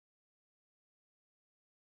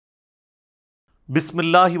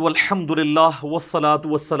बिस्मिल्लाह वल्हम्दुलिल्लाह वस्सलातु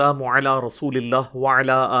वस्सलामु अला रसूलिल्लाह व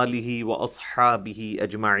अला आलिहि व अस्हाबिहि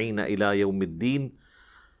अजमाइन इला यौमिद्दीन।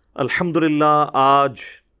 अल्हम्दुलिल्लाह, आज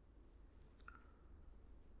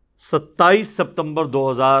 27 सितंबर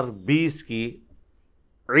 2020 की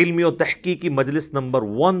इल्मी-ओ-तहक़ीक़ी मजलिस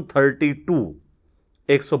नंबर 132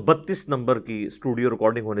 132 नंबर की स्टूडियो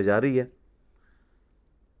रिकॉर्डिंग होने जा रही है।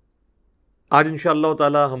 आज इंशाअल्लाह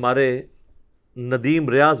ताला हमारे नदीम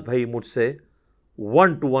रियाज भाई मुझसे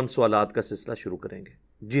 1-to-1 सवालात का सिलसिला शुरू करेंगे।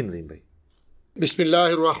 जी नदीम भाई।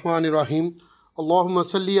 बिस्मिल्लाहिर्रहमानिर्रहीम। अल्लाहुम्मा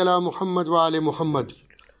सल्ली अला मुहम्मद व आले मुहम्मद।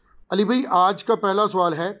 अली भाई, आज का पहला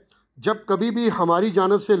सवाल है, जब कभी भी हमारी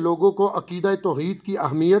जानब से लोगों को अकीदा तौहीद की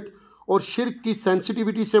अहमियत और शिर्क की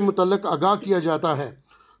सेंसिटिविटी से मुतल्लक आगाह किया जाता है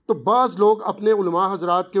तो बाज़ लोग अपने उलमा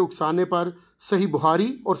हज़रात के उकसाने पर सही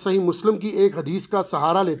बुखारी और सही मुस्लिम की एक हदीस का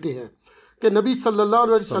सहारा लेते हैं कि नबी सल्लल्लाहु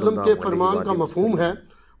अलैहि वसल्लम के फरमान का मफ़हूम है,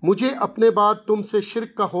 मुझे अपने बाद तुमसे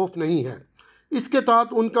शिर्क का खौफ नहीं है। इसके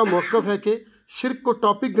तहत उनका मौक़िफ़ है कि शिर्क को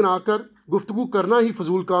टॉपिक बनाकर गुफ्तगू करना ही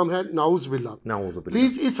फजूल काम है। नाउज़ बिल्लाह।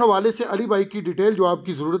 प्लीज़ इस हवाले से अली भाई की डिटेल जवाब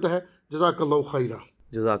की ज़रूरत है। जज़ाकल्लाहु खैरा।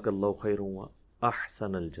 जज़ाकल्लाहु खैरन व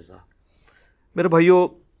अहसनल जज़ा। मेरे भाइयों,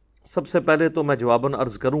 सबसे पहले तो मैं जवाबन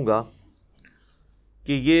अर्ज़ करूँगा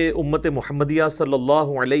कि ये उम्मत मुहम्मदिया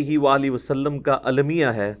सल्लल्लाहु अलैहि वालैहि वसल्लम का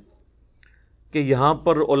अलमिया है कि यहाँ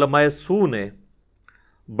पर उलमाए सू ने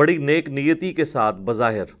बड़ी नेक नियति के साथ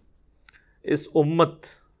बज़ाहिर इस उम्मत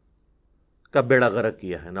का बेड़ा गर्क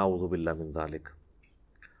किया है, नाऊज़ु बिल्लाह मिन ज़ालिक।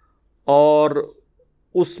 और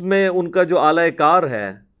उसमें उनका जो आला कार है,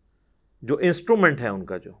 जो इंस्ट्रूमेंट है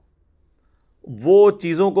उनका, जो वो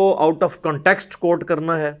चीज़ों को आउट ऑफ कॉन्टेक्स्ट कोट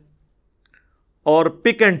करना है और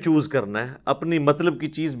पिक एंड चूज़ करना है। अपनी मतलब की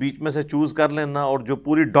चीज़ बीच में से चूज़ कर लेना और जो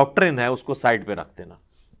पूरी डॉक्ट्रिन है उसको साइड पे रख देना।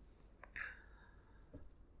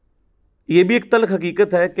 ये भी एक तल्ख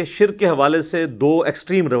हकीकत है कि शिर्क के हवाले से दो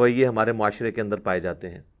एक्सट्रीम रवैये हमारे माशरे के अंदर पाए जाते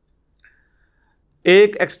हैं।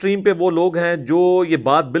 एक एक्सट्रीम पे वो लोग हैं जो ये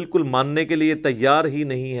बात बिल्कुल मानने के लिए तैयार ही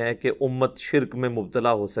नहीं है कि उम्मत शिर्क में मुब्तला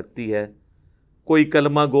हो सकती है। कोई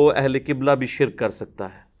कलमा गो अहले किबला भी शिर्क कर सकता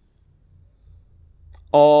है।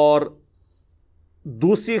 और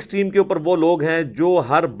दूसरी एक्सट्रीम के ऊपर वो लोग हैं जो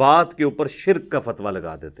हर बात के ऊपर शिर्क का फतवा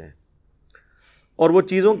लगा देते हैं और वो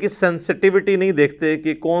चीज़ों की सेंसिटिविटी नहीं देखते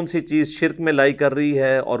कि कौन सी चीज़ शिर्क में लाई कर रही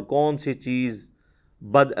है और कौन सी चीज़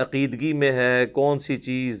बदअकीदगी में है, कौन सी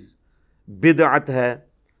चीज़ बिदअत है।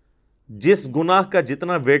 जिस गुनाह का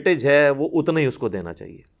जितना वेटेज है वो उतना ही उसको देना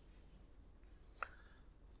चाहिए।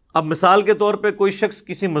 अब मिसाल के तौर पे कोई शख्स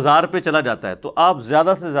किसी मज़ार पे चला जाता है तो आप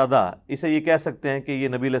ज़्यादा से ज़्यादा इसे ये कह सकते हैं कि ये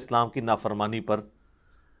नबी अलैहिस्सलाम की नाफरमानी पर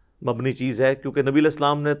मबनी चीज़ है, क्योंकि नबी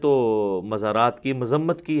अलैहिस्सलाम ने तो मज़ारात की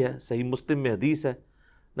मज़म्मत की है। सही मुस्लिम में हदीस है,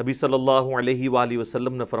 नबी सल्लल्लाहु अलैहि वालैहि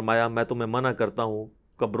वसल्लम ने फरमाया, मैं तुम्हें मना करता हूँ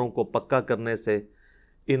कब्रों को पक्का करने से,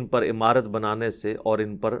 इन पर इमारत बनाने से और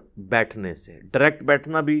इन पर बैठने से। डायरेक्ट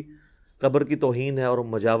बैठना भी कब्र की तौहीन है और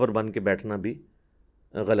मजावर बन के बैठना भी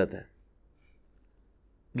गलत है।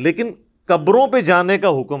 लेकिन कब्रों पे जाने का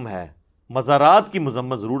हुक्म है, मज़ारात की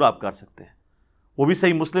मज़म्मत ज़रूर आप कर सकते हैं। वो भी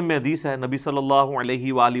सही मुस्लिम में हदीस है, नबी सल्लल्लाहु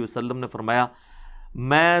अलैहि वालैहि वसल्लम ने फरमाया,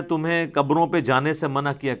 मैं तुम्हें कब्रों पे जाने से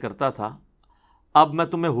मना किया करता था, अब मैं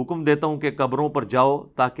तुम्हें हुक्म देता हूँ कि कब्रों पर जाओ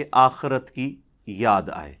ताकि आखिरत की याद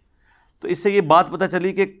आए। तो इससे ये बात पता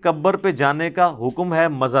चली कि कब्र पे जाने का हुक्म है,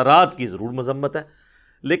 मज़ारात की ज़रूर मज़म्मत है।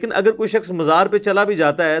 लेकिन अगर कोई शख्स मज़ार पे चला भी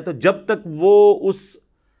जाता है तो जब तक वो उस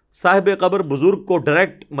साहिब कब्र बुज़ुर्ग को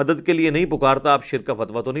डायरेक्ट मदद के लिए नहीं पुकारता, आप शिर्क का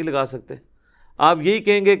फतवा तो नहीं लगा सकते। आप यही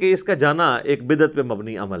कहेंगे कि इसका जाना एक बिदअत पे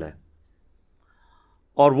मबनी अमल है,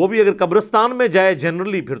 और वो भी अगर कब्रिस्तान में जाए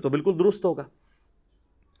जनरली फिर तो बिल्कुल दुरुस्त होगा।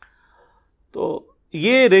 तो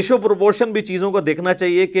ये रेशो प्रोपोर्शन भी चीज़ों को देखना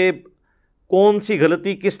चाहिए कि कौन सी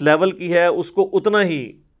गलती किस लेवल की है, उसको उतना ही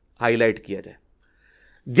हाईलाइट किया जाए।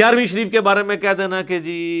 11वीं शरीफ के बारे में कह देना कि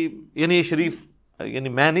जी, यानी ये शरीफ, यानी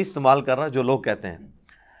मैं नहीं इस्तेमाल कर रहा, जो लोग कहते हैं,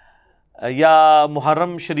 या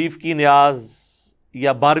मुहर्रम शरीफ की न्याज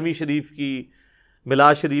या 12वीं शरीफ की,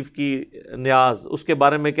 मिलाद शरीफ की न्याज, उसके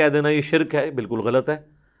बारे में कह देना ये शिर्क है, बिल्कुल गलत है।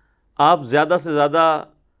 आप ज़्यादा से ज़्यादा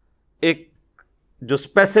एक जो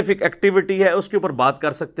स्पेसिफिक एक्टिविटी है उसके ऊपर बात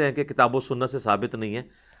कर सकते हैं कि किताब व सुन्नत से साबित नहीं है।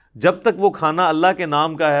 जब तक वो खाना अल्लाह के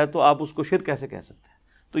नाम का है तो आप उसको शिर्क कैसे कह सकते हैं?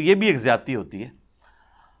 तो ये भी एक ज़्यादती होती है,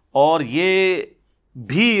 और ये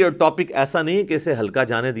भी टॉपिक ऐसा नहीं कि इसे हल्का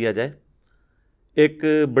जाने दिया जाए। एक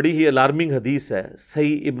बड़ी ही अलार्मिंग हदीस है,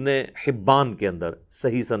 सही इब्ने हिब्बान के अंदर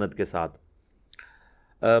सही सनद के साथ,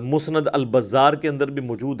 मुस्नद अल बज़्ज़ार के अंदर भी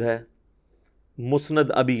मौजूद है, मुस्नद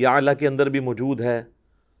अबी याला के अंदर भी मौजूद है,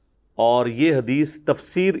 और ये हदीस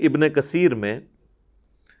तफसीर इब्ने कसीर में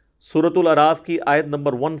सूरतुल अराफ की आयत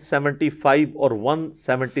नंबर 175 और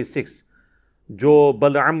 176 جو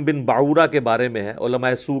بلعم بن بعورہ کے بارے میں ہے،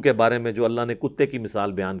 علماء سو کے بارے میں، جو اللہ نے کتے کی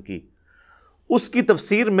مثال بیان کی، اس کی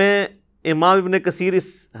تفسیر میں امام ابن کثیر اس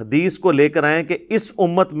حدیث کو لے کر آئے کہ اس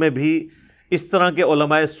امت میں بھی اس طرح کے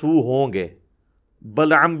علماء سو ہوں گے،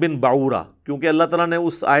 بلعم بن بعورہ، کیونکہ اللہ تعالیٰ نے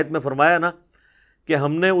اس آیت میں فرمایا نا کہ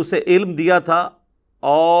ہم نے اسے علم دیا تھا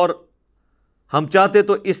اور ہم چاہتے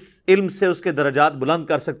تو اس علم سے اس کے درجات بلند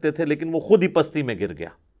کر سکتے تھے، لیکن وہ خود ہی پستی میں گر گیا۔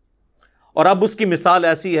 اور اب اس کی مثال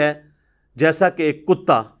ایسی ہے جیسا کہ ایک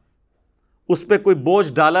کتا، اس پہ کوئی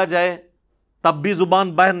بوجھ ڈالا جائے تب بھی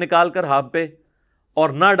زبان باہر نکال کر ہانپے، اور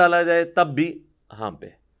نہ ڈالا جائے تب بھی ہانپے۔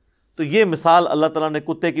 تو یہ مثال اللہ تعالیٰ نے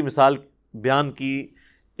کتے کی مثال بیان کی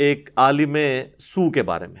ایک عالم سو کے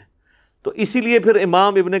بارے میں۔ تو اسی لیے پھر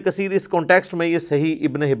امام ابن کثیر اس کانٹیکسٹ میں یہ صحیح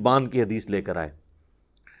ابن حبان کی حدیث لے کر آئے۔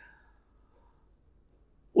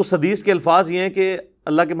 اس حدیث کے الفاظ یہ ہیں کہ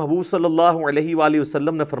اللہ کے محبوب صلی اللہ علیہ وآلہ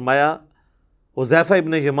وسلم نے فرمایا، حذیفہ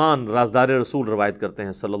ابن یمان رازدار رسول روایت کرتے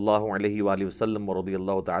ہیں صلی اللہ علیہ وآلہ وسلم رضی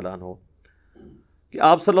اللہ تعالیٰ عنہ، کہ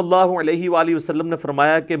آپ صلی اللہ علیہ وآلہ وسلم نے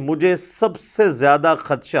فرمایا کہ مجھے سب سے زیادہ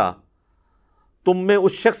خدشہ تم میں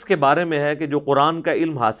اس شخص کے بارے میں ہے کہ جو قرآن کا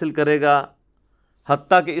علم حاصل کرے گا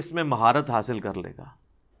حتیٰ کہ اس میں مہارت حاصل کر لے گا،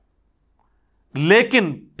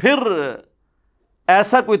 لیکن پھر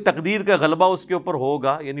ایسا کوئی تقدیر کا غلبہ اس کے اوپر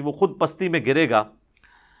ہوگا، یعنی وہ خود پستی میں گرے گا،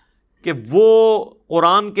 کہ وہ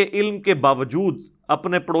قرآن کے علم کے باوجود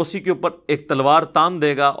اپنے پڑوسی کے اوپر ایک تلوار تان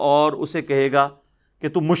دے گا اور اسے کہے گا کہ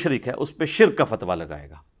تو مشرک ہے، اس پہ شرک کا فتویٰ لگائے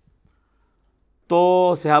گا۔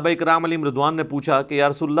 تو صحابہ اکرام علیہم رضوان نے پوچھا کہ یا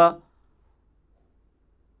رسول اللہ،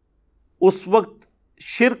 اس وقت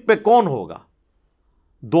شرک پہ کون ہوگا؟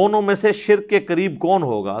 دونوں میں سے شرک کے قریب کون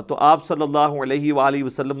ہوگا؟ تو آپ صلی اللہ علیہ وآلہ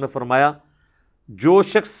وسلم نے فرمایا، جو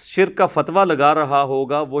شخص شرک کا فتویٰ لگا رہا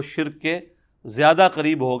ہوگا وہ شرک کے زیادہ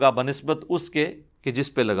قریب ہوگا بنسبت اس کے کہ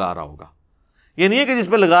جس پہ لگا رہا ہوگا۔ یہ نہیں ہے کہ جس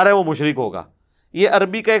پہ لگا رہا ہے وہ مشرک ہوگا، یہ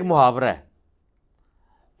عربی کا ایک محاورہ ہے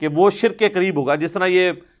کہ وہ شرک کے قریب ہوگا۔ جس طرح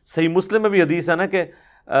یہ صحیح مسلم میں بھی حدیث ہے نا کہ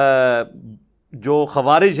جو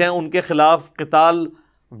خوارج ہیں ان کے خلاف قتال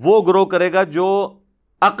وہ گروہ کرے گا جو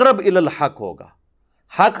اقرب الی الحق ہوگا،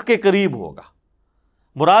 حق کے قریب ہوگا۔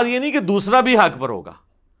 مراد یہ نہیں کہ دوسرا بھی حق پر ہوگا،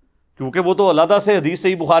 کیونکہ وہ تو علیحدہ سے حدیث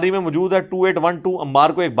صحیح بخاری میں موجود ہے 2812، عمار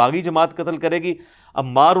کو ایک باغی جماعت قتل کرے گی،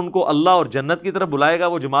 عمار ان کو اللہ اور جنت کی طرف بلائے گا،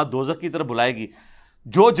 وہ جماعت دوزخ کی طرف بلائے گی۔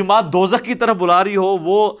 جو جماعت دوزخ کی طرف بلا رہی ہو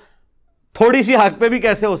وہ تھوڑی سی حق پہ بھی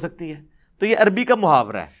کیسے ہو سکتی ہے؟ تو یہ عربی کا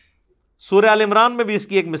محاورہ ہے۔ سورہ آل عمران میں بھی اس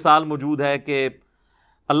کی ایک مثال موجود ہے کہ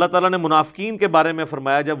اللہ تعالیٰ نے منافقین کے بارے میں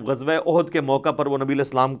فرمایا، جب غزوہ احد کے موقع پر وہ نبی علیہ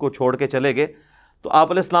السلام کو چھوڑ کے چلے گئے تو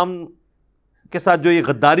آپ علیہ السلام کے ساتھ جو یہ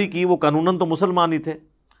غداری کی وہ قانوناً تو مسلمان ہی تھے،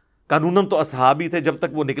 قانوناً تو اصحابی تھے جب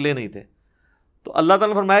تک وہ نکلے نہیں تھے۔ تو اللہ تعالیٰ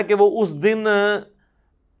نے فرمایا کہ وہ اس دن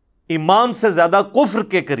ایمان سے زیادہ کفر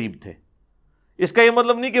کے قریب تھے۔ اس کا یہ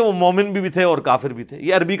مطلب نہیں کہ وہ مومن بھی تھے اور کافر بھی تھے،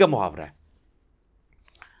 یہ عربی کا محاورہ ہے،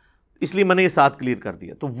 اس لیے میں نے یہ ساتھ کلیئر کر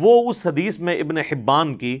دیا۔ تو وہ اس حدیث میں ابن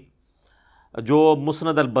حبان کی جو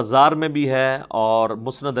مسند البزار میں بھی ہے اور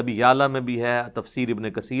مسند ابی یعلا میں بھی ہے، تفسیر ابن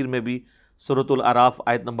کثیر میں بھی، سورۃ الاعراف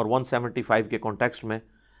آیت نمبر 175 کے کانٹیکسٹ میں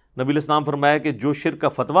نبی علیہ السلام فرمایا کہ جو شرک کا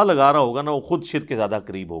فتویٰ لگا رہا ہوگا نا وہ خود شرک کے زیادہ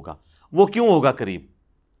قریب ہوگا۔ وہ کیوں ہوگا قریب؟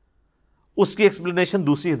 اس کی ایکسپلینیشن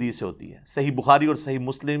دوسری حدیث سے ہوتی ہے۔ صحیح بخاری اور صحیح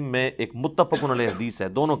مسلم میں ایک متفق علیہ حدیث ہے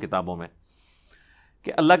دونوں کتابوں میں،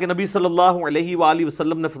 کہ اللہ کے نبی صلی اللہ علیہ وآلہ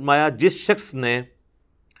وسلم نے فرمایا، جس شخص نے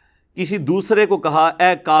کسی دوسرے کو کہا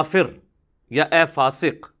اے کافر یا اے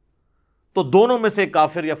فاسق، تو دونوں میں سے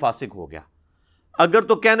کافر یا فاسق ہو گیا۔ اگر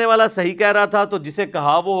تو کہنے والا صحیح کہہ رہا تھا تو جسے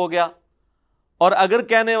کہا وہ ہو گیا، اور اگر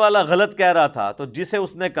کہنے والا غلط کہہ رہا تھا تو جسے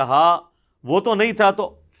اس نے کہا وہ تو نہیں تھا تو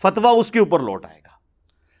فتویٰ اس کے اوپر لوٹ آئے گا۔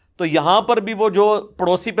 تو یہاں پر بھی وہ جو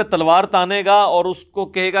پڑوسی پہ تلوار تانے گا اور اس کو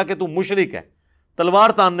کہے گا کہ تو مشرک ہے، تلوار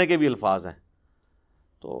تاننے کے بھی الفاظ ہیں۔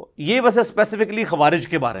 تو یہ بس اسپیسیفکلی خوارج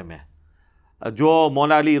کے بارے میں ہے جو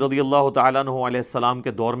مولا علی رضی اللہ تعالیٰ عنہ علیہ السلام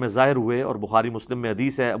کے دور میں ظاہر ہوئے، اور بخاری مسلم میں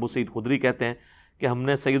حدیث ہے، ابو سعید خدری کہتے ہیں کہ ہم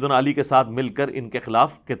نے سیدنا علی کے ساتھ مل کر ان کے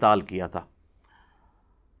خلاف قتال کیا تھا۔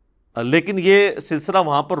 لیکن یہ سلسلہ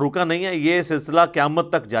وہاں پر رکا نہیں ہے، یہ سلسلہ قیامت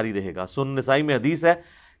تک جاری رہے گا۔ سنن نسائی میں حدیث ہے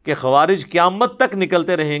کہ خوارج قیامت تک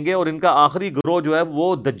نکلتے رہیں گے، اور ان کا آخری گروہ جو ہے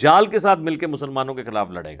وہ دجال کے ساتھ مل کے مسلمانوں کے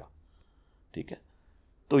خلاف لڑے گا۔ ٹھیک ہے،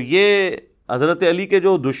 تو یہ حضرت علی کے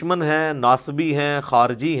جو دشمن ہیں، ناصبی ہیں،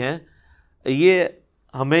 خارجی ہیں، یہ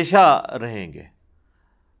ہمیشہ رہیں گے۔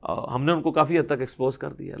 ہم نے ان کو کافی حد تک ایکسپوز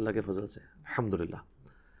کر دیا اللہ کے فضل سے الحمدللہ۔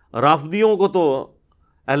 رافضیوں کو تو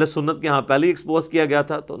اہل سنت کے ہاں پہلے ہی ایکسپوز کیا گیا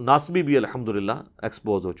تھا، تو ناصبی بھی الحمدللہ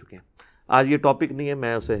ایکسپوز ہو چکے ہیں۔ آج یہ ٹاپک نہیں ہے،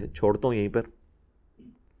 میں اسے چھوڑتا ہوں یہیں پر۔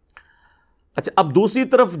 اچھا، اب دوسری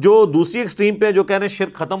طرف جو دوسری ایکسٹریم پہ جو کہہ رہے ہیں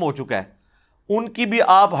شرک ختم ہو چکا ہے، ان کی بھی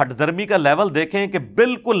آپ ہٹ درمی کا لیول دیکھیں کہ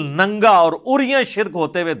بالکل ننگا اور اریاں شرک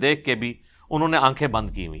ہوتے ہوئے دیکھ کے بھی انہوں نے آنکھیں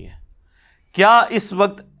بند کی ہوئی ہیں۔ کیا اس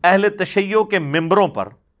وقت اہل تشیع کے ممبروں پر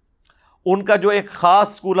ان کا جو ایک خاص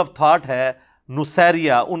اسکول آف تھاٹ ہے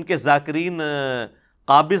نصیریہ، ان کے ذاکرین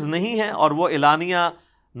قابض نہیں ہیں اور وہ اعلانیہ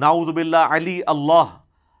نعوذ باللہ علی اللہ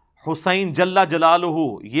حسین جل جلالہ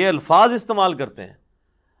یہ الفاظ استعمال کرتے ہیں،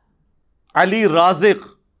 علی رازق،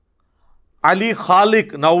 علی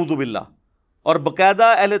خالق، نعوذ باللہ، اور باقاعدہ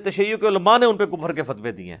اہل تشیع کے علماء نے ان پہ کفر کے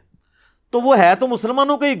فتوے دیے ہیں؟ تو وہ ہے تو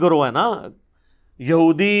مسلمانوں کا ہی گروہ ہے نا،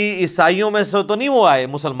 یہودی عیسائیوں میں سے تو نہیں وہ آئے،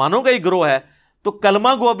 مسلمانوں کا ہی گروہ ہے، تو کلمہ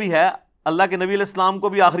گو بھی ہے، اللہ کے نبی علیہ السلام کو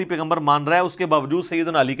بھی آخری پیغمبر مان رہا ہے، اس کے باوجود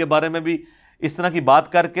سیدنا علی کے بارے میں بھی اس طرح کی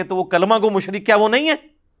بات کر کے، تو وہ کلمہ گو مشرک کیا وہ نہیں ہے؟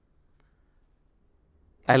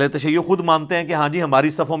 اہل تشیع خود مانتے ہیں کہ ہاں جی ہماری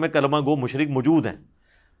صفوں میں کلمہ گو مشرک موجود ہیں۔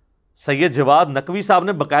 سید جواد نقوی صاحب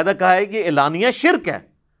نے باقاعدہ کہا ہے کہ اعلانیہ شرک ہے،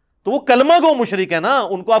 تو وہ کلمہ گو مشرک ہے نا،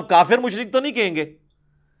 ان کو آپ کافر مشرک تو نہیں کہیں گے؟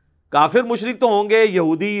 کافر مشرک تو ہوں گے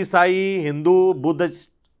یہودی، عیسائی، ہندو،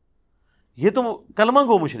 بدھسٹ، یہ تو کلمہ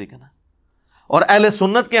گو مشرک ہے نا۔ اور اہل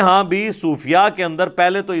سنت کے ہاں بھی صوفیاء کے اندر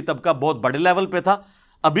پہلے تو یہ طبقہ بہت بڑے لیول پہ تھا،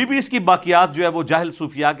 ابھی بھی اس کی باقیات جو ہے وہ جاہل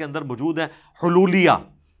صوفیاء کے اندر موجود ہیں، حلولیہ،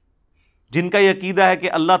 جن کا یہ عقیدہ ہے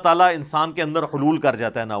کہ اللہ تعالیٰ انسان کے اندر حلول کر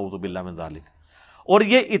جاتا ہے، نعوذ باللہ من ذالک۔ اور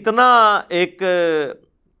یہ اتنا ایک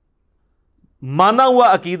مانا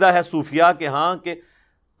ہوا عقیدہ ہے صوفیاء کے ہاں کہ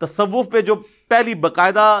تصوف پہ جو پہلی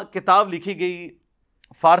باقاعدہ کتاب لکھی گئی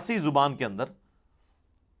فارسی زبان کے اندر،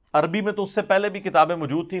 عربی میں تو اس سے پہلے بھی کتابیں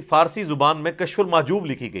موجود تھیں، فارسی زبان میں کشف المحجوب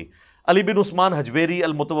لکھی گئی، علی بن عثمان حجویری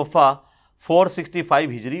المتوفا 465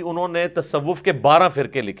 ہجری، انہوں نے تصوف کے 12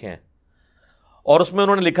 فرقے لکھے ہیں، اور اس میں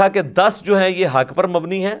انہوں نے لکھا کہ 10 جو ہیں یہ حق پر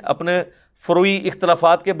مبنی ہیں اپنے فروعی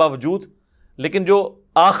اختلافات کے باوجود، لیکن جو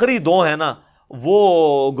آخری 2 ہیں نا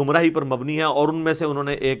وہ گمراہی پر مبنی ہیں، اور ان میں سے انہوں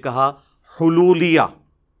نے ایک کہا حلولیہ،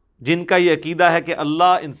 جن کا یہ عقیدہ ہے کہ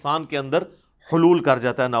اللہ انسان کے اندر حلول کر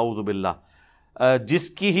جاتا ہے، نعوذ باللہ، جس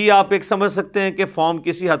کی ہی آپ ایک سمجھ سکتے ہیں کہ فارم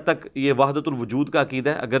کسی حد تک یہ وحدت الوجود کا عقیدہ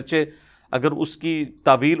ہے، اگرچہ اگر اس کی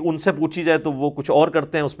تعویل ان سے پوچھی جائے تو وہ کچھ اور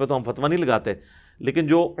کرتے ہیں، اس پہ تو ہم فتویٰ نہیں لگاتے، لیکن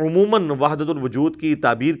جو عموماً وحدت الوجود کی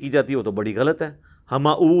تعبیر کی جاتی ہے وہ تو بڑی غلط ہے۔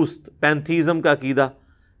 ہماؤست پینتھیزم کا عقیدہ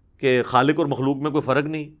کہ خالق اور مخلوق میں کوئی فرق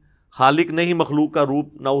نہیں، خالق نے ہی مخلوق کا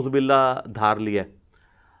روپ نعوذ باللہ دھار لیا ہے،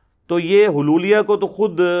 تو یہ حلولیہ کو تو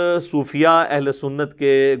خود صوفیاء اہل سنت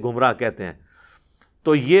کے گمراہ کہتے ہیں۔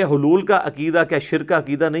 تو یہ حلول کا عقیدہ کیا شرک کا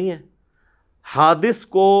عقیدہ نہیں ہے؟ حادث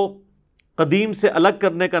کو قدیم سے الگ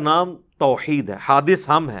کرنے کا نام توحید ہے، حادث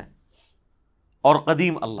ہم ہیں اور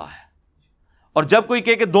قدیم اللہ ہے، اور جب کوئی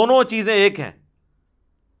کہے کہ دونوں چیزیں ایک ہیں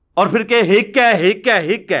اور پھر کہ ہک ہے ہک ہے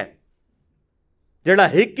ہک ہے، جڑا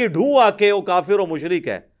ہک کی ڈھو آ کے وہ کافر و مشرک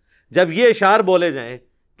ہے، جب یہ اشعار بولے جائیں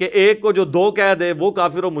کہ ایک کو جو 2 کہہ دے وہ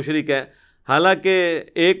کافر و مشرک ہے، حالانکہ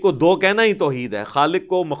ایک کو 2 کہنا ہی توحید ہے۔ خالق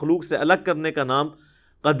کو مخلوق سے الگ کرنے کا نام،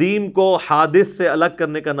 قدیم کو حادث سے الگ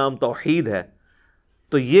کرنے کا نام توحید ہے،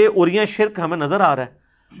 تو یہ اریاں شرک ہمیں نظر آ رہا ہے۔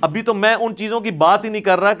 ابھی تو میں ان چیزوں کی بات ہی نہیں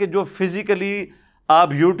کر رہا کہ جو فزیکلی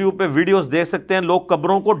آپ یوٹیوب پہ ویڈیوز دیکھ سکتے ہیں، لوگ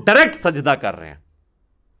قبروں کو ڈائریکٹ سجدہ کر رہے ہیں،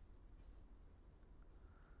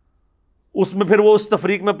 اس میں پھر وہ اس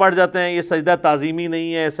تفریق میں پڑ جاتے ہیں، یہ سجدہ تعظیمی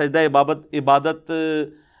نہیں ہے، سجدہ عبادت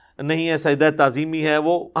نہیں ہے، سجدہ تعظیمی ہے،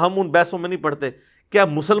 وہ ہم ان بحثوں میں نہیں پڑھتے۔ کیا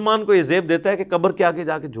مسلمان کو یہ زیب دیتا ہے کہ قبر کے آگے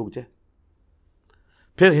جا کے جھک جائے؟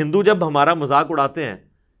 پھر ہندو جب ہمارا مذاق اڑاتے ہیں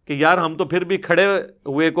کہ یار ہم تو پھر بھی کھڑے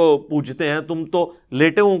ہوئے کو پوجتے ہیں، تم تو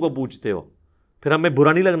لیٹے ہوئے کو پوجتے ہو، پھر ہمیں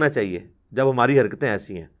برا نہیں لگنا چاہیے جب ہماری حرکتیں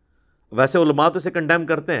ایسی ہیں۔ ویسے علماء تو اسے کنڈیم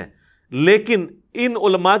کرتے ہیں، لیکن ان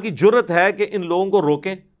علماء کی جرت ہے کہ ان لوگوں کو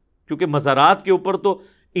روکیں، کیونکہ مزارات کے اوپر تو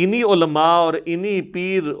انہی علماء اور انہی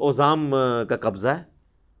پیر عظام کا قبضہ ہے،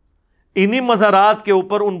 انہی مزارات کے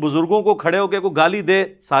اوپر ان بزرگوں کو کھڑے ہو کے کوئی گالی دے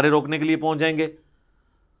سارے روکنے کے لیے پہنچ جائیں گے،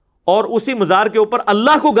 اور اسی مزار کے اوپر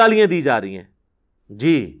اللہ کو گالیاں دی جا رہی ہیں۔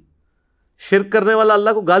 جی، شرک کرنے والا اللہ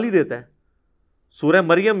کو گالی دیتا ہے۔ سورہ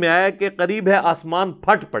مریم میں آیا کہ قریب ہے آسمان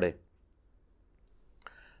پھٹ پڑے،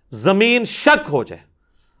 زمین شک ہو جائے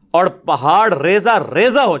اور پہاڑ ریزہ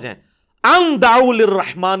ریزہ ہو جائیں، ان دعوا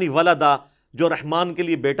للرحمن ولدا، جو رحمان کے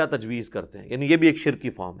لیے بیٹا تجویز کرتے ہیں، یعنی یہ بھی ایک شرک کی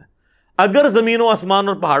فارم ہے۔ اگر زمین و آسمان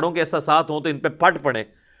اور پہاڑوں کے احساسات ہوں تو ان پہ پھٹ پڑے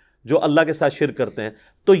جو اللہ کے ساتھ شرک کرتے ہیں۔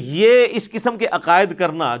 تو یہ اس قسم کے عقائد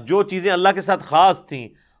کرنا، جو چیزیں اللہ کے ساتھ خاص تھیں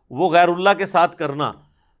وہ غیر اللہ کے ساتھ کرنا،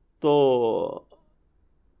 تو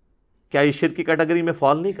کیا یہ شرک کی کیٹیگری میں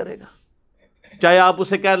فال نہیں کرے گا؟ چاہے آپ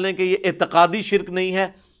اسے کہہ لیں کہ یہ اعتقادی شرک نہیں ہے،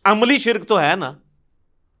 عملی شرک تو ہے نا۔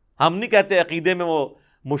 ہم نہیں کہتے عقیدے میں وہ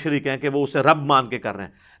مشرک ہیں کہ وہ اسے رب مان کے کر رہے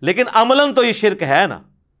ہیں، لیکن عملاً تو یہ شرک ہے نا۔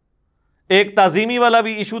 ایک تعظیمی والا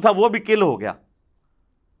بھی ایشو تھا، وہ بھی کل ہو گیا،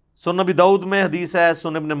 سنن نبی داؤد میں حدیث ہے،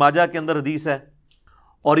 سنن ابن ماجہ کے اندر حدیث ہے،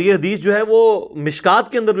 اور یہ حدیث جو ہے وہ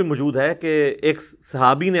مشکات کے اندر بھی موجود ہے کہ ایک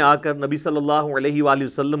صحابی نے آ کر نبی صلی اللہ علیہ وآلہ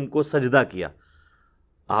وسلم کو سجدہ کیا.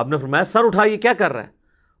 آپ نے فرمایا سر اٹھا، یہ کیا کر رہا ہے؟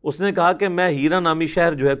 اس نے کہا کہ میں ہیرا نامی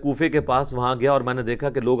شہر جو ہے کوفے کے پاس وہاں گیا اور میں نے دیکھا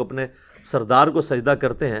کہ لوگ اپنے سردار کو سجدہ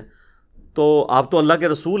کرتے ہیں، تو آپ تو اللہ کے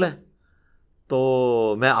رسول ہیں،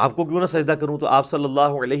 تو میں آپ کو کیوں نہ سجدہ کروں؟ تو آپ صلی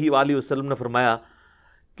اللہ علیہ وآلہ وسلم نے فرمایا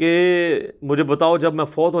کہ مجھے بتاؤ جب میں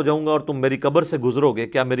فوت ہو جاؤں گا اور تم میری قبر سے گزرو گے،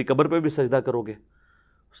 کیا میری قبر پہ بھی سجدہ کرو گے؟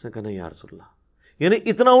 اس نے کہا نہیں یا رسول اللہ. یعنی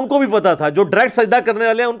اتنا ان کو بھی پتا تھا، جو ڈائریکٹ سجدہ کرنے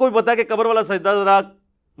والے ہیں ان کو بھی پتا ہے کہ قبر والا سجدہ ذرا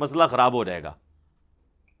مسئلہ خراب ہو جائے گا.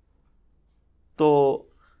 تو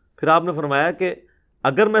پھر آپ نے فرمایا کہ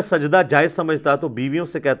اگر میں سجدہ جائز سمجھتا تو بیویوں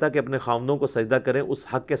سے کہتا کہ اپنے خاوندوں کو سجدہ کریں اس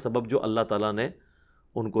حق کے سبب جو اللہ تعالیٰ نے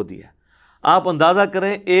ان کو دیا ہے. آپ اندازہ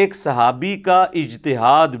کریں ایک صحابی کا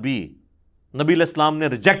اجتہاد بھی نبی علیہ السلام نے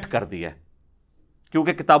ریجیکٹ کر دیا ہے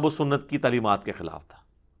کیونکہ کتاب و سنت کی تعلیمات کے خلاف تھا.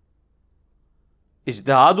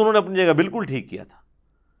 اجتہاد انہوں نے اپنی جگہ بالکل ٹھیک کیا تھا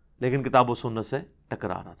لیکن کتاب و سنت سے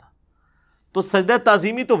ٹکرا رہا تھا. تو سجدہ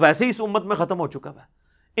تعظیمی تو ویسے ہی اس امت میں ختم ہو چکا ہے.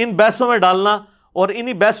 ان بحثوں میں ڈالنا اور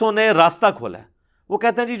انہی بحثوں نے راستہ کھولا ہے. وہ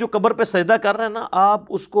کہتے ہیں جی جو قبر پہ سجدہ کر رہے ہیں نا، آپ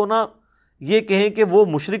اس کو نا یہ کہیں کہ وہ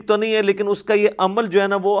مشرک تو نہیں ہے لیکن اس کا یہ عمل جو ہے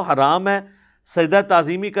نا وہ حرام ہے، سجدہ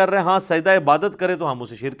تعظیمی کر رہے ہیں. ہاں سجدہ عبادت کرے تو ہم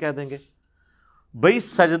اسے شرک کہہ دیں گے. بھئی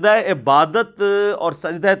سجدہ عبادت اور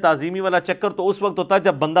سجدہ تعظیمی والا چکر تو اس وقت ہوتا ہے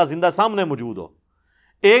جب بندہ زندہ سامنے موجود ہو.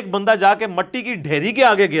 ایک بندہ جا کے مٹی کی ڈھیری کے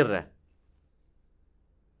آگے گر رہا ہے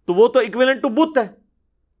تو وہ تو ایکویلنٹ ٹو بت ہے.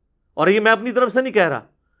 اور یہ میں اپنی طرف سے نہیں کہہ رہا،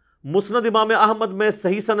 مسند امام احمد میں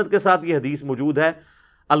صحیح سند کے ساتھ یہ حدیث موجود ہے،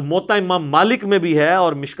 الموطا امام مالک میں بھی ہے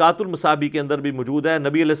اور مشکات المصابی کے اندر بھی موجود ہے.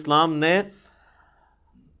 نبی علیہ السلام نے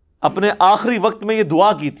اپنے آخری وقت میں یہ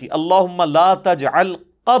دعا کی تھی، اللہم لا تجعل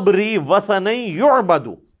قبری وثنا یعبد،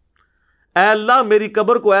 اے اللہ میری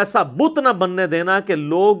قبر کو ایسا بت نہ بننے دینا کہ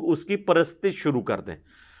لوگ اس کی پرستش شروع کر دیں.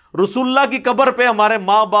 رسول اللہ کی قبر پہ ہمارے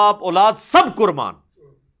ماں باپ اولاد سب قربان،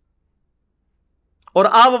 اور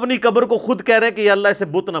آپ اپنی قبر کو خود کہہ رہے ہیں کہ یا اللہ اسے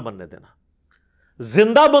بت نہ بننے دینا.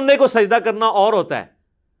 زندہ بندے کو سجدہ کرنا اور ہوتا ہے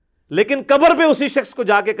لیکن قبر پہ اسی شخص کو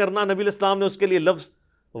جا کے کرنا، نبی علیہ السلام نے اس کے لیے لفظ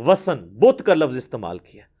وثن، بت کا لفظ استعمال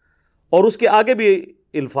کیا. اور اس کے آگے بھی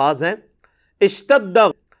الفاظ ہیں، اشتد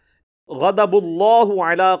غضب اللہ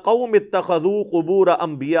علی قوم اتخذوا قبور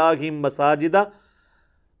انبیائہم مساجدا،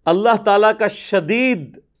 اللہ تعالیٰ کا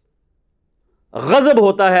شدید غضب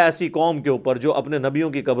ہوتا ہے ایسی قوم کے اوپر جو اپنے نبیوں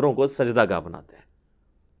کی قبروں کو سجدہ گاہ بناتے ہیں.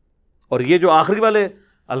 اور یہ جو آخری والے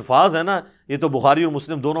الفاظ ہیں نا، یہ تو بخاری اور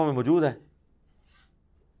مسلم دونوں میں موجود ہے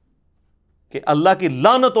کہ اللہ کی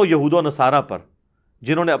لعنت ہو یہود و نصارہ پر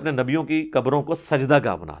جنہوں نے اپنے نبیوں کی قبروں کو سجدہ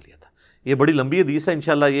گاہ بنا لیا تھا. یہ بڑی لمبی حدیث ہے،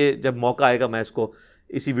 انشاءاللہ یہ جب موقع آئے گا میں اس کو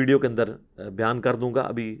اسی ویڈیو کے اندر بیان کر دوں گا.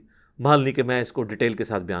 ابھی محل نہیں کہ میں اس کو ڈیٹیل کے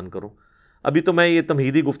ساتھ بیان کروں. ابھی تو میں یہ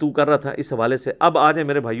تمہیدی گفتگو کر رہا تھا اس حوالے سے. اب آ جائیں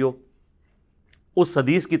میرے بھائیوں اس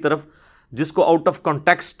حدیث کی طرف جس کو آؤٹ آف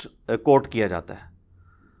کانٹیکسٹ کوٹ کیا جاتا ہے.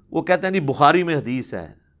 وہ کہتے ہیں جی بخاری میں حدیث ہے،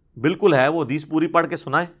 بالکل ہے، وہ حدیث پوری پڑھ کے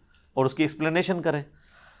سنائیں اور اس کی ایکسپلینیشن کریں.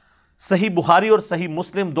 صحیح بخاری اور صحیح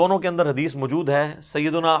مسلم دونوں کے اندر حدیث موجود ہے.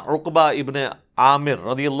 سیدنا عقبہ ابن عامر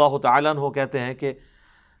رضی اللہ تعالیٰ عنہ کہتے ہیں کہ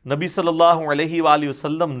نبی صلی اللہ علیہ وآلہ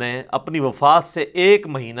وسلم نے اپنی وفات سے 1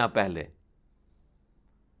 مہینہ پہلے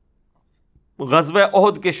غزوہ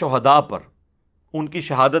احد کے شہداء پر ان کی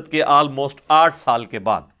شہادت کے آلموسٹ 8 سال کے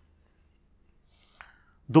بعد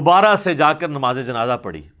دوبارہ سے جا کر نماز جنازہ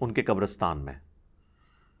پڑھی ان کے قبرستان میں،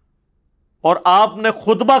 اور آپ نے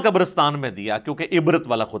خطبہ قبرستان میں دیا کیونکہ عبرت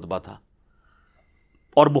والا خطبہ تھا.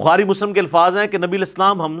 اور بخاری مسلم کے الفاظ ہیں کہ نبی علیہ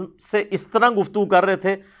السلام ہم سے اس طرح گفتگو کر رہے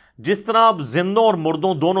تھے جس طرح آپ زندوں اور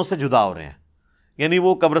مردوں دونوں سے جدا ہو رہے ہیں، یعنی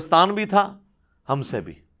وہ قبرستان بھی تھا ہم سے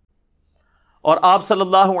بھی. اور آپ صلی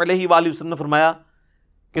اللہ علیہ وآلہ وسلم نے فرمایا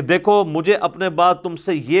کہ دیکھو مجھے اپنے بعد تم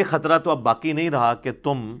سے یہ خطرہ تو اب باقی نہیں رہا کہ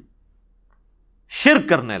تم شرک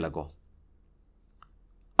کرنے لگو،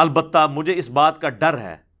 البتہ مجھے اس بات کا ڈر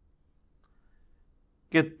ہے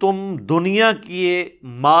کہ تم دنیا کی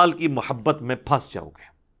مال کی محبت میں پھنس جاؤ گے.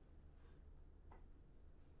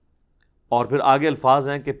 اور پھر آگے الفاظ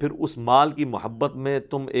ہیں کہ پھر اس مال کی محبت میں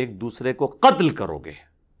تم ایک دوسرے کو قتل کرو گے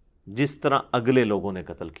جس طرح اگلے لوگوں نے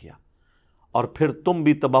قتل کیا، اور پھر تم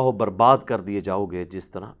بھی تباہ و برباد کر دیے جاؤ گے جس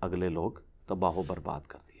طرح اگلے لوگ تباہ و برباد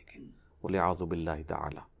کر دیے گئے. وَلِعَاذُ بِاللَّهِ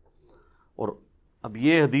تَعَالَى. اور اب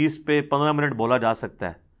یہ حدیث پہ 15 منٹ بولا جا سکتا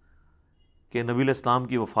ہے کہ نبی علیہ السلام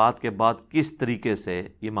کی وفات کے بعد کس طریقے سے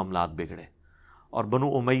یہ معاملات بگڑے اور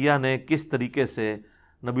بنو امیہ نے کس طریقے سے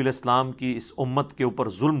نبی علیہ السلام کی اس امت کے اوپر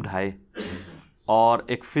ظلم ڈھائے اور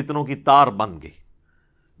ایک فتنوں کی تار بن گئی.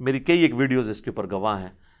 میری کئی ایک ویڈیوز اس کے اوپر گواہ ہیں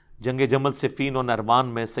جنگ جمل صفین و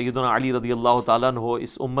نہروان میں سیدنا علی رضی اللہ تعالیٰ عنہ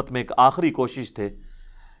اس امت میں ایک آخری کوشش تھے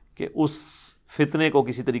کہ اس فتنے کو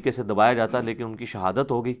کسی طریقے سے دبایا جاتا، لیکن ان کی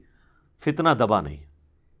شہادت ہو گئی، فتنہ دبا نہیں۔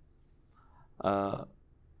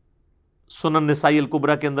 سنن نسائی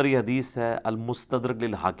الکبریٰ کے اندر یہ حدیث ہے، المستدرک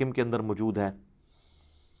للحاکم کے اندر موجود ہے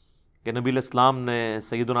کہ نبی علیہ السلام نے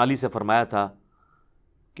سیدنا علی سے فرمایا تھا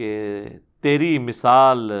کہ تیری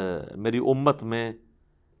مثال میری امت میں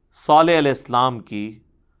صالح علیہ السلام کی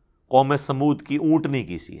قوم سمود کی اونٹنی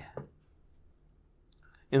کی سی ہے۔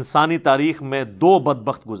 انسانی تاریخ میں دو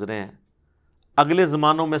بدبخت گزرے ہیں، اگلے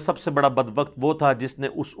زمانوں میں سب سے بڑا بدبخت وہ تھا جس نے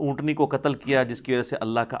اس اونٹنی کو قتل کیا، جس کی وجہ سے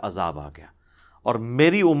اللہ کا عذاب آ گیا، اور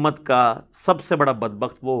میری امت کا سب سے بڑا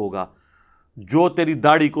بدبخت وہ ہوگا جو تیری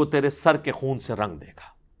داڑھی کو تیرے سر کے خون سے رنگ دے گا۔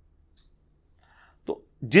 تو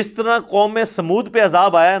جس طرح قوم سمود پہ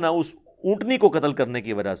عذاب آیا نا اس اونٹنی کو قتل کرنے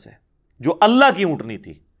کی وجہ سے، جو اللہ کی اونٹنی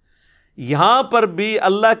تھی، یہاں پر بھی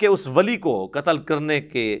اللہ کے اس ولی کو قتل کرنے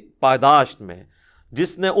کے پاداشت میں،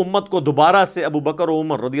 جس نے امت کو دوبارہ سے ابو بکر و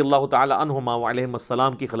عمر رضی اللہ تعالی عنہما علیہم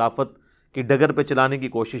السلام کی خلافت کی ڈگر پہ چلانے کی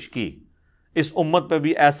کوشش کی، اس امت پہ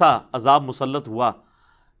بھی ایسا عذاب مسلط ہوا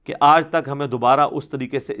کہ آج تک ہمیں دوبارہ اس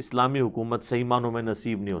طریقے سے اسلامی حکومت صحیح معنوں میں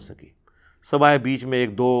نصیب نہیں ہو سکی، سوائے بیچ میں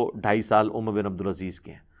 1-2-2.5 سال عمر بن عبدالعزیز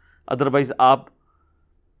کے ہیں۔ ادروائز آپ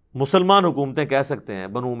مسلمان حکومتیں کہہ سکتے ہیں،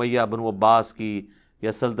 بنو امیہ، بنو عباس کی،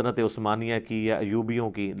 یا سلطنت عثمانیہ کی، یا ایوبیوں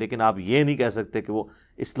کی، لیکن آپ یہ نہیں کہہ سکتے کہ وہ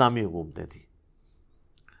اسلامی حکومتیں تھیں۔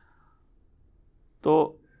 تو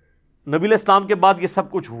نبی علیہ السلام کے بعد یہ سب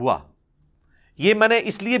کچھ ہوا۔ یہ میں نے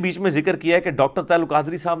اس لیے بیچ میں ذکر کیا ہے کہ ڈاکٹر طاہر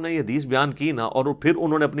القادری صاحب نے یہ حدیث بیان کی نا، اور پھر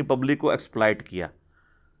انہوں نے اپنی پبلک کو ایکسپلائٹ کیا۔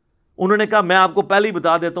 انہوں نے کہا میں آپ کو پہلے ہی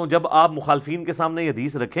بتا دیتا ہوں، جب آپ مخالفین کے سامنے یہ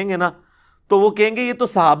حدیث رکھیں گے نا تو وہ کہیں گے یہ تو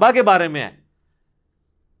صحابہ کے بارے میں ہے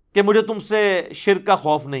کہ مجھے تم سے شرک کا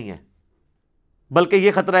خوف نہیں ہے، بلکہ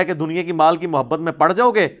یہ خطرہ ہے کہ دنیا کی مال کی محبت میں پڑ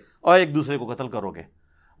جاؤ گے اور ایک دوسرے کو قتل کرو گے۔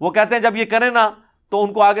 وہ کہتے ہیں جب یہ کریں نا تو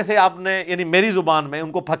ان کو آگے سے آپ نے، یعنی میری زبان میں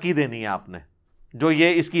ان کو پھکی دینی ہے، آپ نے جو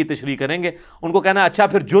یہ اس کی تشریح کریں گے ان کو کہنا اچھا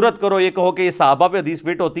پھر جرت کرو یہ کہو کہ یہ صحابہ پہ حدیث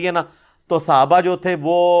فٹ ہوتی ہے نا، تو صحابہ جو تھے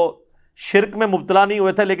وہ شرک میں مبتلا نہیں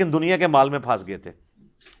ہوئے تھے لیکن دنیا کے مال میں پھنس گئے تھے۔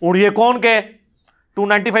 اور یہ کون کہ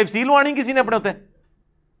 295 سی لوانی کسی نے اپنے ہوتے؟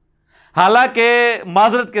 حالانکہ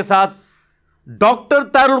معذرت کے ساتھ ڈاکٹر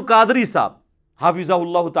طاہر القادری صاحب حافظہ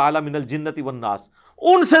اللہ تعالی من الجنت والناس،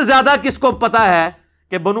 ان سے زیادہ کس کو پتا ہے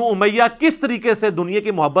کہ بنو امیہ کس طریقے سے دنیا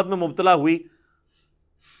کی محبت میں مبتلا ہوئی؟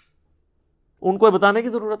 ان کو بتانے کی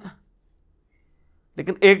ضرورت ہے؟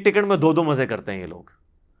 لیکن ایک ٹکٹ میں 2 مزے کرتے ہیں یہ لوگ۔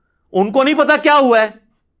 ان کو نہیں پتا کیا ہوا ہے،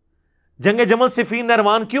 جنگ جمل صفین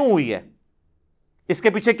نہروان کیوں ہوئی ہے، اس کے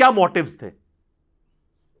پیچھے کیا موٹیوز تھے،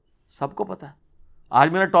 سب کو پتا ہے۔ آج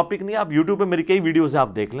میرا ٹاپک نہیں ہے، آپ یوٹیوب پہ میری کئی ویڈیوز ہیں،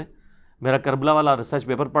 آپ دیکھ لیں، میرا کربلا والا ریسرچ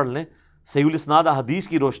پیپر پڑھ لیں، صحیح الاسناد احادیث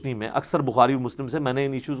کی روشنی میں اکثر بخاری و مسلم سے میں نے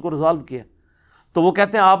ان ایشوز کو ریزالو کیا۔ تو وہ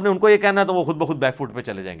کہتے ہیں آپ نے ان کو یہ کہنا ہے تو وہ خود بخود بیک فوٹ پہ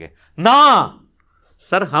چلے جائیں گے۔ نہ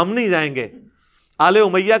سر، ہم نہیں جائیں گے۔ آل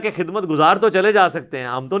امیہ کے خدمت گزار تو چلے جا سکتے ہیں،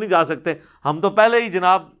 ہم تو نہیں جا سکتے، ہم تو پہلے ہی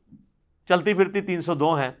جناب چلتی پھرتی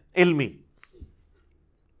 302 ہیں علمی۔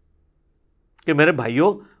 کہ میرے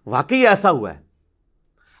بھائیوں واقعی ایسا ہوا ہے۔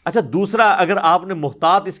 اچھا دوسرا، اگر آپ نے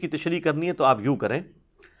محتاط اس کی تشریح کرنی ہے تو آپ یوں کریں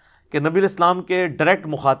کہ نبی علیہ السلام کے ڈائریکٹ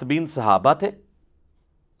مخاطبین صحابہ تھے،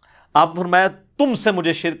 آپ فرمایا تم سے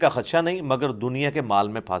مجھے شرک کا خدشہ نہیں مگر دنیا کے مال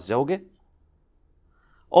میں پھنس جاؤ گے،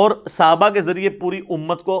 اور صحابہ کے ذریعے پوری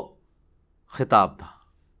امت کو خطاب تھا۔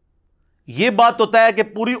 یہ بات تو طے ہے کہ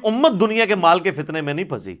پوری امت دنیا کے مال کے فتنے میں نہیں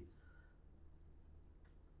پھنسی،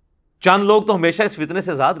 چند لوگ تو ہمیشہ اس فتنے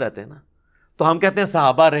سے آزاد رہتے ہیں نا، تو ہم کہتے ہیں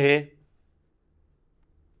صحابہ رہے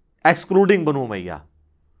ایکسکلوڈنگ بنو امیہ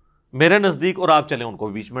میرے نزدیک، اور آپ چلیں ان کو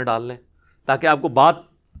بیچ میں ڈال لیں تاکہ آپ کو بات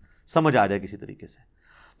سمجھ آ جائے کسی طریقے سے۔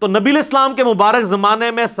 تو نبی علیہ السلام کے مبارک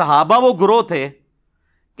زمانے میں صحابہ وہ گروہ تھے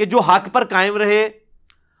کہ جو حق پر قائم رہے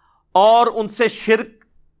اور ان سے شرک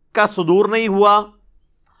کا صدور نہیں ہوا،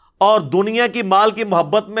 اور دنیا کی مال کی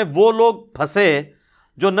محبت میں وہ لوگ پھنسے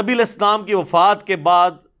جو نبی علیہ السلام کی وفات کے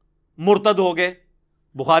بعد مرتد ہو گئے۔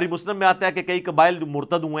 بخاری مسلم میں آتا ہے کہ کئی قبائل جو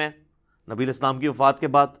مرتد ہوئے ہیں نبی علیہ السلام کی وفات کے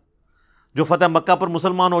بعد، جو فتح مکہ پر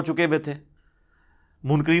مسلمان ہو چکے ہوئے تھے۔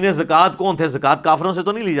 منکرین زکوٰۃ کون تھے؟ زکوٰۃ کافروں سے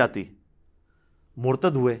تو نہیں لی جاتی،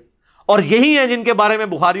 مرتد ہوئے، اور یہی ہیں جن کے بارے میں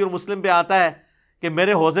بخاری اور مسلم پہ آتا ہے کہ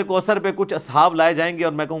میرے حوض کوثر پہ کچھ اصحاب لائے جائیں گے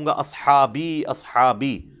اور میں کہوں گا اصحابی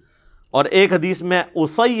اصحابی، اور ایک حدیث میں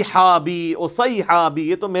اصیحابی اصیحابی،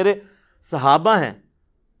 یہ تو میرے صحابہ ہیں۔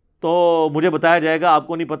 تو مجھے بتایا جائے گا آپ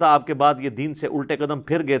کو نہیں پتا، آپ کے بعد یہ دین سے الٹے قدم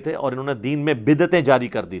پھر گئے تھے اور انہوں نے دین میں بدعتیں جاری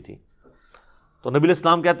کر دی تھی۔ تو نبی علیہ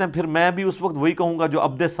السلام کہتے ہیں پھر میں بھی اس وقت وہی کہوں گا جو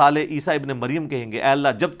عبد صالح عیسیٰ ابن مریم کہیں گے، اے اللہ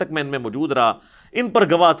جب تک میں ان میں موجود رہا ان پر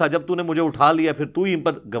گواہ تھا، جب تو نے مجھے اٹھا لیا پھر تو ہی ان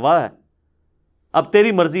پر گواہ ہے۔ اب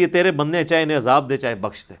تیری مرضی ہے، تیرے بندے چاہے انہیں عذاب دے چاہے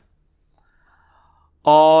بخش دے۔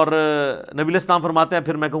 اور نبی علیہ السلام فرماتے ہیں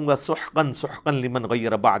پھر میں کہوں گا سحقن سحقن لمن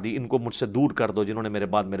غیر بعدی، ان کو مجھ سے دور کر دو جنہوں نے میرے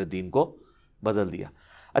بعد میرے دین کو بدل دیا۔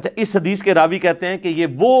 اچھا، اس حدیث کے راوی کہتے ہیں کہ یہ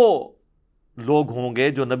وہ لوگ ہوں گے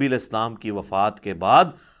جو نبی علیہ السلام کی وفات کے بعد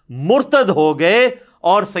مرتد ہو گئے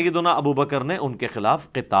اور سیدنا ابو بکر نے ان کے خلاف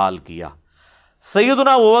قتال کیا۔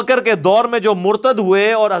 سیدنا ابو بکر کے دور میں جو مرتد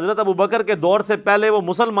ہوئے اور حضرت ابو بکر کے دور سے پہلے وہ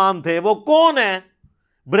مسلمان تھے، وہ کون ہیں؟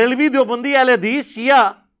 بریلوی، دیوبندی، اہل حدیث،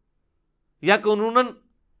 شیعہ، یا قانوناً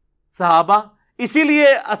صحابہ؟ اسی لیے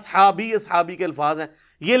اصحابی کے الفاظ ہیں،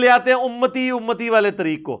 یہ لے آتے ہیں امتی والے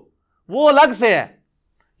طریق کو، وہ الگ سے ہے،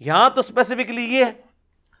 یہاں تو اسپیسیفکلی یہ ہے۔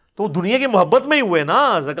 تو دنیا کی محبت میں ہی ہوئے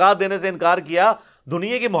نا، زکوٰۃ دینے سے انکار کیا،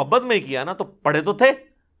 دنیا کی محبت میں ہی کیا نا، تو پڑھے تو تھے۔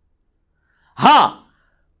 ہاں،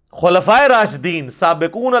 خلفائے راشدین،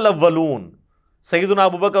 سابقون الاولون، سیدنا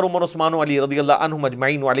ابوبکر، عمر، عثمان و علی رضی اللہ عنہم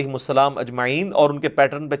اجمعین وعلیہم السلام اجمعین، اور ان کے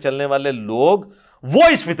پیٹرن پہ چلنے والے لوگ، وہ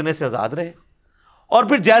اس فتنے سے آزاد رہے۔ اور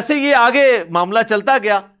پھر جیسے یہ آگے معاملہ چلتا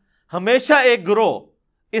گیا، ہمیشہ ایک گروہ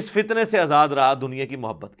اس فتنے سے آزاد رہا دنیا کی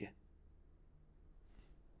محبت کے،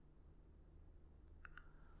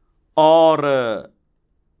 اور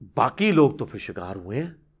باقی لوگ تو پھر شکار ہوئے ہیں۔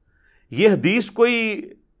 یہ حدیث کوئی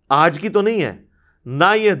آج کی تو نہیں ہے، نہ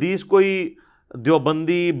یہ حدیث کوئی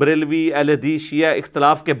دیوبندی، بریلوی، اہل حدیث، شیعہ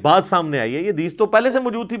اختلاف کے بعد سامنے آئی ہے، یہ حدیث تو پہلے سے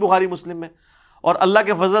موجود تھی بخاری مسلم میں، اور اللہ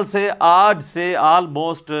کے فضل سے آج سے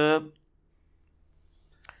آلموسٹ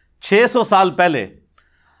 600 سال پہلے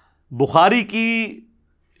بخاری کی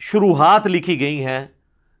شروحات لکھی گئی ہیں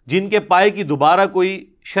جن کے پائے کی دوبارہ کوئی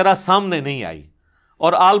شرح سامنے نہیں آئی،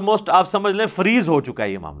 اور آلموسٹ آپ سمجھ لیں فریز ہو چکا ہے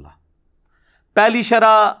یہ معاملہ۔ پہلی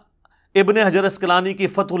شرح ابن حجر اسقلانی کی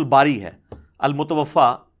فتح الباری ہے،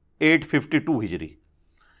 المتوفا 852 ہجری،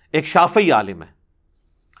 ایک شافعی عالم ہے،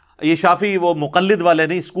 یہ شافعی وہ مقلد والے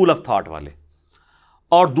نہیں، اسکول آف تھاٹ والے۔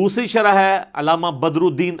 اور دوسری شرح ہے علامہ بدر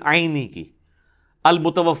الدین عینی کی،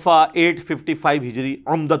 المتوفا 855 ہجری،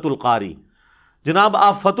 عمدۃ القاری۔ جناب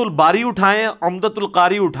آپ فتح الباری اٹھائیں، عمدۃ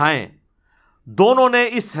القاری اٹھائیں، دونوں نے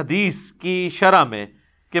اس حدیث کی شرح میں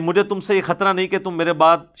کہ مجھے تم سے یہ خطرہ نہیں کہ تم میرے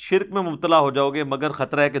بعد شرک میں مبتلا ہو جاؤ گے، مگر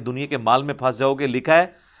خطرہ ہے کہ دنیا کے مال میں پھنس جاؤ گے، لکھا ہے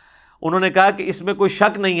انہوں نے کہا کہ اس میں کوئی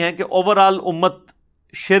شک نہیں ہے کہ اوورآل امت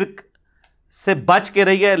شرک سے بچ کے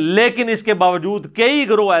رہی ہے، لیکن اس کے باوجود کئی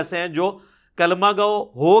گروہ ایسے ہیں جو کلمہ گو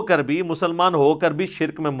ہو کر بھی، مسلمان ہو کر بھی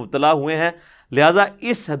شرک میں مبتلا ہوئے ہیں۔ لہٰذا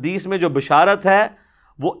اس حدیث میں جو بشارت ہے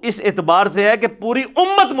وہ اس اعتبار سے ہے کہ پوری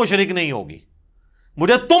امت مشرک نہیں ہوگی،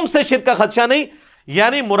 مجھے تم سے شرک کا خدشہ نہیں،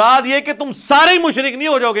 یعنی مراد یہ کہ تم سارے مشرک نہیں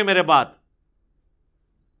ہو جاؤ گے میرے بعد،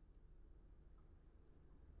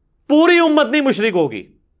 پوری امت نہیں مشرک ہوگی،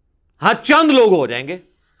 ہاں چند لوگ ہو جائیں گے۔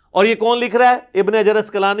 اور یہ کون لکھ رہا ہے؟ ابن حجر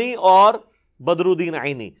اسقلانی اور بدر الدین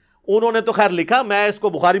عینی، انہوں نے تو خیر لکھا، میں اس کو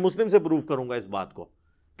بخاری مسلم سے پروف کروں گا اس بات کو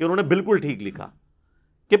کہ انہوں نے بالکل ٹھیک لکھا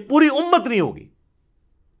کہ پوری امت نہیں ہوگی۔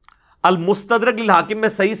 المستدرک للحاکم میں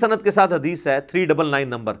صحیح سند کے ساتھ حدیث ہے 399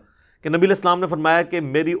 نمبر کہ نبی علیہ السلام نے فرمایا کہ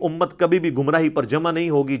میری امت کبھی بھی گمراہی پر جمع نہیں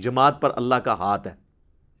ہوگی، جماعت پر اللہ کا ہاتھ ہے،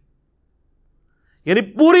 یعنی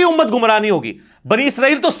پوری امت گمراہ نہیں ہوگی۔ بنی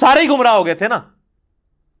اسرائیل تو سارے ہی گمراہ ہو گئے تھے نا،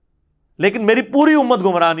 لیکن میری پوری امت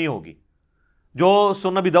گمراہ نہیں ہوگی۔ جو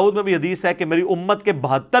سنن نبی داؤد میں بھی حدیث ہے کہ میری امت کے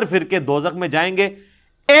 72 فرقے دوزخ میں جائیں گے،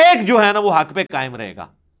 ایک جو ہے نا وہ حق پہ قائم رہے گا،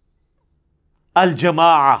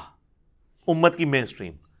 الجماعہ، امت کی مین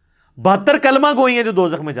سٹریم۔ 72 کلمہ گوئی ہیں جو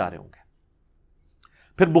دوزخ میں جا رہے ہوں گے۔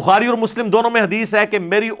 پھر بخاری اور مسلم دونوں میں حدیث ہے کہ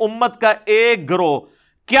میری امت کا ایک گروہ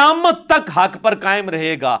قیامت تک حق پر قائم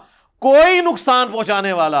رہے گا، کوئی نقصان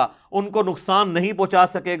پہنچانے والا ان کو نقصان نہیں پہنچا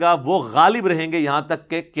سکے گا، وہ غالب رہیں گے یہاں تک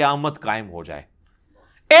کہ قیامت قائم ہو جائے۔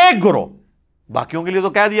 ایک گروہ، باقیوں کے لیے تو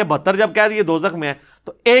کہہ دیا 72 جب کہہ دیے دوزخ میں ہے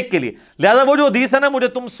تو ایک کے لیے۔ لہذا وہ جو حدیث ہے نا مجھے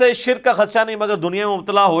تم سے شرک کا خدشہ نہیں مگر دنیا میں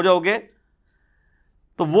مبتلا ہو جاؤ گے،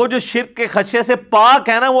 تو وہ جو شرک کے خدشے سے پاک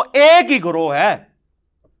ہے نا وہ ایک ہی گروہ ہے،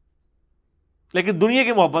 لیکن دنیا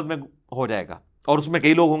کی محبت میں ہو جائے گا، اور اس میں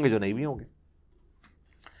کئی لوگ ہوں گے جو نہیں بھی ہوں گے۔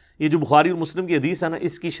 یہ جو بخاری اور مسلم کی حدیث ہے نا،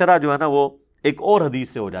 اس کی شرح جو ہے نا وہ ایک اور حدیث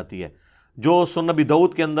سے ہو جاتی ہے جو سنن نبی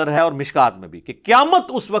داؤد کے اندر ہے اور مشکات میں بھی، کہ قیامت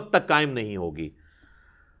اس وقت تک قائم نہیں ہوگی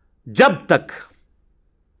جب تک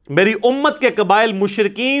میری امت کے قبائل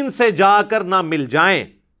مشرکین سے جا کر نہ مل جائیں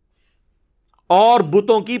اور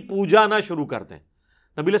بتوں کی پوجا نہ شروع کر دیں۔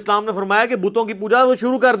 نبی علیہ السلام نے فرمایا کہ بتوں کی پوجا وہ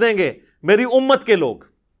شروع کر دیں گے میری امت کے لوگ،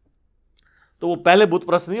 تو وہ پہلے بت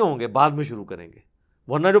پرست نہیں ہوں گے، بعد میں شروع کریں گے،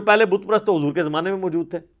 ورنہ جو پہلے بت پرست تو حضور کے زمانے میں موجود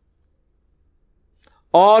تھے۔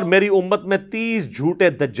 اور میری امت میں 30 جھوٹے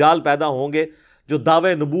دجال پیدا ہوں گے جو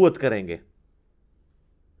دعوے نبوت کریں گے،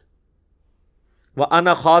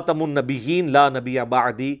 وَأَنَا خَاتَمُ النَّبِيِّينَ لَا نَبِيَّ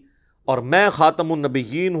بَعْدِي، اور میں خاتم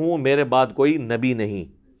النبیین ہوں، میرے بعد کوئی نبی نہیں۔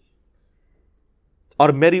 اور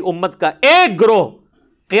میری امت کا ایک گروہ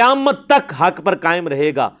قیامت تک حق پر قائم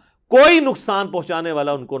رہے گا، کوئی نقصان پہنچانے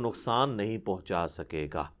والا ان کو نقصان نہیں پہنچا سکے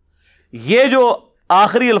گا۔ یہ جو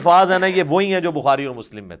آخری الفاظ ہیں نا، یہ وہی ہیں جو بخاری اور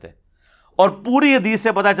مسلم میں تھے، اور پوری حدیث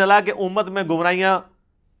سے پتہ چلا کہ امت میں گمراہیاں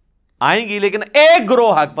آئیں گی لیکن ایک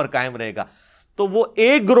گروہ حق پر قائم رہے گا۔ تو وہ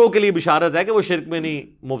ایک گروہ کے لیے بشارت ہے کہ وہ شرک میں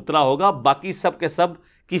نہیں مبتلا ہوگا، باقی سب کے سب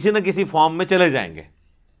کسی نہ کسی فارم میں چلے جائیں گے۔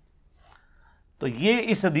 تو یہ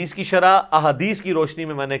اس حدیث کی شرح احادیث کی روشنی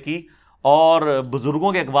میں نے کی، اور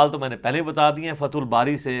بزرگوں کے اقوال تو میں نے پہلے بتا دیے ہیں فتح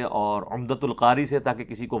الباری سے اور عمدۃ القاری سے، تاکہ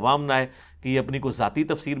کسی کو وہم نہ آئے کہ یہ اپنی کوئی ذاتی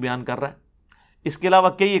تفسیر بیان کر رہا ہے۔ اس کے علاوہ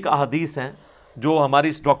کئی ایک احادیث ہیں جو ہماری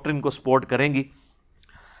اس ڈاکٹرن کو سپورٹ کریں گی۔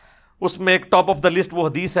 اس میں ایک ٹاپ آف دا لسٹ وہ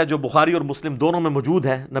حدیث ہے جو بخاری اور مسلم دونوں میں موجود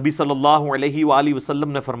ہے۔ نبی صلی اللہ علیہ وآلہ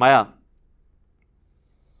وسلم نے فرمایا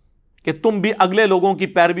کہ تم بھی اگلے لوگوں کی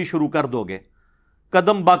پیروی شروع کر دو گے،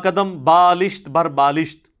 قدم با قدم، بالشت بر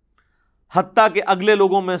بالشت، حتیٰ کہ اگلے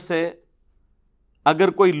لوگوں میں سے اگر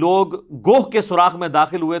کوئی لوگ گوہ کے سوراخ میں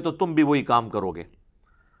داخل ہوئے تو تم بھی وہی کام کرو گے۔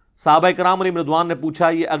 صحابہ کرام علیہم رضوان نے پوچھا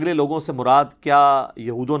یہ اگلے لوگوں سے مراد کیا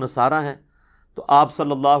یہود و نصارہ ہیں؟ تو آپ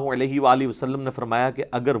صلی اللہ علیہ وآلہ وسلم نے فرمایا کہ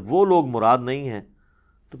اگر وہ لوگ مراد نہیں ہیں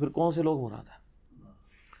تو پھر کون سے لوگ مراد ہیں؟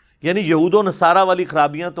 یعنی یہود و نصارہ والی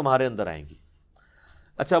خرابیاں تمہارے اندر آئیں گی۔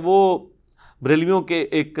 اچھا، وہ بریلویوں کے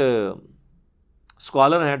ایک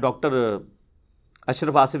اسکالر ہیں ڈاکٹر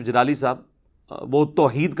اشرف آصف جلالی صاحب، وہ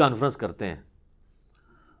توحید کانفرنس کرتے ہیں،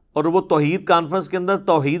 اور وہ توحید کانفرنس کے اندر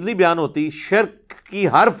توحید نہیں بیان ہوتی، شرک کی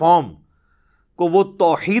ہر فارم کو وہ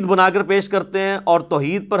توحید بنا کر پیش کرتے ہیں، اور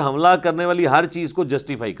توحید پر حملہ کرنے والی ہر چیز کو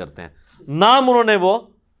جسٹیفائی کرتے ہیں۔ نام انہوں نے وہ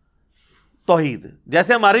توحید،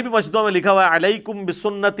 جیسے ہماری بھی مسجدوں میں لکھا ہوا ہے علیکم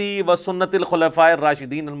بسنتی و سنت الخلفاء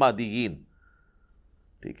الراشدین المہدیین،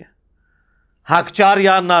 ٹھیک ہے، حق چار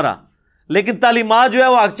یار نعرہ، لیکن تعلیمات جو ہے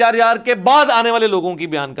وہ حق چار یار کے بعد آنے والے لوگوں کی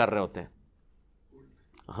بیان کر رہے ہوتے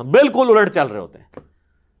ہیں، بالکل الٹ چل رہے ہوتے ہیں۔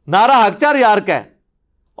 نعرہ حق چار یار کا ہے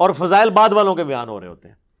اور فضائل بعد والوں کے بیان ہو رہے ہوتے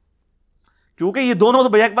ہیں، کیونکہ یہ دونوں تو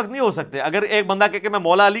بیک وقت نہیں ہو سکتے۔ اگر ایک بندہ کہ میں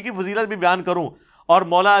مولا علی کی فضیلت بھی بیان کروں اور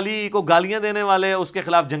مولا علی کو گالیاں دینے والے اس کے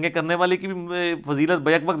خلاف جنگیں کرنے والے کی بھی فضیلت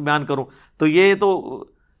بیک وقت بیان کروں، تو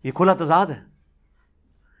یہ کھلا تضاد ہے،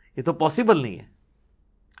 یہ تو پاسبل نہیں ہے۔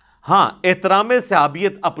 ہاں، احترام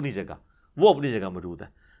صحابیت اپنی جگہ، وہ اپنی جگہ موجود ہے،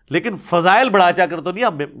 لیکن فضائل بڑھا چا کر تو نہیں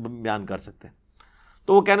آپ بیان کر سکتے۔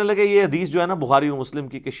 تو وہ کہنے لگے یہ حدیث جو ہے نا بخاری اور مسلم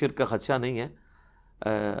کی کہ شرک کا خدشہ نہیں ہے،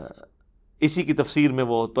 اسی کی تفسیر میں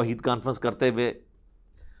وہ توحید کانفرنس کرتے ہوئے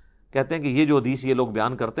کہتے ہیں کہ یہ جو حدیث یہ لوگ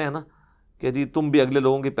بیان کرتے ہیں نا کہ جی تم بھی اگلے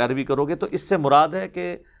لوگوں کی پیروی کرو گے، تو اس سے مراد ہے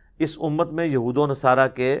کہ اس امت میں یہود و نصارہ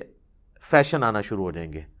کے فیشن آنا شروع ہو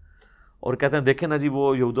جائیں گے، اور کہتے ہیں دیکھیں نا جی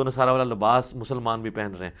وہ یہود و نصارہ والا لباس مسلمان بھی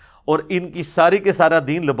پہن رہے ہیں، اور ان کی ساری کے سارا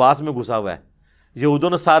دین لباس میں گھسا ہوا ہے۔ یہود و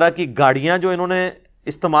نصارہ کی گاڑیاں جو انہوں نے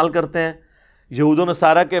استعمال کرتے ہیں، یہود و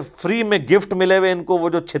نصارہ کے فری میں گفٹ ملے ہوئے ان کو، وہ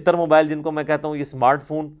جو 76 موبائل جن کو میں کہتا ہوں یہ اسمارٹ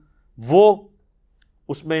فون، وہ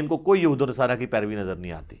اس میں ان کو کوئی یہود و نصارہ کی پیروی نظر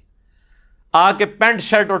نہیں آتی۔ آ کے پینٹ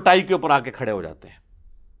شرٹ اور ٹائی کے اوپر آ کے کھڑے ہو جاتے ہیں۔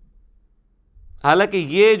 حالانکہ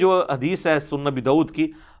یہ جو حدیث ہے سنن ابی داؤد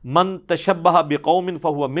کی، من تشبہ بقوم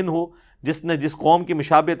فہو منہ، جس نے جس قوم کی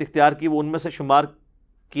مشابہت اختیار کی وہ ان میں سے شمار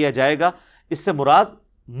کیا جائے گا، اس سے مراد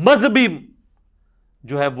مذہبی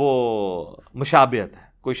جو ہے وہ مشابہت ہے۔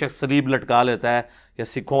 کوئی شخص صلیب لٹکا لیتا ہے یا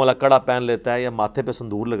سکھوں والا کڑا پہن لیتا ہے یا ماتھے پہ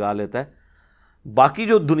سندور لگا لیتا ہے، باقی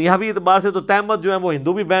جو دنیاوی اعتبار سے تو تہمت جو ہے وہ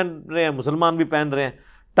ہندو بھی پہن رہے ہیں، مسلمان بھی پہن رہے ہیں،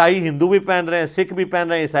 ٹائی ہندو بھی پہن رہے ہیں، سکھ بھی پہن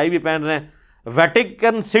رہے ہیں، عیسائی بھی پہن رہے ہیں۔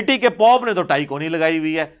 ویٹیکن سٹی کے پوپ نے تو ٹائی کو نہیں لگائی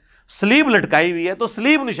ہوئی ہے، سلیب لٹکائی ہوئی ہے، تو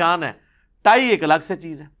سلیب نشان ہے، ٹائی ایک الگ سے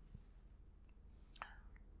چیز ہے۔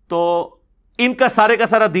 تو ان کا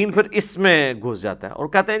سارا دین پھر اس میں گھس جاتا ہے، اور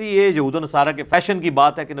کہتے ہیں جی یہ یہود و نصارہ کے فیشن کی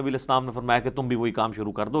بات ہے کہ نبی علیہ السلام نے فرمایا کہ تم بھی وہی کام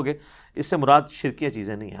شروع کر دو گے، اس سے مراد شرکیہ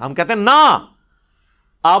چیزیں نہیں ہیں۔ ہم کہتے ہیں نا،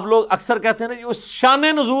 آپ لوگ اکثر کہتے ہیں نا یہ شان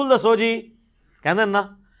نزول دسو جی، کہتے ہیں نا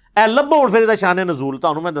اے لبو اٹھ پھر شان نزول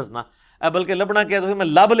تانوں میں دسنا اے، بلکہ لبنا کیا تو میں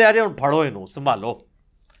لب لیا جائے اور پھڑو انہوں سنبھالو۔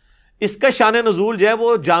 اس کا شان نزول جو ہے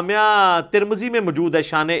وہ جامعہ ترمذی میں موجود ہے،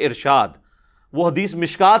 شان ارشاد، وہ حدیث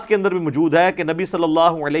مشکات کے اندر بھی موجود ہے کہ نبی صلی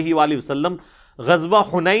اللہ علیہ وآلہ وسلم غزوہ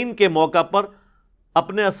حنین کے موقع پر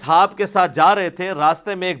اپنے اصحاب کے ساتھ جا رہے تھے،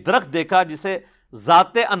 راستے میں ایک درخت دیکھا جسے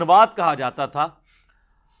ذات انوات کہا جاتا تھا،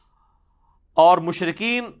 اور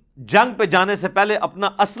مشرکین جنگ پہ جانے سے پہلے اپنا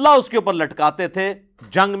اسلحہ اس کے اوپر لٹکاتے تھے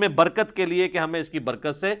جنگ میں برکت کے لیے کہ ہمیں اس کی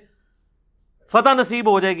برکت سے فتح نصیب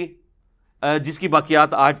ہو جائے گی، جس کی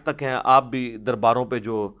باقیات آج تک ہیں۔ آپ بھی درباروں پہ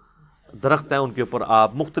جو درخت ہیں ان کے اوپر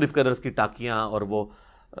آپ مختلف کلرز کی ٹاکیاں اور وہ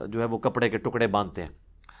جو ہے وہ کپڑے کے ٹکڑے باندھتے ہیں۔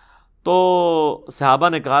 تو صحابہ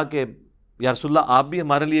نے کہا کہ یا رسول اللہ آپ بھی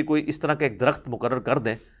ہمارے لیے کوئی اس طرح کا ایک درخت مقرر کر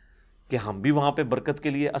دیں کہ ہم بھی وہاں پہ برکت کے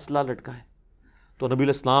لیے اسلحہ لٹکائیں۔ تو نبی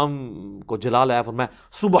علیہ السلام کو جلال آیا، فرمایا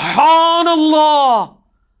سبحان اللہ،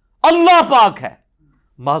 اللہ پاک ہے،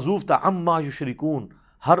 معذوف تھا عما یشرکون،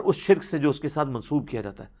 ہر اس شرک سے جو اس کے ساتھ منسوب کیا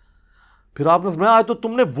جاتا ہے۔ پھر آپ نے فرمایا تو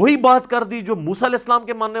تم نے وہی بات کر دی جو موسیٰ علیہ السلام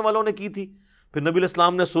کے ماننے والوں نے کی تھی۔ پھر نبی علیہ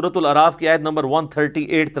السلام نے سورۃ الاعراف کی آیت نمبر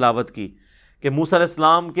 138 تلاوت کی کہ موسیٰ علیہ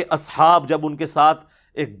السلام کے اصحاب جب ان کے ساتھ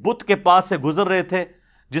ایک بت کے پاس سے گزر رہے تھے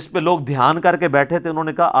جس پہ لوگ دھیان کر کے بیٹھے تھے، انہوں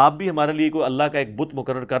نے کہا آپ بھی ہمارے لیے کوئی اللہ کا ایک بت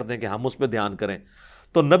مقرر کر دیں کہ ہم اس پہ دھیان کریں۔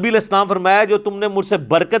 تو نبی علیہ السلام فرمایا جو تم نے مجھ سے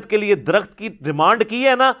برکت کے لیے درخت کی ڈیمانڈ کی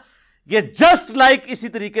ہے نا، یہ جسٹ لائک اسی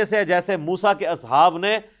طریقے سے جیسے موسیٰ کے اصحاب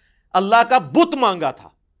نے اللہ کا بت مانگا تھا۔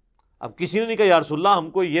 اب کسی نے نہیں کہا یا رسول اللہ ہم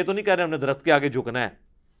کو یہ تو نہیں کہہ رہے ہم نے درخت کے آگے جھکنا ہے،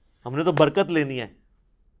 ہم نے تو برکت لینی ہے۔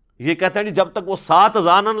 یہ کہتے ہیں جب تک وہ 7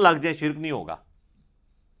 اذان نہ لگ جائیں شرک نہیں ہوگا۔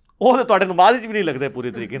 وہ تو تواڈے نماز بھی نہیں لگتے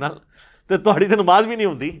پوری طریقے نال، تو تواڈی تو نماز بھی نہیں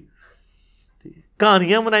ہوندی۔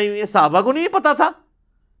 کہانیاں بنائی ہوئی ہیں، صحابہ کو نہیں یہ پتا تھا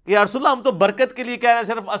کہ یا رسول اللہ ہم تو برکت کے لیے کہہ رہے ہیں،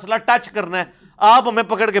 صرف اسلحہ ٹچ کرنا ہے، آپ ہمیں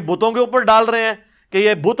پکڑ کے بتوں کے اوپر ڈال رہے ہیں کہ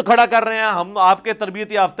یہ بت کھڑا کر رہے ہیں، ہم آپ کے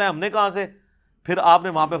تربیت یافتہ ہیں، ہم نے کہاں سے؟ پھر آپ نے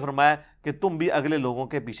وہاں پہ فرمایا کہ تم بھی اگلے لوگوں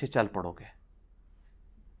کے پیچھے چل پڑو گے۔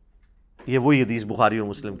 یہ وہی حدیث بخاری اور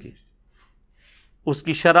مسلم کی، اس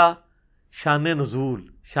کی شرح، شان نزول،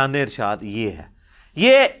 شان ارشاد یہ ہے۔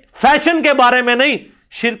 یہ فیشن کے بارے میں نہیں،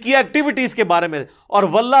 شرکی ایکٹیویٹیز کے بارے میں، اور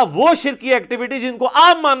واللہ وہ شرکی ایکٹیویٹیز جن کو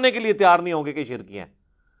آپ ماننے کے لیے تیار نہیں ہوں گے کہ شرکی ہیں۔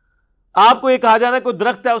 آپ کو یہ کہا جانا ہے کوئی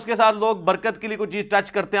درخت ہے اس کے ساتھ لوگ برکت کے لیے کوئی چیز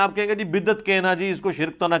ٹچ کرتے ہیں، آپ کہیں گے جی بدعت کہیں نا جی، اس کو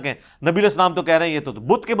شرک تو نہ کہیں۔ نبی علیہ السلام تو کہہ رہے ہیں یہ تو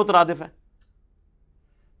بت کے مترادف ہے۔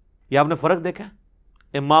 یہ آپ نے فرق دیکھا ہے؟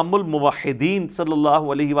 امام الموحدین صلی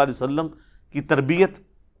اللہ علیہ وآلہ وسلم کی تربیت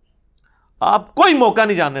آپ کوئی موقع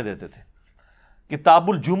نہیں جاننے دیتے تھے۔ کتاب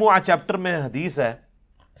الجمعہ چیپٹر میں حدیث ہے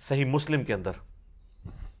صحیح مسلم کے اندر،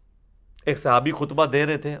 ایک صحابی خطبہ دے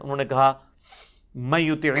رہے تھے، انہوں نے کہا من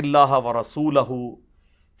یطع اللہ ورسولہ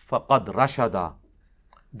فقد رشدا،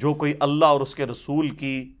 جو کوئی اللہ اور اس کے رسول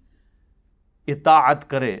کی اطاعت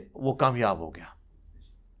کرے وہ کامیاب ہو گیا۔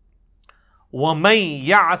 وَمَن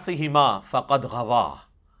يَعْصِهِمَا فَقَدْ غَوَا،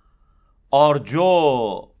 اور جو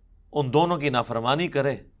ان دونوں کی نافرمانی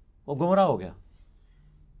کرے وہ گمراہ ہو گیا۔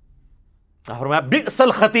 فرمایا بئس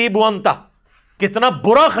الخطیب وانت، کتنا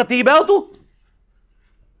برا خطیب ہے تو۔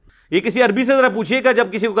 یہ کسی عربی سے ذرا پوچھیے گا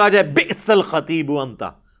جب کسی کو کہا جائے بئس الخطیب وانت،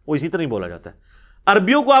 وہ اسی طرح ہی بولا جاتا ہے۔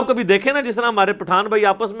 عربیوں کو آپ کبھی دیکھیں نا، جس طرح ہمارے پٹھان بھائی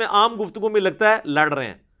آپس میں عام گفتگو میں لگتا ہے لڑ رہے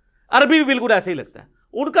ہیں، عربی بھی بالکل ایسے ہی لگتا ہے،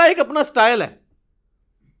 ان کا ایک اپنا سٹائل ہے۔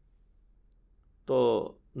 تو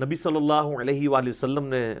نبی صلی اللہ علیہ وآلہ وسلم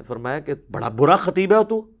نے فرمایا کہ بڑا برا خطیب ہے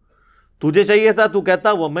تو، تجھے چاہیے تھا تو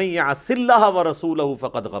کہتا وَمَن يَعْصِ اللَّهَ وَرَسُولَهُ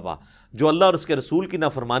فَقَدْ غَوَا، جو اللہ اور اس کے رسول کی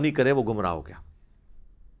نافرمانی کرے وہ گمراہ ہو گیا۔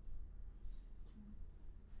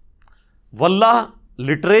 واللہ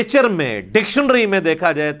لٹریچر میں، ڈکشنری میں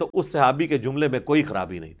دیکھا جائے تو اس صحابی کے جملے میں کوئی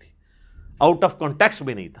خرابی نہیں تھی، آؤٹ آف کانٹیکسٹ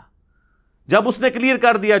بھی نہیں تھا۔ جب اس نے کلیئر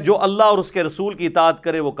کر دیا جو اللہ اور اس کے رسول کی اطاعت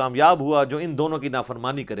کرے وہ کامیاب ہوا، جو ان دونوں کی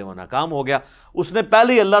نافرمانی کرے وہ ناکام ہو گیا، اس نے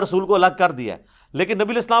پہلے ہی اللہ رسول کو الگ کر دیا ہے۔ لیکن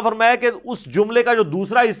نبی علیہ السلام فرمایا کہ اس جملے کا جو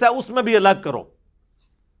دوسرا حصہ ہے اس میں بھی الگ کرو۔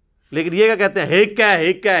 لیکن یہ کیا کہتے ہیں، ہک ہے،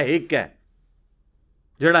 ہک ہے، ہک ہے،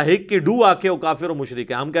 جڑا ہک کی ڈو آکھے وہ کافر و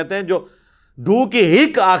مشرک ہے۔ ہم کہتے ہیں جو ڈو کی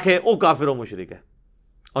ہک آکھے وہ کافر و مشرک ہے۔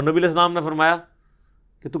 اور نبی علیہ السلام نے فرمایا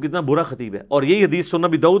کہ تو کتنا برا خطیب ہے۔ اور یہی حدیث سنن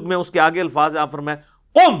نبی داؤد میں اس کے آگے الفاظ آپ فرمایا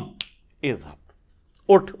قم اذهب،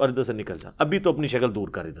 اٹھ اور ادھر سے نکل جا، ابھی تو اپنی شکل دور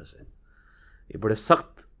کر ادھر سے۔ یہ بڑے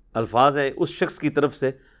سخت الفاظ ہیں اس شخص کی طرف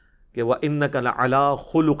سے کہ وَإِنَّكَ لَعَلَىٰ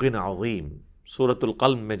خُلُقٍ عَظِيمٍ، سورۃ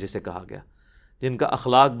القلم میں جسے کہا گیا، جن کا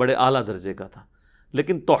اخلاق بڑے اعلیٰ درجے کا تھا۔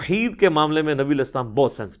 لیکن توحید کے معاملے میں نبی علیہ السلام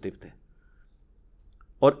بہت سینسٹیو تھے،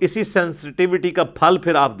 اور اسی سینسٹیوٹی کا پھل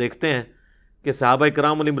پھر آپ دیکھتے ہیں کہ صحابہ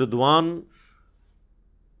کرام علیہم رضوان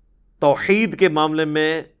توحید کے معاملے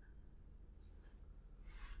میں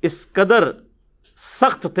اس قدر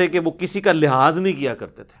سخت تھے کہ وہ کسی کا لحاظ نہیں کیا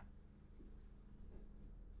کرتے تھے،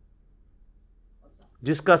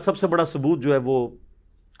 جس کا سب سے بڑا ثبوت جو ہے وہ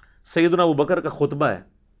سیدنا ابوبکر کا خطبہ ہے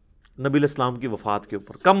نبی علیہ السلام کی وفات کے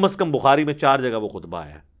اوپر۔ کم از کم بخاری میں 4 جگہ وہ خطبہ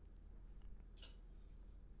آیا ہے۔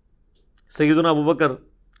 سیدنا ابوبکر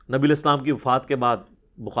نبی علیہ السلام کی وفات کے بعد،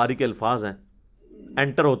 بخاری کے الفاظ ہیں،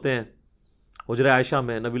 انٹر ہوتے ہیں حجرہ عائشہ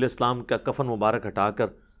میں، نبی علیہ السلام کا کفن مبارک ہٹا کر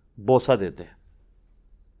بوسہ دیتے ہیں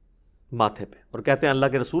ماتھے پہ، اور کہتے ہیں اللہ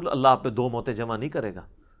کے رسول، اللہ آپ پہ 2 موتیں جمع نہیں کرے گا،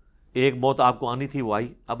 ایک موت آپ کو آنی تھی وہ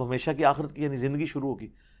آئی، اب ہمیشہ کی آخرت کی یعنی زندگی شروع ہوگی۔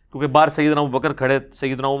 کیونکہ باہر سیدنا ابوبکر کھڑے،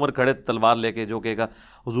 سیدنا عمر کھڑے تلوار لے کے، جو کہے گا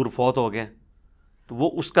حضور فوت ہو گئے، تو وہ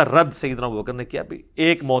اس کا رد سیدنا ابوبکر نے کیا، بھی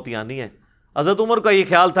ایک موت ہی آنی ہے۔ حضرت عمر کا یہ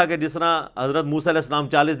خیال تھا کہ جس طرح حضرت موسیٰ علیہ السلام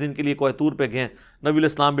 40 دن کے لیے کوہ طور پہ گئے، نبی علیہ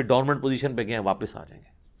السلام بھی ڈورمنٹ پوزیشن پہ گئے ہیں، واپس آ جائیں گے۔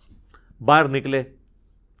 باہر نکلے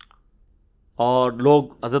اور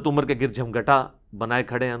لوگ حضرت عمر کے گرد جھمگٹا بنائے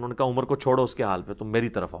کھڑے ہیں. انہوں نے کہا عمر کو چھوڑو اس کے حال پہ, تم میری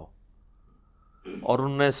طرف آؤ. اور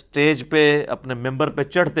انہوں نے اسٹیج پہ اپنے ممبر پہ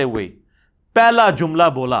چڑھتے ہوئے پہلا جملہ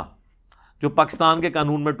بولا جو پاکستان کے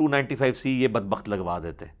قانون میں 295C یہ بدبخت لگوا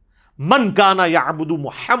دیتے, من کانا یعبد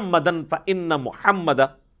محمدن فإن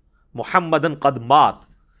محمدن قد مات.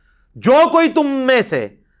 جو کوئی تم میں سے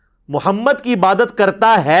محمد کی عبادت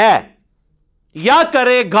کرتا ہے یا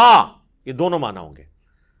کرے گا, یہ دونوں معنی ہوں گے,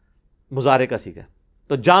 مضارع کا صیغہ,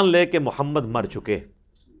 تو جان لے کہ محمد مر چکے.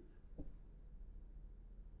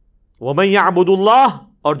 وَمَن يَعْبُدُ اللَّهَ,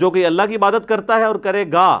 اور جو کوئی اللہ کی عبادت کرتا ہے اور کرے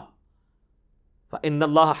گا, فَإِنَّ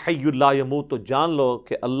اللَّهَ حَيٌّ لَا يَمُوتُ, تو جان لو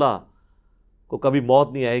کہ اللہ کو کبھی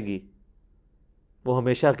موت نہیں آئے گی, وہ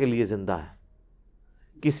ہمیشہ کے لیے زندہ ہے.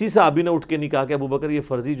 کسی صحابی نے اٹھ کے نہیں کہا کہ ابو بکر یہ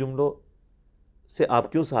فرضی جملوں سے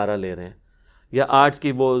آپ کیوں سہارا لے رہے ہیں, یا آج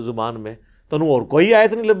کی وہ زبان میں تنو اور کوئی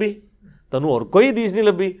آیت نہیں لبھی, تنو اور کوئی حدیث نہیں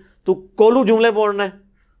لبھی, تو کولو جملے پڑھنا ہے,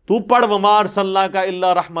 تو پڑھ وَمَا أَرْسَلْنَاكَ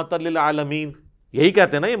إِلَّا رَحْمَةً لِلْعَالَمِينَ, یہی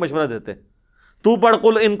کہتے ہیں نا, یہ مشورہ دیتے. تو پڑھ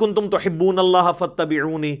قُلْ إِن كُنتُمْ تُحِبُّونَ اللَّهَ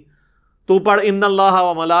فَاتَّبِعُونِي, تو پڑھ إِنَّ اللَّهَ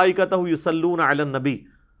وَمَلَائِكَتَهُ يُصَلُّونَ عَلَى النَّبِيِّ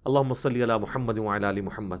اللَّهُمَّ صَلِّ عَلَى مُحَمَّدٍ وَعَلَى آلِ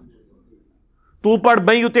مُحَمَّدٍ. تو پڑھ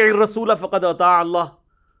مَن يُطِعِ الرَّسُولَ فَقَدْ أَطَاعَ اللَّهَ.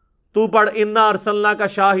 تو پڑھ إِنَّا أَرْسَلْنَاكَ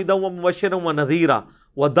شَاهِدًا وَمُبَشِّرًا وَنَذِيرًا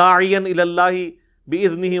وَدَاعِيًا إِلَى اللَّهِ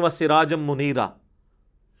بِإِذْنِهِ وَسِرَاجًا مُنِيرًا.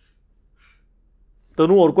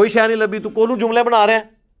 تنو اور کوئی شے نہیں لبھی, تو کولو جملے بنا رہے ہیں.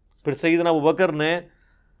 پھر سیدنا ابوبکر نے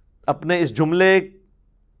اپنے اس جملے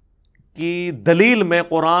کی دلیل میں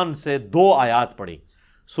قرآن سے 2 آیات پڑھی.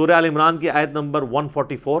 سورہ آل عمران کی آیت نمبر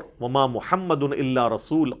 144, وما محمد الا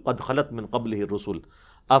رسول قد خلت من قبلہ الرسل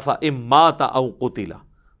افإن مات او قتل.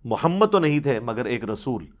 محمد تو نہیں تھے مگر ایک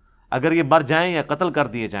رسول, اگر یہ مر جائیں یا قتل کر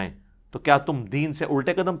دیے جائیں تو کیا تم دین سے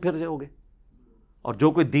الٹے قدم پھر جاؤ گے؟ اور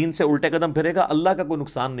جو کوئی دین سے الٹے قدم پھرے گا اللہ کا کوئی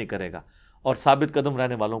نقصان نہیں کرے گا, اور ثابت قدم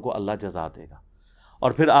رہنے والوں کو اللہ جزا دے گا.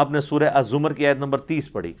 اور پھر آپ نے سورہ الزمر کی آیت نمبر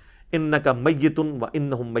 30 پڑھی, انک میت و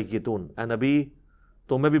انہم میتون, اے نبی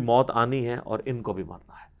تمہیں بھی موت آنی ہے اور ان کو بھی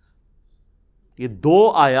مرنا ہے. یہ 2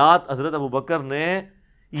 آیات حضرت ابوبکر نے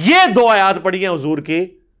یہ 2 آیات پڑھی ہیں حضور کی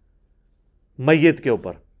میت کے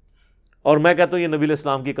اوپر. اور میں کہتا ہوں یہ نبی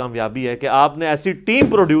الاسلام کی کامیابی ہے کہ آپ نے ایسی ٹیم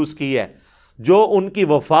پروڈیوس کی ہے جو ان کی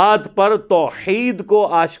وفات پر توحید کو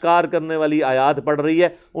آشکار کرنے والی آیات پڑھ رہی ہے,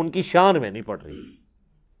 ان کی شان میں نہیں پڑھ رہی.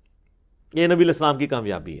 یہ نبی الاسلام کی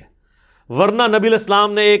کامیابی ہے, ورنہ نبی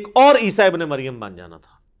الاسلام نے ایک اور عیسیٰ ابن مریم بن جانا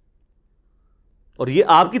تھا. اور یہ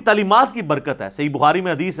آپ کی تعلیمات کی برکت ہے. صحیح بخاری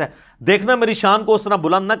میں حدیث ہے, دیکھنا میری شان کو اس طرح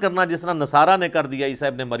بلند نہ کرنا جس طرح نصارہ نے کر دیا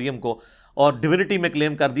عیسیٰ ابن مریم کو, اور ڈیوینٹی میں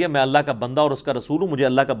کلیم کر دیا میں اللہ کا بندہ اور اس کا رسول ہوں, مجھے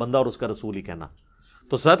اللہ کا بندہ اور اس کا رسول ہی کہنا.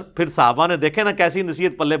 تو سر پھر صحابہ نے دیکھے نا کیسی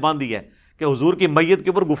نصیحت پلے باندھی ہے کہ حضور کی میت کے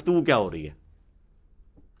اوپر گفتگو کیا ہو رہی ہے.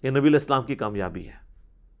 یہ نبی الاسلام کی کامیابی ہے,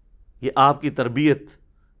 یہ آپ کی تربیت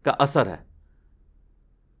کا اثر ہے.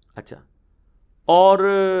 اچھا, اور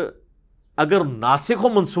اگر ناسخ و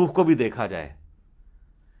منسوخ کو بھی دیکھا جائے,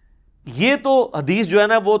 یہ تو حدیث جو ہے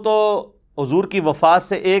نا وہ تو حضور کی وفات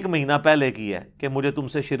سے 1 مہینہ پہلے کی ہے کہ مجھے تم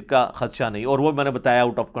سے شرک کا خدشہ نہیں, اور وہ میں نے بتایا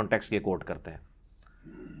آؤٹ آف کانٹیکسٹ یہ کوٹ کرتے ہیں.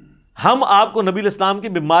 ہم آپ کو نبی الاسلام کی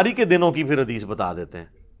بیماری کے دنوں کی پھر حدیث بتا دیتے ہیں,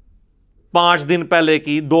 5 دن پہلے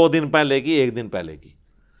کی, 2 دن پہلے کی, 1 دن پہلے کی.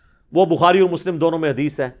 وہ بخاری اور مسلم دونوں میں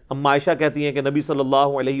حدیث ہے. اما عائشہ کہتی ہیں کہ نبی صلی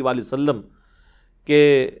اللہ علیہ وآلہ وسلم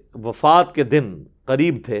کے وفات کے دن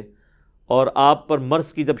قریب تھے, اور آپ پر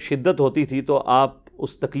مرض کی جب شدت ہوتی تھی تو آپ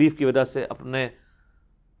اس تکلیف کی وجہ سے اپنے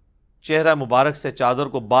چہرہ مبارک سے چادر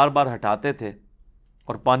کو بار بار ہٹاتے تھے,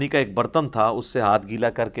 اور پانی کا ایک برتن تھا اس سے ہاتھ گیلا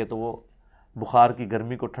کر کے تو وہ بخار کی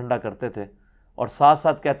گرمی کو ٹھنڈا کرتے تھے, اور ساتھ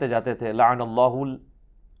ساتھ کہتے جاتے تھے لعن اللہ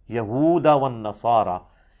الیہود والنصارى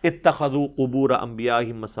اتخذوا قبور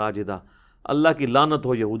انبیائہم مساجدا. اللہ کی لعنت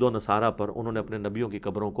ہو یہود و نصارہ پر, انہوں نے اپنے نبیوں کی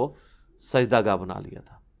قبروں کو سجدہ گاہ بنا لیا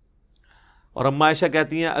تھا. اور اما عائشہ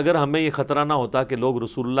کہتی ہیں اگر ہمیں یہ خطرہ نہ ہوتا کہ لوگ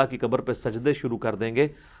رسول اللہ کی قبر پہ سجدے شروع کر دیں گے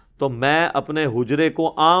تو میں اپنے حجرے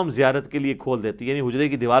کو عام زیارت کے لیے کھول دیتی, یعنی حجرے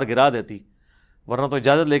کی دیوار گرا دیتی, ورنہ تو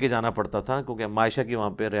اجازت لے کے جانا پڑتا تھا کیونکہ اما عائشہ کی وہاں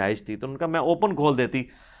پہ رہائش تھی, تو ان کا میں اوپن کھول دیتی.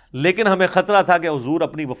 لیکن ہمیں خطرہ تھا کہ حضور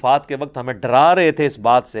اپنی وفات کے وقت ہمیں ڈرا رہے تھے اس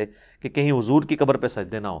بات سے کہ کہیں حضور کی قبر پہ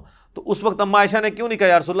سجدے نہ ہو. تو اس وقت اما عائشہ نے کیوں نہیں کہا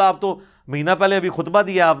یا رسول اللہ آپ تو مہینہ پہلے ابھی خطبہ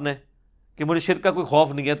دیا آپ نے کہ مجھے شرک کا کوئی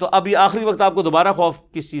خوف نہیں ہے, تو اب یہ آخری وقت آپ کو دوبارہ خوف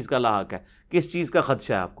کس چیز کا لاحق ہے, کس چیز کا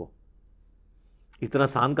خدشہ ہے آپ کو؟ اتنا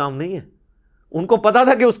آسان کام نہیں ہے. ان کو پتا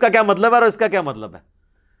تھا کہ اس کا کیا مطلب ہے اور اس کا کیا مطلب ہے.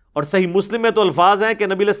 اور صحیح مسلم میں تو الفاظ ہیں کہ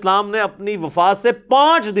نبی الاسلام نے اپنی وفات سے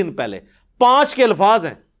 5 دن پہلے, 5 کے الفاظ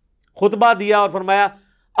ہیں, خطبہ دیا اور فرمایا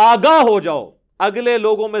آگاہ ہو جاؤ, اگلے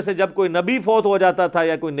لوگوں میں سے جب کوئی نبی فوت ہو جاتا تھا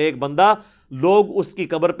یا کوئی نیک بندہ, لوگ اس کی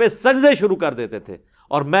قبر پہ سجدے شروع کر دیتے تھے,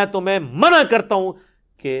 اور میں تمہیں منع کرتا ہوں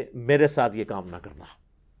کہ میرے ساتھ یہ کام نہ کرنا.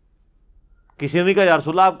 کسی نے نہیں کہا یا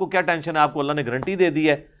رسول اللہ آپ کو کیا ٹینشن ہے، آپ کو اللہ نے گارنٹی دے دی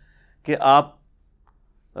ہے کہ آپ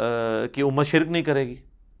کی امت شرک نہیں کرے گی.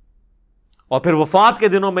 اور پھر وفات کے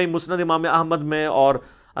دنوں میں مسند امام احمد میں اور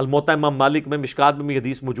الموطا امام مالک میں، مشکات میں بھی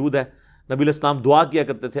حدیث موجود ہے، نبی علیہ السلام دعا کیا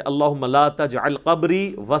کرتے تھے اللہم لا تجعل قبری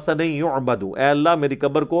وثنا یعبد، اے اللہ میری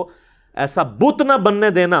قبر کو ایسا بت نہ بننے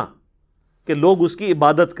دینا کہ لوگ اس کی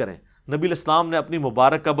عبادت کریں. نبی علیہ السلام نے اپنی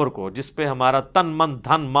مبارک قبر کو، جس پہ ہمارا تن من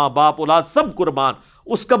دھن ماں باپ اولاد سب قربان،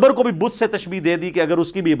 اس قبر کو بھی بت سے تشبیہ دے دی کہ اگر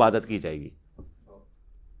اس کی بھی عبادت کی جائے گی.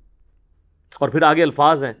 اور پھر آگے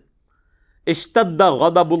الفاظ ہیں اشتد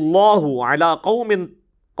غضب اللہ علی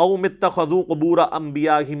قوم اتخذوا قبور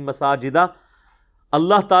انبیائہم مساجدا،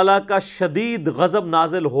 اللہ تعالیٰ کا شدید غضب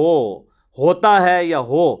نازل ہوتا ہے یا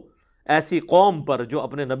ہو ایسی قوم پر جو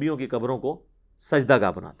اپنے نبیوں کی قبروں کو سجدہ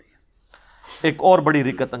گاہ بناتی ہے. ایک اور بڑی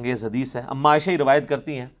رقت انگیز حدیث ہے، اما عائشہ ہی روایت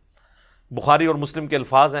کرتی ہیں، بخاری اور مسلم کے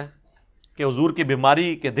الفاظ ہیں کہ حضور کی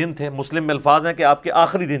بیماری کے دن تھے، مسلم میں الفاظ ہیں کہ آپ کے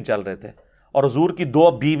آخری دن چل رہے تھے، اور حضور کی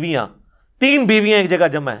 3 بیویاں ایک جگہ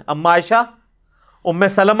جمع ہیں، اما عائشہ، ام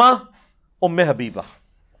سلمہ، ام حبیبہ.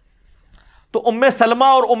 تو ام سلمہ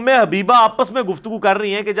اور ام حبیبہ آپس میں گفتگو کر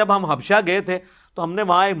رہی ہیں کہ جب ہم حبشہ گئے تھے تو ہم نے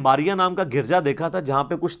وہاں ایک ماریا نام کا گرجا دیکھا تھا جہاں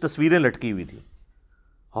پہ کچھ تصویریں لٹکی ہوئی تھی.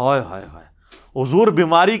 ہائے ہائے ہائے، حضور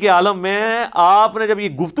بیماری کے عالم میں آپ نے جب یہ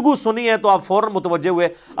گفتگو سنی ہے تو آپ فوراً متوجہ ہوئے.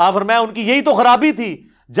 آپ فرمایا ان کی یہی تو خرابی تھی،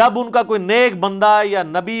 جب ان کا کوئی نیک بندہ یا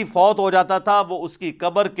نبی فوت ہو جاتا تھا وہ اس کی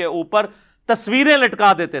قبر کے اوپر تصویریں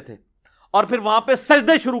لٹکا دیتے تھے اور پھر وہاں پہ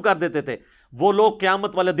سجدے شروع کر دیتے تھے. وہ لوگ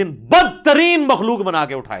قیامت والے دن بدترین مخلوق بنا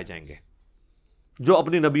کے اٹھائے جائیں گے جو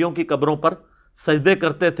اپنی نبیوں کی قبروں پر سجدے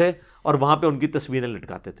کرتے تھے اور وہاں پہ ان کی تصویریں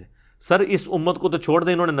لٹکاتے تھے. سر اس امت کو تو چھوڑ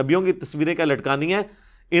دیں، انہوں نے نبیوں کی تصویریں کیا لٹکانی ہیں،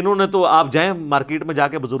 انہوں نے تو آپ جائیں مارکیٹ میں جا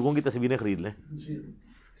کے بزرگوں کی تصویریں خرید لیں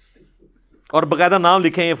اور باقاعدہ نام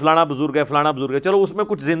لکھیں یہ فلانا بزرگ ہے فلانا بزرگ ہے. چلو اس میں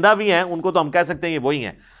کچھ زندہ بھی ہیں، ان کو تو ہم کہہ سکتے ہیں یہ وہی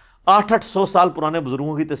ہیں. 800 سال پرانے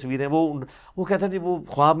بزرگوں کی تصویریں، وہ کہتے ہیں جی وہ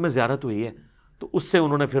خواب میں زیارت ہوئی ہے تو اس سے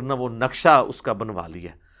انہوں نے پھر نہ وہ نقشہ اس کا بنوا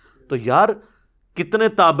لیا. تو یار کتنے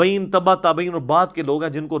تابعین، تبع تابعین اور بعد کے لوگ ہیں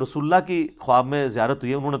جن کو رسول اللہ کی خواب میں زیارت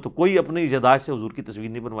ہوئی ہے، انہوں نے تو کوئی اپنی یادداشت سے حضور کی تصویر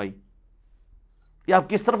نہیں بنوائی. یہ آپ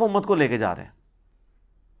کس طرف امت کو لے کے جا رہے ہیں؟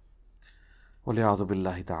 وَلِعَاذُ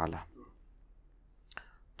بِاللَّهِ تعالی.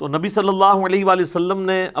 تو نبی صلی اللہ علیہ وآلہ وسلم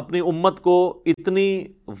نے اپنی امت کو اتنی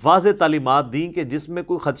واضح تعلیمات دیں کہ جس میں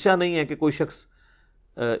کوئی خدشہ نہیں ہے کہ کوئی شخص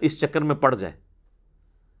اس چکر میں پڑ جائے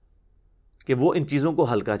کہ وہ ان چیزوں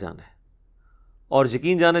کو ہلکا جانے. اور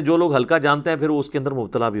یقین جانے جو لوگ ہلکا جانتے ہیں پھر وہ اس کے اندر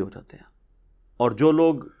مبتلا بھی ہو جاتے ہیں، اور جو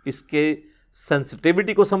لوگ اس کے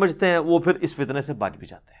سینسٹیوٹی کو سمجھتے ہیں وہ پھر اس فتنے سے بچ بھی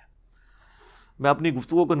جاتے ہیں. میں اپنی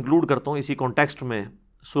گفتگو کو انکلوڈ کرتا ہوں اسی کانٹیکسٹ میں.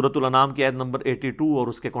 سورۃ الانعام کی آیت نمبر 82 اور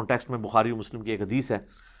اس کے کانٹیکسٹ میں بخاری و مسلم کی ایک حدیث ہے.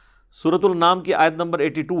 سورۃ الانعام کی آیت نمبر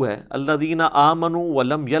 82 ہے الذین آمنوا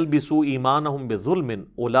ولم یلبسوا ایمانہم بظلم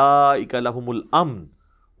اولئک لہم الامن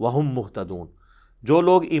وہم مہتدون. جو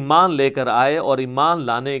لوگ ایمان لے کر آئے اور ایمان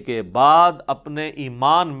لانے کے بعد اپنے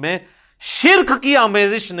ایمان میں شرک کی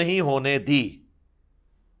آمیزش نہیں ہونے دی.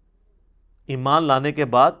 ایمان لانے کے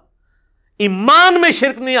بعد ایمان میں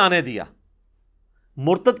شرک نہیں آنے دیا.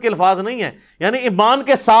 مرتد کے الفاظ نہیں ہیں، یعنی ایمان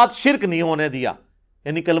کے ساتھ شرک نہیں ہونے دیا،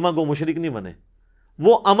 یعنی کلمہ گو مشرک نہیں بنے.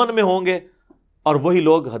 وہ امن میں ہوں گے اور وہی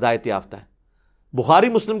لوگ ہدایت یافتہ ہیں. بخاری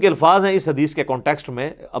مسلم کے الفاظ ہیں اس حدیث کے کانٹیکسٹ میں.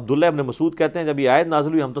 عبداللہ ابن مسعود کہتے ہیں جب یہ آیت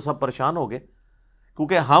نازل ہوئی ہم تو سب پریشان ہو گئے،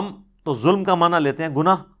 کیونکہ ہم تو ظلم کا معنی لیتے ہیں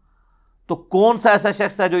گناہ. تو کون سا ایسا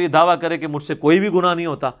شخص ہے جو یہ دعویٰ کرے کہ مجھ سے کوئی بھی گناہ نہیں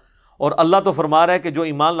ہوتا، اور اللہ تو فرما رہا ہے کہ جو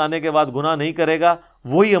ایمان لانے کے بعد گناہ نہیں کرے گا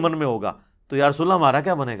وہی امن میں ہوگا. تو یا رسول اللہ ہمارا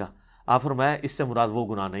کیا بنے گا؟ آپ فرمایا اس سے مراد وہ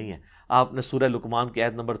گناہ نہیں ہے. آپ نے سورہ لقمان کی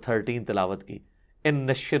آیت نمبر 13 تلاوت کی ان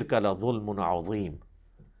الشرک لظلم عظیم،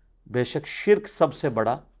 بے شک شرک سب سے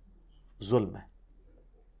بڑا ظلم ہے.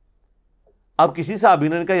 اب کسی صحابی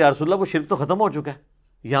نے کہا یا رسول اللہ وہ شرک تو ختم ہو چکا ہے،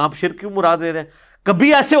 یہاں آپ شرک کیوں مراد لے رہے ہیں؟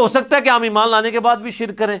 کبھی ایسے ہو سکتا ہے کہ ہم ایمان لانے کے بعد بھی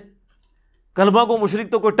شرک کریں؟ کلمہ کو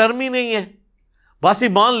مشرک تو کوئی ٹرم ہی نہیں ہے، بس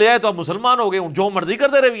ایمان لے آئے تو آپ مسلمان ہو گئے، جو مرضی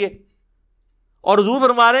کرتے رہیے. اور حضور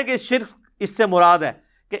فرما رہے ہیں کہ شرک اس سے مراد ہے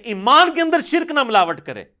کہ ایمان کے اندر شرک نہ ملاوٹ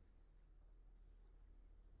کرے.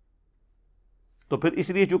 تو پھر اس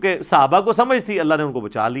لیے چونکہ صحابہ کو سمجھ تھی اللہ نے ان کو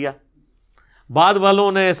بچا لیا. بعد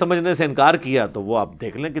والوں نے سمجھنے سے انکار کیا تو وہ آپ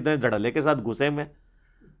دیکھ لیں کتنے دھڑلے کے ساتھ گھسے میں،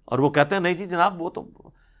 اور وہ کہتے ہیں نہیں جی جناب وہ تو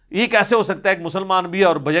یہ کیسے ہو سکتا ہے، ایک مسلمان بھی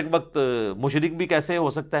اور بیک وقت مشرک بھی کیسے ہو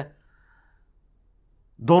سکتا ہے،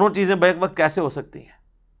 دونوں چیزیں بیک وقت کیسے ہو سکتی ہیں؟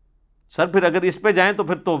 سر پھر اگر اس پہ جائیں تو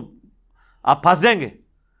پھر تو آپ پھنس جائیں گے.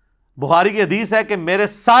 بخاری کی حدیث ہے کہ میرے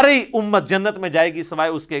ساری امت جنت میں جائے گی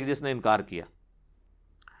سوائے اس کے ایک جس نے انکار کیا.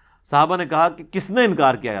 صحابہ نے کہا کہ کس نے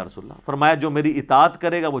انکار کیا یا رسول اللہ؟ فرمایا جو میری اطاعت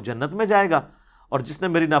کرے گا وہ جنت میں جائے گا، اور جس نے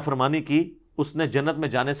میری نافرمانی کی اس نے جنت میں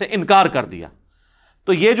جانے سے انکار کر دیا.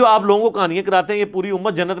 تو یہ جو آپ لوگوں کو کہانیاں کراتے ہیں یہ پوری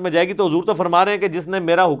امت جنت میں جائے گی، تو حضور تو فرما رہے ہیں کہ جس نے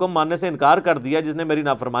میرا حکم ماننے سے انکار کر دیا، جس نے میری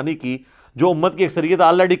نافرمانی کی، جو امت کی اکثریت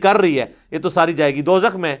آلریڈی کر رہی ہے، یہ تو ساری جائے گی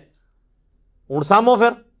دوزخ میں۔ اونٹ سامو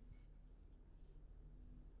پھر،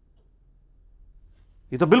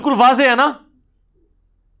 یہ تو بالکل واضح ہے نا،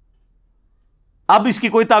 اب اس کی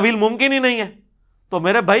کوئی تعویل ممکن ہی نہیں ہے۔ تو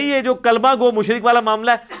میرے بھائی یہ جو کلمہ گو مشرک والا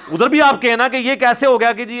معاملہ ہے، ادھر بھی آپ کہنا کہ یہ کیسے ہو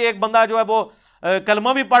گیا کہ جی ایک بندہ جو ہے وہ کلمہ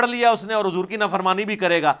بھی پڑھ لیا اس نے اور حضور کی نافرمانی بھی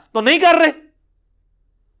کرے گا، تو نہیں کر رہے۔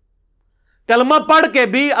 کلمہ پڑھ کے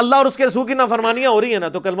بھی اللہ اور اس کے رسول کی نافرمانیاں ہو رہی ہیں نا،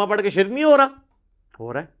 تو کلمہ پڑھ کے شرک نہیں ہو رہا؟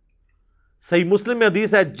 ہو رہا ہے۔ صحیح مسلم میں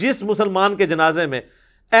حدیث ہے، جس مسلمان کے جنازے میں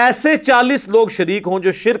ایسے 40 لوگ شریک ہوں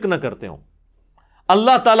جو شرک نہ کرتے ہوں،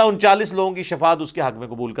 اللہ تعالیٰ ان 40 لوگوں کی شفاعت اس کے حق میں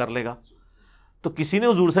قبول کر لے گا۔ تو کسی نے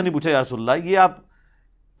حضور سے نہیں پوچھا یا رسول اللہ یہ آپ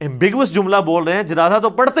ایمبیگوس جملہ بول رہے ہیں، جنازہ تو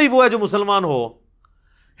پڑھتا ہی وہ ہے جو مسلمان ہو،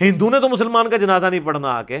 ہندو نے تو مسلمان کا جنازہ نہیں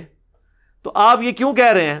پڑھنا آ کے، تو آپ یہ کیوں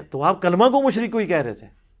کہہ رہے ہیں؟ تو آپ کلمہ کو مشرک کو ہی کہہ رہے تھے،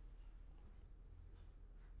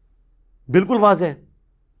 بالکل واضح ہے۔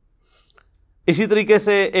 اسی طریقے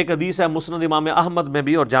سے ایک حدیث ہے مسند امام احمد میں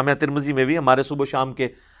بھی اور جامعہ ترمذی میں بھی، ہمارے صبح شام کے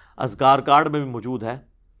اذکار کارڈ میں بھی موجود ہے،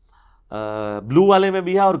 بلو والے میں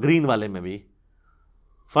بھی ہے اور گرین والے میں بھی،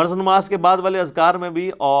 فرض نماز کے بعد والے اذکار میں بھی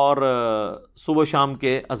اور صبح شام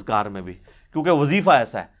کے اذکار میں بھی، کیونکہ وظیفہ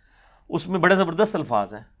ایسا ہے اس میں بڑے زبردست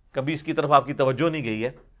الفاظ ہیں، کبھی اس کی طرف آپ کی توجہ نہیں گئی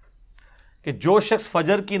ہے کہ جو شخص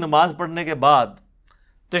فجر کی نماز پڑھنے کے بعد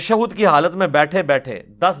تشہد کی حالت میں بیٹھے بیٹھے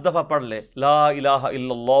 10 دفعہ پڑھ لے لا الہ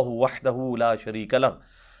الا اللہ وحدہ لا شریک لہ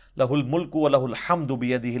لہ الملک ولہ الحمد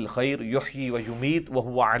بیدہ الخیر یحیی ویمیت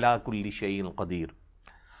وہو علی کل شیء قدیر،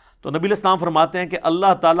 تو نبی علیہ السلام فرماتے ہیں کہ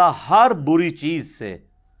اللہ تعالیٰ ہر بری چیز سے،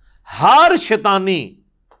 ہر شیطانی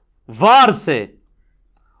وار سے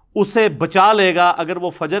اسے بچا لے گا اگر وہ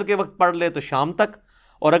فجر کے وقت پڑھ لے تو شام تک،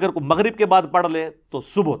 اور اگر مغرب کے بعد پڑھ لے تو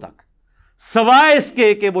صبح تک، سوائے اس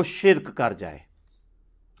کے کہ وہ شرک کر جائے۔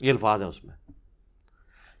 یہ الفاظ ہیں اس میں،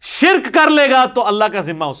 شرک کر لے گا تو اللہ کا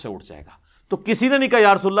ذمہ اس سے اٹھ جائے گا۔ تو کسی نے نہیں کہا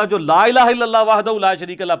یا رسول اللہ جو لا الہ الا اللہ وحدہ لا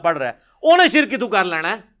شریک لہ پڑھ رہا ہے انہیں شرک تو کر لینا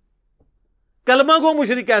ہے، کلمہ کو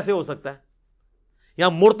مشرک کیسے ہو سکتا ہے؟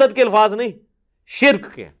 یہاں مرتد کے الفاظ نہیں،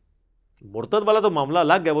 شرک کے۔ مرتد والا تو معاملہ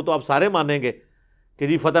الگ ہے، وہ تو آپ سارے مانیں گے کہ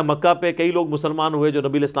جی فتح مکہ پہ کئی لوگ مسلمان ہوئے جو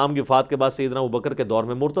نبی علیہ السلام کی وفات کے بعد سیدنا ابوبکر کے دور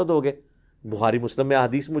میں مرتد ہو گئے، بخاری مسلم میں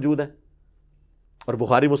حدیث موجود ہے، اور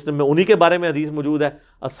بخاری مسلم میں انہی کے بارے میں حدیث موجود ہے،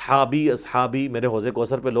 اصحابی اصحابی، میرے حوض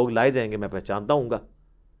کوثر پہ لوگ لائے جائیں گے، میں پہچانتا ہوں گا،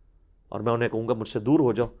 اور میں انہیں کہوں گا مجھ سے دور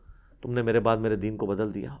ہو جاؤ، تم نے میرے بعد میرے دین کو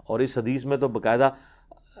بدل دیا۔ اور اس حدیث میں تو باقاعدہ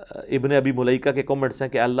ابن ابی ملیکہ کے کمنٹس ہیں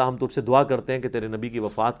کہ اللہ ہم تجھ سے دعا کرتے ہیں کہ تیرے نبی کی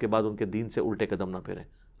وفات کے بعد ان کے دین سے الٹے قدم نہ پھریں،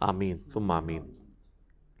 آمین ثم آمین۔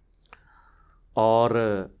 اور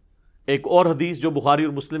ایک اور حدیث جو بخاری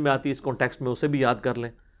اور مسلم میں آتی ہے اس کانٹیکسٹ میں، اسے بھی یاد کر لیں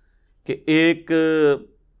کہ ایک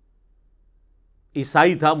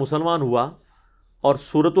عیسائی تھا، مسلمان ہوا، اور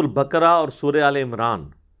سورۃ البقرہ اور سورہ آل عمران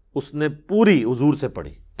اس نے پوری حضور سے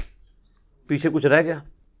پڑھی، پیچھے کچھ رہ گیا،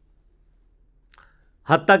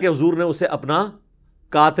 حتیٰ کہ حضور نے اسے اپنا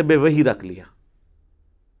کاتب وحی رکھ لیا،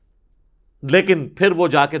 لیکن پھر وہ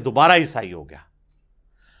جا کے دوبارہ عیسائی ہو گیا۔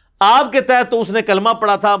 آپ کے تحت تو اس نے کلمہ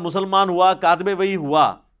پڑھا تھا، مسلمان ہوا، کاتب وحی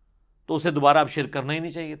ہوا، تو اسے دوبارہ اب شرک کرنا ہی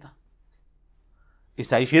نہیں چاہیے تھا۔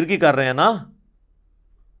 عیسائی شرک ہی کر رہے ہیں نا،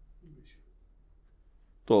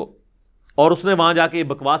 تو اور اس نے وہاں جا کے یہ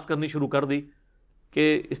بکواس کرنی شروع کر دی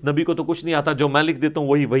کہ اس نبی کو تو کچھ نہیں آتا، جو میں لکھ دیتا ہوں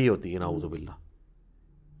وہی ہوتی ہے، نعوذ باللہ۔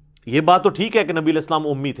 یہ بات تو ٹھیک ہے کہ نبی علیہ السلام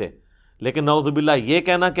امی تھے، لیکن نعوذ باللہ یہ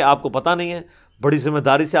کہنا کہ آپ کو پتہ نہیں ہے، بڑی ذمہ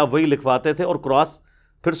داری سے آپ وہی لکھواتے تھے اور کراس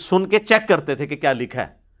پھر سن کے چیک کرتے تھے کہ کیا لکھا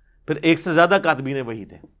ہے، پھر ایک سے زیادہ کاتبین وہی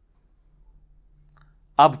تھے۔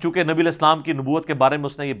 اب چونکہ نبی علیہ السلام کی نبوت کے بارے میں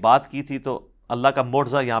اس نے یہ بات کی تھی تو اللہ کا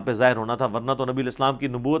معجزہ یہاں پہ ظاہر ہونا تھا، ورنہ تو نبی علیہ السلام کی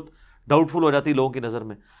نبوت ڈاؤٹ فل ہو جاتی لوگوں کی نظر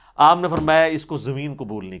میں۔ آپ نے فرمایا اس کو زمین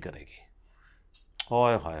قبول نہیں کرے گی۔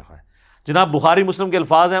 ہائے ہائے ہائے، جناب بخاری مسلم کے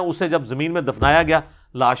الفاظ ہیں، اسے جب زمین میں دفنایا گیا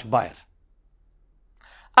لاش باہر،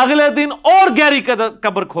 اگلے دن اور گہری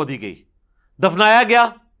قبر کھودی گئی، دفنایا گیا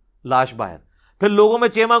لاش باہر، پھر لوگوں میں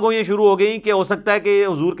چیما گوئیاں شروع ہو گئیں کہ ہو سکتا ہے کہ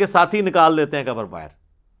حضور کے ساتھی نکال دیتے ہیں قبر باہر،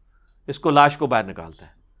 اس کو لاش کو باہر نکالتا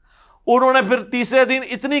ہے۔ انہوں نے پھر تیسرے دن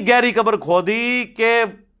اتنی گہری قبر کھودی کہ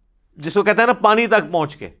جس کو کہتے ہیں نا پانی تک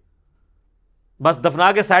پہنچ کے، بس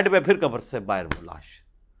دفنا کے سائڈ پہ پھر قبر سے باہر لاش،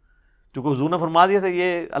 چونکہ حضور نے فرما دیا تھا،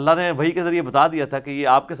 یہ اللہ نے وحی کے ذریعے بتا دیا تھا کہ یہ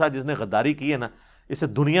آپ کے ساتھ جس نے غداری کی ہے نا، اسے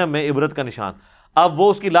دنیا میں عبرت کا نشان۔ اب وہ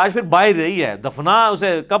اس کی لاش پھر باہر رہی ہے، دفنا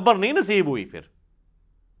اسے قبر نہیں نصیب ہوئی پھر،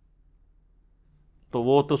 تو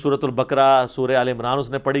وہ تو سورۃ البقرہ سورہ آل عمران اس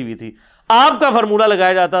نے پڑھی ہوئی تھی۔ آپ کا فرمولہ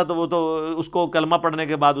لگایا جاتا تو وہ تو اس کو کلمہ پڑھنے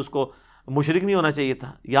کے بعد اس کو مشرک نہیں ہونا چاہیے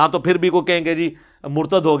تھا؟ یہاں تو پھر بھی کو کہیں گے جی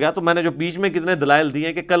مرتد ہو گیا، تو میں نے جو بیچ میں کتنے دلائل دیے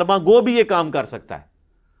ہیں کہ کلمہ گو بھی یہ کام کر سکتا ہے.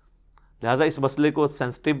 لہٰذا اس مسئلے کو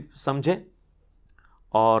سینسٹیو سمجھیں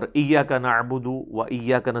اور ایاک نعبد و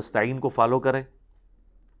ایاک نستعین کو فالو کریں.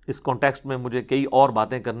 اس کانٹیکسٹ میں مجھے کئی اور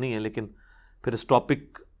باتیں کرنی ہیں، لیکن پھر اس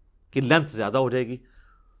ٹاپک کی لینتھ زیادہ ہو جائے گی.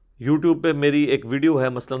 یوٹیوب پہ میری ایک ویڈیو ہے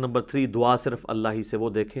مسئلہ نمبر 3 دعا صرف اللہ ہی سے، وہ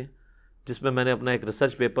دیکھیں، جس میں نے اپنا ایک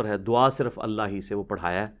ریسرچ پیپر ہے دعا صرف اللہ ہی سے وہ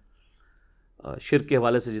پڑھایا ہے، شرک کے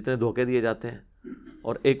حوالے سے جتنے دھوکے دیے جاتے ہیں.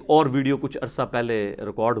 اور ایک اور ویڈیو کچھ عرصہ پہلے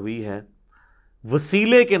ریکارڈ ہوئی ہے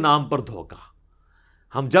وسیلے کے نام پر دھوکہ.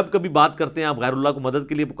 ہم جب کبھی بات کرتے ہیں آپ غیر اللہ کو مدد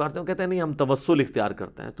کے لیے پکارتے ہیں، کہتے ہیں نہیں ہم توسل اختیار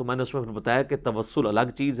کرتے ہیں. تو میں نے اس میں پھر بتایا کہ توسل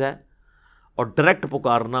الگ چیز ہے اور ڈائریکٹ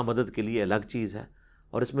پکارنا مدد کے لیے الگ چیز ہے،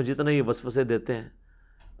 اور اس میں جتنے یہ وسوسے دیتے ہیں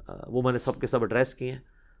وہ میں نے سب کے سب ایڈریس کیے ہیں.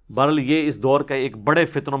 بہرحال یہ اس دور کا ایک بڑے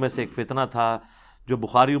فتنوں میں سے ایک فتنہ تھا جو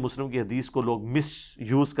بخاری و مسلم کی حدیث کو لوگ مس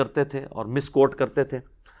یوز کرتے تھے اور مس کوٹ کرتے تھے،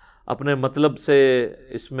 اپنے مطلب سے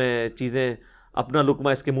اس میں چیزیں اپنا لقمہ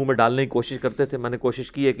اس کے منہ میں ڈالنے کی کوشش کرتے تھے. میں نے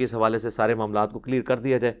کوشش کی ہے کہ اس حوالے سے سارے معاملات کو کلیئر کر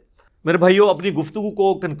دیا جائے. میرے بھائیوں، اپنی گفتگو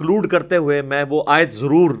کو کنکلوڈ کرتے ہوئے میں وہ آیت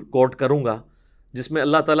ضرور کوٹ کروں گا جس میں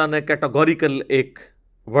اللہ تعالیٰ نے کیٹاگوریکل ایک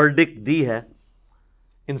ورڈکٹ دی ہے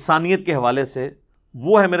انسانیت کے حوالے سے.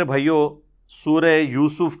 وہ ہے میرے بھائیوں سورہ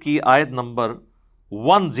یوسف کی آیت نمبر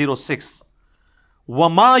 106،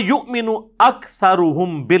 وَمَا يُؤْمِنُ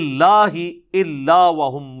أَكْثَرُهُمْ بِاللَّهِ إِلَّا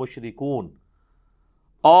وَهُمْ مُشْرِكُونَ.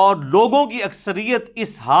 اور لوگوں کی اکثریت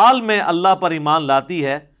اس حال میں اللہ پر ایمان لاتی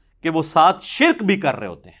ہے کہ وہ ساتھ شرک بھی کر رہے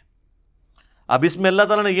ہوتے ہیں. اب اس میں اللہ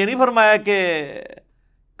تعالیٰ نے یہ نہیں فرمایا کہ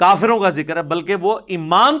کافروں کا ذکر ہے، بلکہ وہ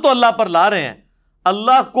ایمان تو اللہ پر لا رہے ہیں،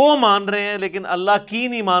 اللہ کو مان رہے ہیں، لیکن اللہ کی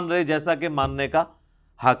نہیں مان رہے جیسا کہ ماننے کا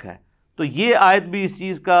حق ہے. تو یہ آیت بھی اس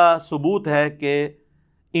چیز کا ثبوت ہے کہ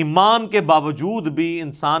ایمان کے باوجود بھی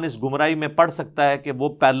انسان اس گمراہی میں پڑ سکتا ہے کہ وہ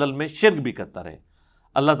پیرلل میں شرک بھی کرتا رہے.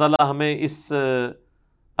 اللہ تعالیٰ ہمیں اس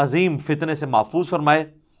عظیم فتنے سے محفوظ فرمائے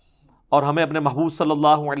اور ہمیں اپنے محبوب صلی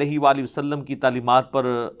اللہ علیہ وآلہ وسلم کی تعلیمات پر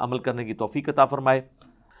عمل کرنے کی توفیق عطا فرمائے.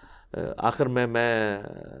 آخر میں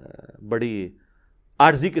بڑی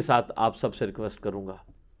عاجزی کے ساتھ آپ سب سے ریکویسٹ کروں گا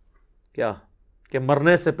کیا کہ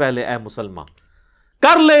مرنے سے پہلے اے مسلمان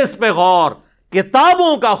کر لے اس پہ غور،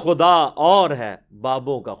 کتابوں کا خدا اور ہے،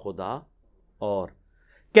 بابوں کا خدا اور.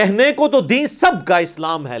 کہنے کو تو دین سب کا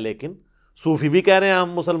اسلام ہے، لیکن صوفی بھی کہہ رہے ہیں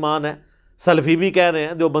ہم مسلمان ہیں، سلفی بھی کہہ رہے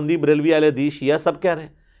ہیں، دیوبندی بریلوی اہل حدیث شیعہ سب کہہ رہے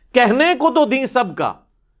ہیں کہنے کو تو دین سب کا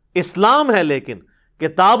اسلام ہے، لیکن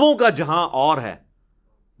کتابوں کا جہاں اور ہے،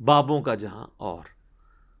 بابوں کا جہاں اور.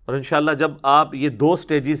 اور انشاءاللہ جب آپ یہ 2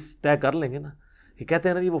 سٹیجز طے کر لیں گے نا، یہ کہتے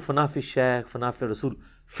ہیں نا جی وہ فنا فی الشیخ، فنا فی الرسول،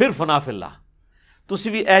 پھر فنا فی اللہ. تسی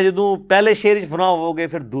بھی اے جدوں پہلے شعر فنا ہو گے،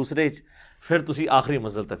 پھر دوسرے پھر تسی آخری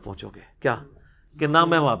منزل تک پہنچو گے. کیا کہ نہ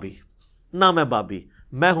میں وہابی، نہ میں بابی،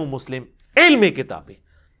 میں ہوں مسلم علمی کتابی.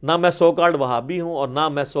 نہ میں سو کالڈ وہابی ہوں اور نہ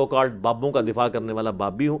میں سو کالڈ بابوں کا دفاع کرنے والا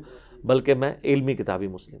بابی ہوں، بلکہ میں علمی کتابی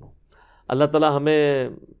مسلم ہوں. اللہ تعالیٰ ہمیں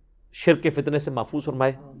شرک کے فتنے سے محفوظ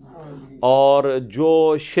فرمائے، اور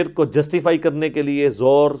جو شرک کو جسٹیفائی کرنے کے لیے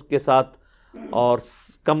زور کے ساتھ اور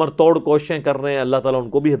کمر توڑ کوششیں کر رہے ہیں، اللہ تعالیٰ ان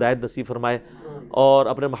کو بھی ہدایت نصیب فرمائے اور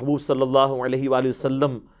اپنے محبوب صلی اللہ علیہ وآلہ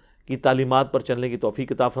وسلم کی تعلیمات پر چلنے کی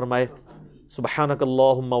توفیق عطا فرمائے. سبحانک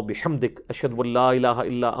اللہم و بحمدک، اشہد ان لا الہ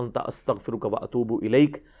الا انت، استغفرک و اتوب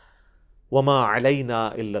الیک، وما علینا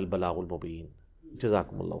الا البلاغ المبین.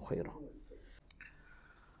 جزاکم اللہ خیرا.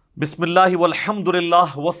 بسم اللہ والحمد للہ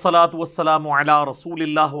والصلاة والسلام علی رسول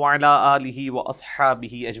اللہ وعلی آلہ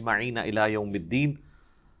واصحابہ اجمعین الی یوم الدین.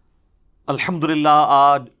 الحمدللہ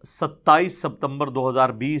آج 27 ستمبر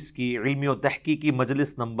 2020 کی علمی و تحقیقی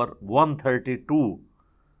مجلس نمبر 132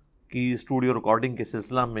 کی اسٹوڈیو ریکارڈنگ کے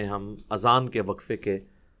سلسلہ میں ہم اذان کے وقفے کے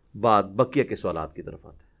بعد بقیہ کے سوالات کی طرف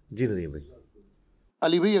آتے ہیں. جی ندیم بھائی.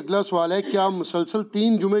 علی بھائی اگلا سوال ہے، کیا مسلسل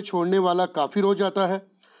 3 جمعے چھوڑنے والا کافر ہو جاتا ہے؟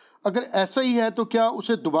 اگر ایسا ہی ہے تو کیا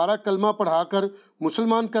اسے دوبارہ کلمہ پڑھا کر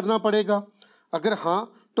مسلمان کرنا پڑے گا؟ اگر ہاں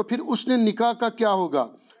تو پھر اس نے نکاح کا کیا ہوگا؟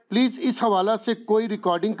 پلیز اس حوالہ سے کوئی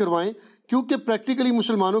ریکارڈنگ کروائیں، کیونکہ پریکٹیکلی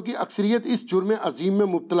مسلمانوں کی اکثریت اس جرم عظیم میں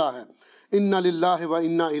مبتلا ہے. انا للہ و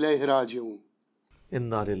انا الیہ راجعون.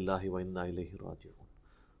 انا للہ و انا الیہ راجعون.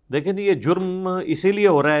 دیکھیں یہ جرم اسی لیے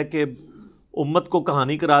ہو رہا ہے کہ امت کو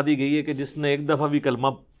کہانی کرا دی گئی ہے کہ جس نے ایک دفعہ بھی کلمہ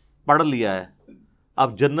پڑھ لیا ہے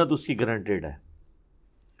اب جنت اس کی گارنٹیڈ ہے،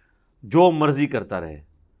 جو مرضی کرتا رہے.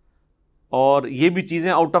 اور یہ بھی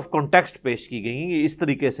چیزیں آؤٹ آف کانٹیکسٹ پیش کی گئیں، یہ اس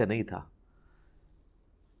طریقے سے نہیں تھا.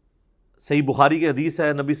 صحیح بخاری کی حدیث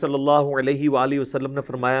ہے، نبی صلی اللہ علیہ وآلہ وسلم نے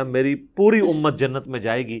فرمایا میری پوری امت جنت میں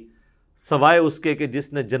جائے گی سوائے اس کے کہ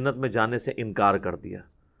جس نے جنت میں جانے سے انکار کر دیا.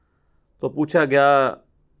 تو پوچھا گیا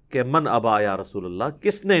کہ من ابا یا رسول اللہ،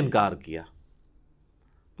 کس نے انکار کیا؟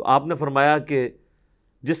 تو آپ نے فرمایا کہ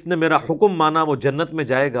جس نے میرا حکم مانا وہ جنت میں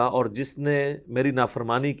جائے گا، اور جس نے میری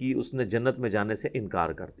نافرمانی کی اس نے جنت میں جانے سے انکار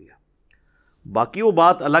کر دیا۔ باقی وہ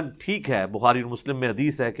بات الگ ٹھیک ہے، بخاری اور مسلم میں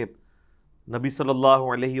حدیث ہے کہ نبی صلی اللہ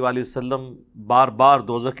علیہ وآلہ وسلم بار بار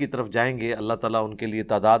دوزخ کی طرف جائیں گے، اللہ تعالیٰ ان کے لیے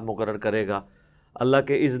تعداد مقرر کرے گا، اللہ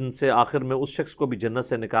کے اذن سے آخر میں اس شخص کو بھی جنت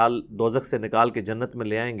سے دوزخ سے نکال کے جنت میں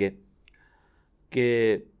لے آئیں گے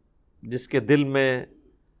کہ جس کے دل میں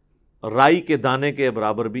رائی کے دانے کے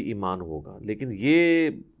برابر بھی ایمان ہوگا۔ لیکن یہ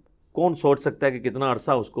کون سوچ سکتا ہے کہ کتنا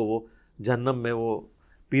عرصہ اس کو وہ جہنم میں وہ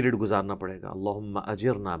پیریڈ گزارنا پڑے گا۔ اللہم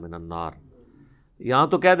اجرنا من النار۔ یہاں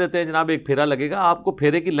تو کہہ دیتے ہیں جناب ایک پھیرا لگے گا، آپ کو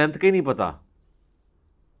پھیرے کی لینتھ کا ہی نہیں پتا۔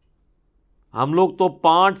 ہم لوگ تو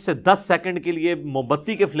 5 سے 10 سیکنڈ کے لیے موم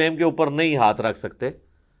بتی کے فلیم کے اوپر نہیں ہاتھ رکھ سکتے۔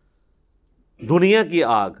 دنیا کی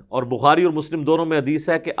آگ، اور بخاری اور مسلم دونوں میں حدیث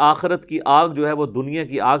ہے کہ آخرت کی آگ جو ہے وہ دنیا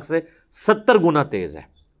کی آگ سے 70 گنا تیز ہے۔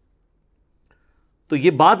 تو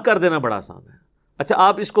یہ بات کر دینا بڑا آسان ہے۔ اچھا،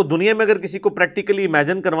 آپ اس کو دنیا میں اگر کسی کو پریکٹیکلی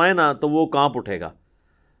امیجن کروائیں نا تو وہ کانپ اٹھے گا۔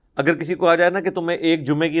 اگر کسی کو آ جائے نا کہ تمہیں ایک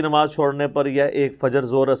جمعے کی نماز چھوڑنے پر، یا ایک فجر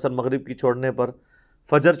ظہر عصر مغرب کی چھوڑنے پر،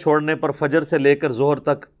 فجر چھوڑنے پر فجر سے لے کر ظہر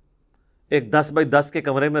تک ایک 10 بائی 10 کے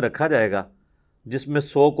کمرے میں رکھا جائے گا جس میں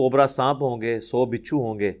 100 کوبرا سانپ ہوں گے، 100 بچھو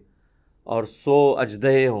ہوں گے اور 100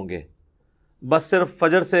 اژدہے ہوں گے، بس صرف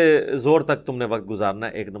فجر سے ظہر تک تم نے وقت گزارنا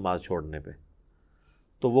ہے ایک نماز چھوڑنے پہ،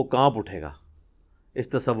 تو وہ کانپ اٹھے گا اس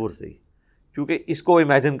تصور سے ہی، کیونکہ اس کو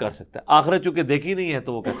امیجن کر سکتا ہے۔ آخرت چونکہ دیکھی نہیں ہے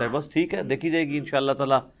تو وہ کہتا ہے بس ٹھیک ہے، دیکھی جائے گی انشاءاللہ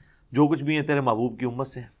تعالیٰ، جو کچھ بھی ہے تیرے محبوب کی امت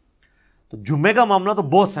سے ہے۔ تو جمعے کا معاملہ تو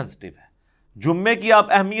بہت سینسٹیو ہے۔ جمعے کی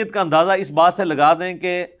آپ اہمیت کا اندازہ اس بات سے لگا دیں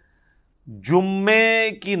کہ جمعے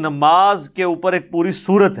کی نماز کے اوپر ایک پوری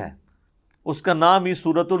سورت ہے، اس کا نام ہی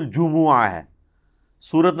سورۃ الجمعہ ہے،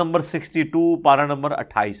 سورت نمبر 62 پارہ نمبر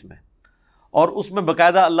 28 میں، اور اس میں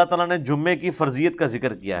باقاعدہ اللہ تعالیٰ نے جمعے کی فرضیت کا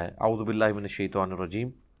ذکر کیا ہے۔ اعوذ باللہ من الشیطان الرجیم،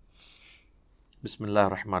 بسم اللہ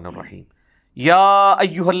الرحمن الرحیم۔ یا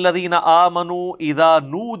ایہا الذین آمنوا اذا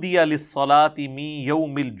نودی للصلاة من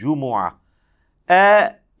یوم الجمعہ، اے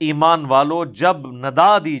ایمان والو جب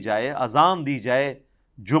ندا دی جائے، اذان دی جائے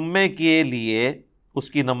جمعے کے لیے، اس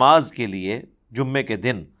کی نماز کے لیے جمعے کے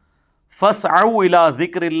دن، فاسعوا الی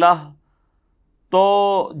ذکر اللہ،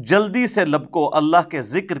 تو جلدی سے لبکو اللہ کے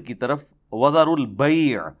ذکر کی طرف، وذروا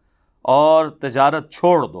البیع، اور تجارت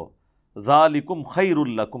چھوڑ دو، ذالکم خیر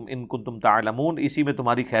لکم ان کنتم تعلمون، اسی میں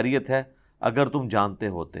تمہاری خیریت ہے اگر تم جانتے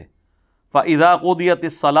ہوتے۔ فاذا قضیت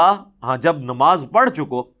الصلاۃ، ہاں جب نماز پڑھ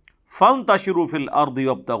چکو، فانتشروا فی الارض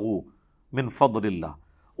وابتغوا من فضل اللہ،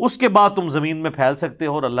 اس کے بعد تم زمین میں پھیل سکتے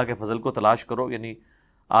ہو اور اللہ کے فضل کو تلاش کرو۔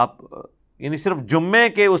 یعنی صرف جمعے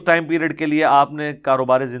کے اس ٹائم پیریڈ کے لیے آپ نے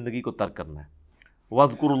کاروبار زندگی کو ترک کرنا ہے۔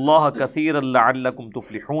 وَاذْكُرُوا اللَّهَ كَثِيرًا لَعَلَّكُمْ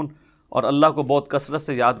تُفْلِحُونَ، اور اللہ کو بہت کثرت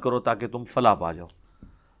سے یاد کرو تاکہ تم فلاح پا جاؤ۔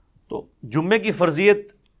 تو جمعے کی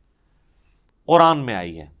فرضیت قرآن میں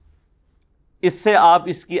آئی ہے، اس سے آپ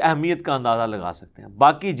اس کی اہمیت کا اندازہ لگا سکتے ہیں۔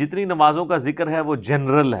 باقی جتنی نمازوں کا ذکر ہے وہ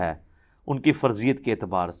جنرل ہے ان کی فرضیت کے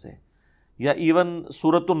اعتبار سے، یا ایون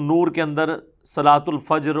سورۃ النور کے اندر صلاۃ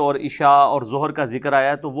الفجر اور عشاء اور ظہر کا ذکر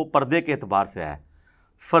آیا ہے تو وہ پردے کے اعتبار سے آیا ہے۔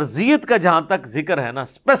 فرضیت کا جہاں تک ذکر ہے نا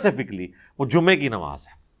اسپیسیفکلی، وہ جمعے کی نماز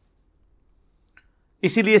ہے،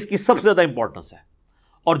 اسی لیے اس کی سب سے زیادہ امپورٹنس ہے۔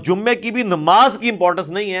 اور جمعے کی بھی نماز کی امپورٹنس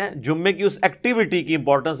نہیں ہے، جمعے کی اس ایکٹیویٹی کی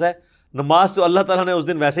امپورٹنس ہے۔ نماز تو اللہ تعالیٰ نے اس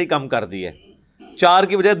دن ویسے ہی کم کر دی ہے، 4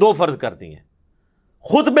 کی بجائے 2 فرض کر دی ہیں۔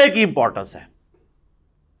 خطبے کی امپورٹنس ہے،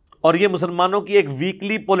 اور یہ مسلمانوں کی ایک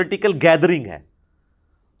ویکلی پولیٹیکل گیدرنگ ہے،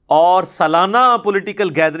 اور سالانہ پولیٹیکل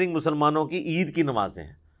گیدرنگ مسلمانوں کی عید کی نمازیں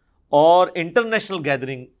ہیں، اور انٹرنیشنل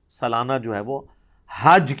گیدرنگ سالانہ جو ہے وہ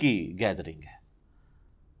حج کی گیدرنگ ہے۔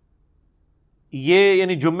 یہ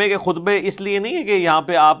یعنی جمعے کے خطبے اس لیے نہیں ہے کہ یہاں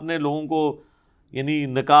پہ آپ نے لوگوں کو یعنی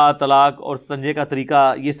نکاح، طلاق اور استنجے کا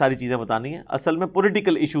طریقہ یہ ساری چیزیں بتانی ہیں، اصل میں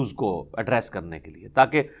پولیٹیکل ایشوز کو ایڈریس کرنے کے لیے،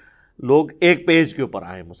 تاکہ لوگ ایک پیج کے اوپر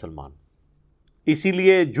آئیں مسلمان۔ اسی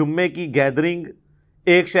لیے جمعے کی گیدرنگ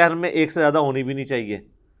ایک شہر میں ایک سے زیادہ ہونی بھی نہیں چاہیے۔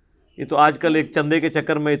 یہ تو آج کل ایک چندے کے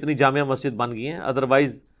چکر میں اتنی جامع مسجد بن گئی ہیں،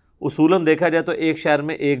 ادروائز اصولاً دیکھا جائے تو ایک شہر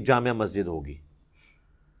میں ایک جامع مسجد ہوگی۔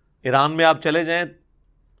 ایران میں آپ چلے جائیں،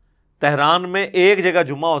 تہران میں ایک جگہ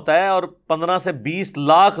جمعہ ہوتا ہے اور 15 سے 20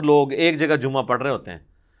 لاکھ لوگ ایک جگہ جمعہ پڑھ رہے ہوتے ہیں،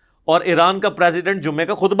 اور ایران کا پریزیڈنٹ جمعے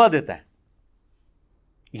کا خطبہ دیتا ہے۔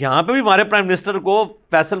 یہاں پہ بھی ہمارے پرائم منسٹر کو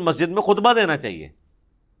فیصل مسجد میں خطبہ دینا چاہیے۔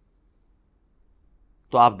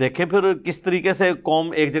 تو آپ دیکھیں پھر کس طریقے سے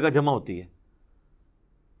قوم ایک جگہ جمع ہوتی ہے۔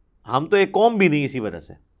 ہم تو ایک قوم بھی نہیں اسی وجہ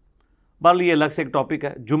سے۔ بہرحال یہ الگ سے ایک ٹاپک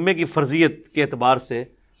ہے۔ جمعے کی فرضیت کے اعتبار سے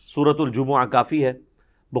سورۃ الجمعہ کافی ہے۔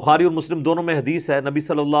 بخاری اور مسلم دونوں میں حدیث ہے، نبی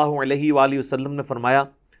صلی اللہ علیہ وآلہ وسلم نے فرمایا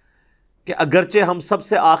کہ اگرچہ ہم سب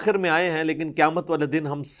سے آخر میں آئے ہیں لیکن قیامت والے دن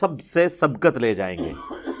ہم سب سے سبقت لے جائیں گے۔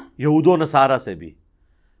 یہود و نصارہ سے بھی۔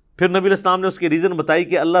 پھر نبی علیہ السلام نے اس کی ریزن بتائی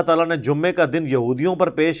کہ اللہ تعالیٰ نے جمعے کا دن یہودیوں پر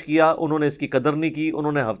پیش کیا، انہوں نے اس کی قدر نہیں کی،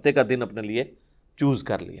 انہوں نے ہفتے کا دن اپنے لیے چوز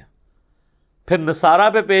کر لیا۔ پھر نصارہ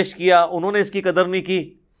پہ پیش کیا، انہوں نے اس کی قدر نہیں کی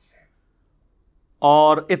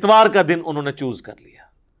اور اتوار کا دن انہوں نے چوز کر لیا۔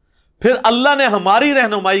 پھر اللہ نے ہماری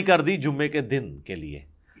رہنمائی کر دی جمعے کے دن کے لیے۔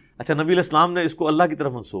 اچھا، نبی علیہ السلام نے اس کو اللہ کی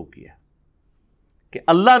طرف منسوب کیا کہ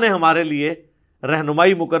اللہ نے ہمارے لیے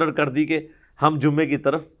رہنمائی مقرر کر دی کہ ہم جمعے کی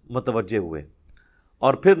طرف متوجہ ہوئے۔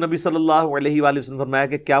 اور پھر نبی صلی اللہ علیہ وآلہ وسلم فرمایا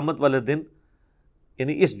کہ قیامت والے دن،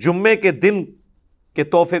 یعنی اس جمعے کے دن کے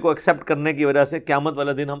تحفے کو ایکسیپٹ کرنے کی وجہ سے قیامت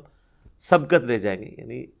والے دن ہم سبقت لے جائیں گے،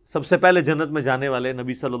 یعنی سب سے پہلے جنت میں جانے والے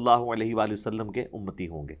نبی صلی اللہ علیہ وآلہ وسلم کے امتی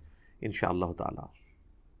ہوں گے انشاءاللہ تعالی۔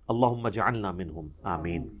 اللہم اجعلنا منہم،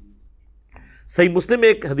 آمین۔ صحیح مسلم میں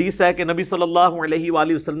ایک حدیث ہے کہ نبی صلی اللہ علیہ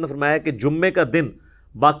وآلہ وسلم نے فرمایا کہ جمعے کا دن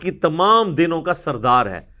باقی تمام دنوں کا سردار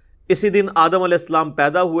ہے۔ اسی دن آدم علیہ السلام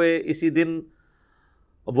پیدا ہوئے، اسی دن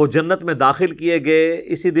وہ جنت میں داخل کیے گئے،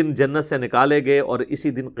 اسی دن جنت سے نکالے گئے اور اسی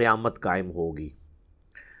دن قیامت قائم ہوگی۔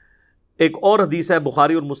 ایک اور حدیث ہے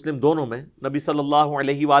بخاری اور مسلم دونوں میں، نبی صلی اللہ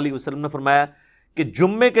علیہ وآلہ وسلم نے فرمایا کہ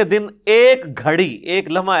جمعے کے دن ایک گھڑی،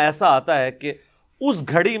 ایک لمحہ ایسا آتا ہے کہ اس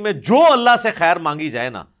گھڑی میں جو اللہ سے خیر مانگی جائے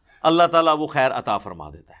نا، اللہ تعالیٰ وہ خیر عطا فرما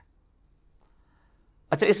دیتا ہے۔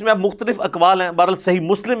 اچھا، اس میں اب مختلف اقوال ہیں۔ بہرحال صحیح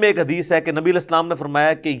مسلم میں ایک حدیث ہے کہ نبی علیہ السلام نے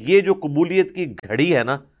فرمایا کہ یہ جو قبولیت کی گھڑی ہے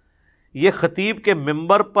نا، یہ خطیب کے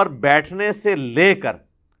ممبر پر بیٹھنے سے لے کر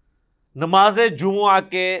نماز جمعہ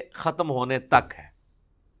کے ختم ہونے تک ہے۔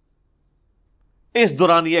 اس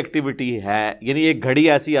دوران یہ ایکٹیویٹی ہے، یعنی ایک گھڑی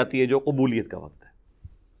ایسی آتی ہے جو قبولیت کا وقت ہے۔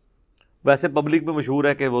 ویسے پبلک میں مشہور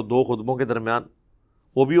ہے کہ وہ دو خطبوں کے درمیان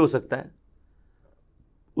وہ بھی ہو سکتا ہے،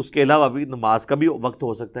 اس کے علاوہ بھی نماز کا بھی وقت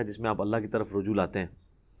ہو سکتا ہے جس میں آپ اللہ کی طرف رجوع لاتے ہیں۔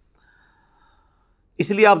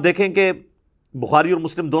 اس لیے آپ دیکھیں کہ بخاری اور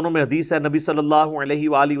مسلم دونوں میں حدیث ہے، نبی صلی اللہ علیہ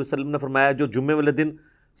وآلہ وسلم نے فرمایا جو جمعے والے دن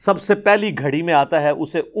سب سے پہلی گھڑی میں آتا ہے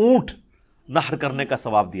اسے اونٹ نحر کرنے کا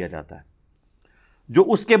ثواب دیا جاتا ہے، جو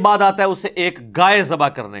اس کے بعد آتا ہے اسے ایک گائے ذبح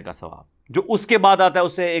کرنے کا ثواب، جو اس کے بعد آتا ہے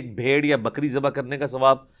اسے ایک بھیڑ یا بکری ذبح کرنے کا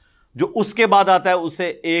ثواب، جو اس کے بعد آتا ہے اسے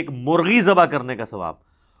ایک مرغی ذبح کرنے کا ثواب،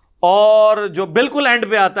 اور جو بالکل اینڈ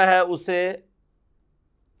پہ آتا ہے اسے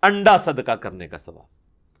انڈا صدقہ کرنے کا ثواب۔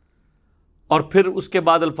 اور پھر اس کے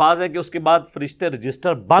بعد الفاظ ہے کہ اس کے بعد فرشتے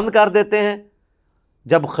رجسٹر بند کر دیتے ہیں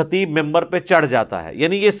جب خطیب ممبر پہ چڑھ جاتا ہے،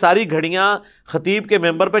 یعنی یہ ساری گھڑیاں خطیب کے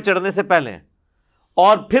ممبر پہ چڑھنے سے پہلے ہیں۔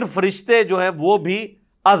 اور پھر فرشتے جو ہیں وہ بھی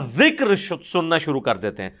الذکر سننا شروع کر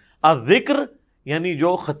دیتے ہیں۔ الذکر یعنی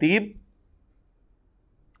جو خطیب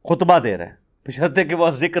خطبہ دے رہے ہیں، بشرطے کہ وہ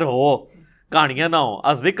ذکر ہو، کہانیاں نہ ہوں۔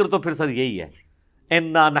 الذکر تو پھر سر یہی ہے،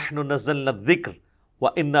 انا نحن نزلنا الذکر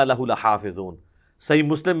وانا لہ لحافظون۔ صحیح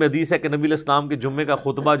مسلم میں حدیث ہے کہ نبی علیہ السلام کے جمعے کا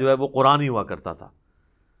خطبہ جو ہے وہ قرآن ہی ہوا کرتا تھا۔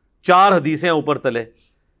 4 حدیثیں اوپر تلے۔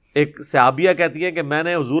 ایک صحابیہ کہتی ہے کہ میں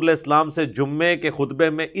نے حضور علیہ السلام سے جمعے کے خطبے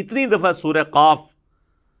میں اتنی دفعہ سورہ قاف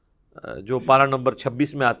جو پارہ نمبر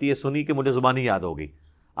 26 میں آتی ہے سنی کہ مجھے زبانی یاد ہو گئی۔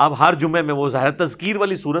 اب ہر جمعے میں وہ ظاہر تذکیر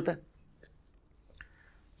والی صورت ہے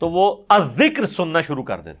تو وہ الذکر سننا شروع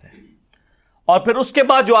کر دیتے ہیں، اور پھر اس کے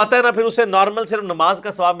بعد جو آتا ہے نا پھر اسے نارمل صرف نماز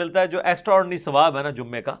کا ثواب ملتا ہے، جو ایکسٹرا آرڈنری ثواب ہے نا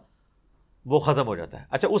جمعے کا وہ ختم ہو جاتا ہے۔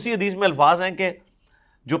 اچھا، اسی حدیث میں الفاظ ہیں کہ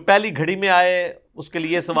جو پہلی گھڑی میں آئے اس کے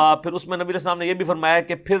لیے ثواب، پھر اس میں نبی علیہ السلام نے یہ بھی فرمایا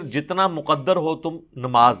کہ پھر جتنا مقدر ہو تم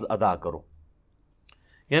نماز ادا کرو،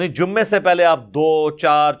 یعنی جمعے سے پہلے آپ 2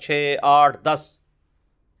 4 6 8 10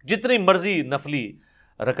 جتنی مرضی نفلی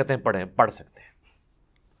رکعتیں پڑھ سکتے ہیں۔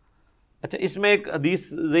 اچھا، اس میں ایک حدیث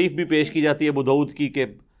ضعیف بھی پیش کی جاتی ہے ابو داؤد کی کہ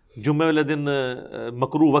جمعے والے دن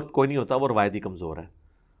مکروہ وقت کوئی نہیں ہوتا، وہ روایتی کمزور ہے،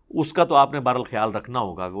 اس کا تو آپ نے بہرحال خیال رکھنا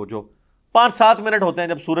ہوگا۔ وہ جو 5-7 منٹ ہوتے ہیں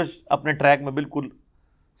جب سورج اپنے ٹریک میں بالکل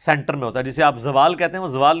سینٹر میں ہوتا ہے، جسے آپ زوال کہتے ہیں، وہ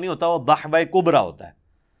زوال نہیں ہوتا، وہ ضحبہ کبریٰ ہوتا ہے۔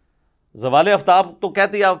 زوال آفتاب تو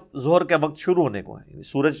کہتے ہیں آپ ظہر کے وقت شروع ہونے کو ہے، یعنی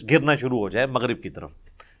سورج گرنا شروع ہو جائے مغرب کی طرف،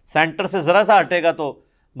 سینٹر سے ذرا سا ہٹے گا تو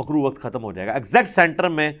مکروہ وقت ختم ہو جائے گا۔ ایگزیکٹ سینٹر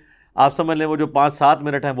میں آپ سمجھ لیں وہ جو 5-7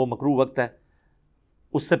 منٹ ہیں وہ مکروہ وقت ہے،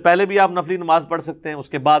 اس سے پہلے بھی آپ نفلی نماز پڑھ سکتے ہیں، اس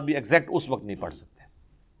کے بعد بھی ایگزیکٹ اس وقت نہیں پڑھ سکتے،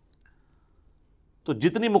 تو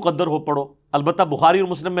جتنی مقدر ہو پڑھو۔ البتہ بخاری اور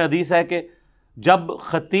مسلم میں حدیث ہے کہ جب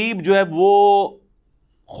خطیب جو ہے وہ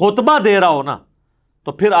خطبہ دے رہا ہو نا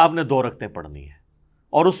تو پھر آپ نے 2 رکعتیں پڑھنی ہے،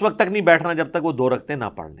 اور اس وقت تک نہیں بیٹھنا جب تک وہ 2 رکعتیں نہ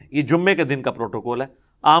پڑھ لیں۔ یہ جمعے کے دن کا پروٹوکول ہے،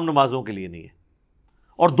 عام نمازوں کے لیے نہیں ہے،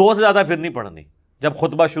 اور 2 سے زیادہ پھر نہیں پڑھنی جب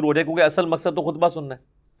خطبہ شروع ہو جائے، کیونکہ اصل مقصد تو خطبہ سننا ہے۔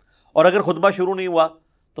 اور اگر خطبہ شروع نہیں ہوا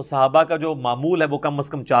تو صحابہ کا جو معمول ہے وہ کم از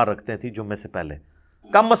کم 4 رکعتیں تھی جمعے سے پہلے،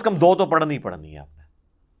 کم از کم 2 تو پڑھنی ہے آپ نے۔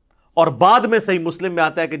 اور بعد میں صحیح مسلم میں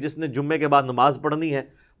آتا ہے کہ جس نے جمعے کے بعد نماز پڑھنی ہے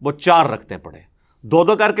وہ 4 رکعتیں پڑھے،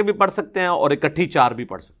 2 کر کے بھی پڑھ سکتے ہیں اور اکٹھی 4 بھی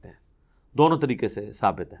پڑھ سکتے ہیں، دونوں طریقے سے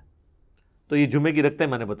ثابت ہے۔ تو یہ جمعے کی رکعتیں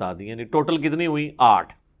میں نے بتا دی، یعنی ٹوٹل کتنی ہوئی؟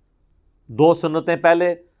 8، 2 سنتیں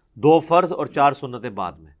پہلے، 2 فرض اور 4 سنتیں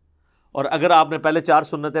بعد میں. اور اگر آپ نے پہلے 4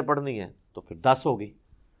 سنتیں پڑھنی ہیں تو پھر 10 ہوگی.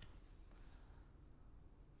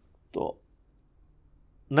 تو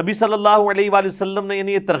نبی صلی اللہ علیہ وآلہ وسلم نے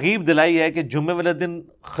یعنی یہ ترغیب دلائی ہے کہ جمعے والے دن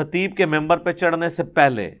خطیب کے ممبر پہ چڑھنے سے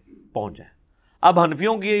پہلے پہنچ جائیں. اب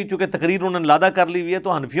حنفیوں کی چونکہ تقریر انہوں نے لادہ کر لی ہوئی ہے،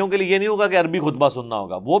 تو حنفیوں کے لیے یہ نہیں ہوگا کہ عربی خطبہ سننا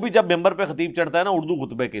ہوگا. وہ بھی جب ممبر پہ خطیب چڑھتا ہے نا اردو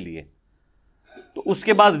خطبے کے لیے، تو اس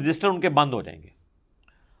کے بعد رجسٹر ان کے بند ہو جائیں گے.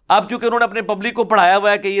 اب چونکہ انہوں نے اپنے پبلک کو پڑھایا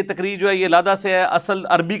ہوا ہے کہ یہ تقریر جو ہے یہ لادہ سے ہے، اصل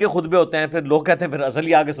عربی کے خطبے ہوتے ہیں، پھر لوگ کہتے ہیں پھر اصل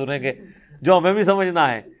ہی آگے سنیں گے جو ہمیں بھی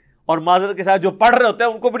سمجھنا ہے. اور معذرت کے ساتھ جو پڑھ رہے ہوتے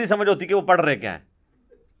ہیں ان کو بھی نہیں سمجھ ہوتی کہ وہ پڑھ رہے کیا ہیں.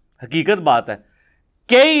 حقیقت بات ہے،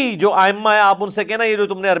 کئی جو ائمہ ہیں آپ ان سے کہنا یہ جو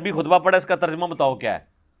تم نے عربی خطبہ پڑھا اس کا ترجمہ بتاؤ کیا ہے،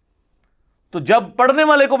 تو جب پڑھنے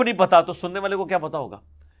والے کو بھی نہیں پتا تو سننے والے کو کیا پتا ہوگا.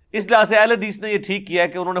 اس لحاظ سے اہل حدیث نے یہ ٹھیک کیا ہے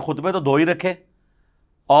کہ انہوں نے خطبے تو 2 ہی رکھے،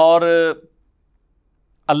 اور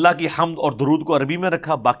اللہ کی حمد اور درود کو عربی میں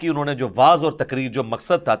رکھا، باقی انہوں نے جو واعظ اور تقریر جو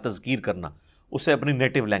مقصد تھا تذکیر کرنا اسے اپنی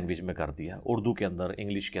نیٹو لینگویج میں کر دیا، اردو کے اندر،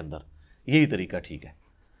 انگلش کے اندر. یہی طریقہ ٹھیک ہے.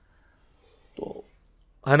 تو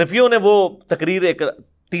حنفیوں نے وہ تقریر ایک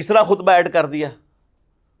تیسرا خطبہ ایڈ کر دیا،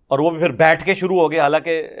 اور وہ بھی پھر بیٹھ کے شروع ہو گیا.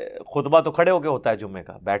 حالانکہ خطبہ تو کھڑے ہو کے ہوتا ہے جمعے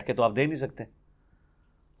کا، بیٹھ کے تو آپ دے نہیں سکتے،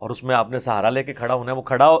 اور اس میں آپ نے سہارا لے کے کھڑا ہونا ہے. وہ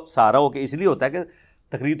کھڑا سہارا ہو کے اس لیے ہوتا ہے کہ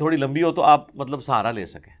تقریر تھوڑی لمبی ہو تو آپ مطلب سہارا لے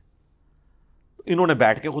سکیں. انہوں نے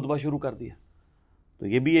بیٹھ کے خطبہ شروع کر دیا، تو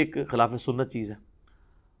یہ بھی ایک خلاف سنت چیز ہے.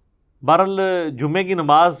 بہرحال جمعے کی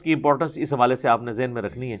نماز کی امپورٹنس اس حوالے سے آپ نے ذہن میں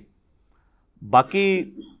رکھنی ہے. باقی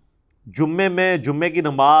جمعے میں جمعے کی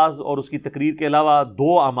نماز اور اس کی تقریر کے علاوہ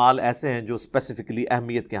 2 اعمال ایسے ہیں جو اسپیسیفکلی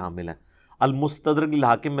اہمیت کے حامل ہیں. المستدرک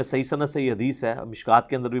للحاکم میں صحیح سند سے یہ حدیث ہے، مشکات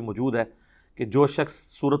کے اندر بھی موجود ہے، کہ جو شخص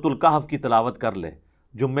سورۃ الکہف کی تلاوت کر لے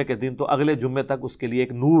جمعے کے دن تو اگلے جمعے تک اس کے لیے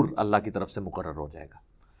ایک نور اللہ کی طرف سے مقرر ہو جائے گا.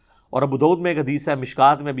 اور ابو داؤد میں ایک حدیث ہے،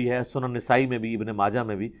 مشکات میں بھی ہے، سنن نسائی میں بھی، ابن ماجہ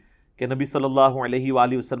میں بھی، کہ نبی صلی اللہ علیہ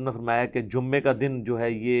وآلہ وسلم نے فرمایا کہ جمعے کا دن جو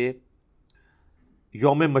ہے یہ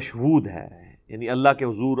یوم مشہود ہے، یعنی اللہ کے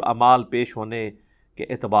حضور اعمال پیش ہونے کے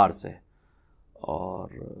اعتبار سے. اور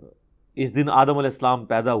اس دن آدم علیہ السلام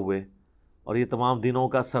پیدا ہوئے اور یہ تمام دنوں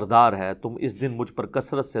کا سردار ہے. تم اس دن مجھ پر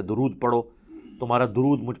کثرت سے درود پڑھو، تمہارا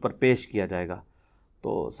درود مجھ پر پیش کیا جائے گا.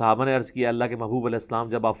 تو صحابہ نے عرض کیا اللہ کے محبوب علیہ السلام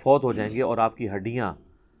جب آپ فوت ہو جائیں گے اور آپ کی ہڈیاں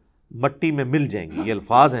مٹی میں مل جائیں گی، یہ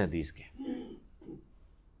الفاظ ہیں حدیث کے،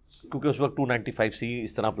 کیونکہ اس وقت 295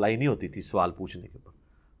 اس طرح اپلائی نہیں ہوتی تھی سوال پوچھنے کے اوپر،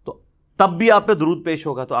 تو تب بھی آپ پہ درود پیش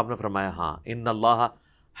ہوگا. تو آپ نے فرمایا ہاں، ان اللہ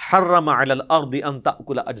حرم علی الارض ان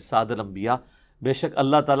تأکل اجساد الانبیاء، بے شک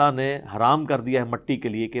اللہ تعالیٰ نے حرام کر دیا ہے مٹی کے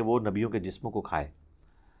لیے کہ وہ نبیوں کے جسموں کو کھائے.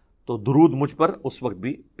 تو درود مجھ پر اس وقت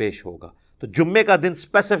بھی پیش ہوگا. تو جمعے کا دن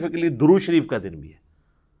اسپیسیفکلی درود شریف کا دن بھی ہے.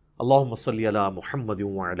 اللہم صلی علی محمد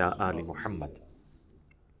وعلی آل محمد.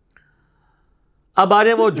 اب آ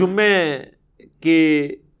جائیں وہ جمعے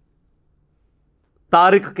کے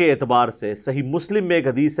تاریخ کے اعتبار سے. صحیح مسلم میں ایک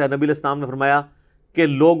حدیث ہے، نبی علیہ السلام نے فرمایا کہ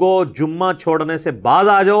لوگوں جمعہ چھوڑنے سے بعد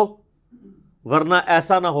آ جاؤ، ورنہ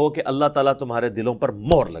ایسا نہ ہو کہ اللہ تعالیٰ تمہارے دلوں پر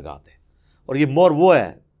مہر لگا دے. اور یہ مہر وہ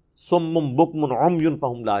ہے صم بکم عمی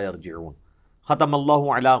فہم لا یرجعون، ختم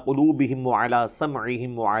اللہ علی قلوبہم وعلی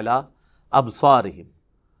سمعہم وعلی ابصارہم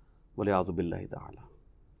والعیاذ باللہ تعالی.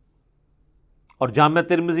 اور جامع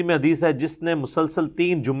ترمذی میں حدیث ہے جس نے مسلسل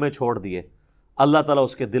 3 جمعے چھوڑ دیے اللہ تعالیٰ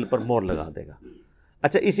اس کے دل پر مہر لگا دے گا.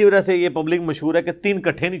 اچھا، اسی وجہ سے یہ پبلک مشہور ہے کہ 3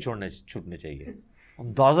 اکٹھے نہیں چھوٹنے چاہیے.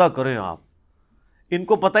 اندازہ کریں آپ، ان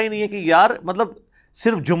کو پتہ ہی نہیں ہے کہ یار مطلب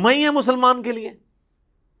صرف جمعہ ہی ہے مسلمان کے لیے،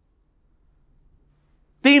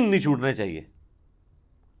 3 نہیں چھوٹنے چاہیے.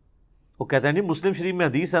 وہ کہتے ہیں نہیں، مسلم شریف میں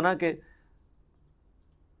حدیث ہے نا کہ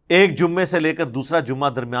ایک جمعے سے لے کر دوسرا جمعہ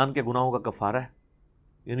درمیان کے گناہوں کا کفارہ ہے،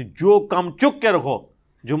 یعنی جو کام چک کے رکھو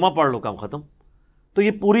جمعہ پڑھ لو کام ختم. تو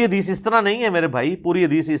یہ پوری حدیث اس طرح نہیں ہے میرے بھائی، پوری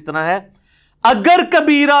حدیث اس طرح ہے اگر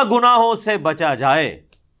کبیرہ گناہوں سے بچا جائے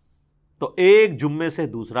تو ایک جمعے سے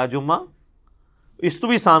دوسرا جمعہ، اس تو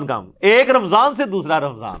بھی آسان کام، ایک رمضان سے دوسرا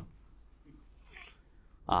رمضان.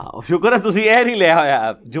 شکر ہے تسی اے نہیں لے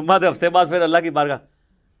آیا جمعہ دے ہفتے بعد پھر اللہ کی بارگاہ.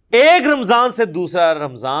 ایک رمضان سے دوسرا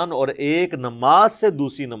رمضان اور ایک نماز سے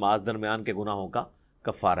دوسری نماز درمیان کے گناہوں کا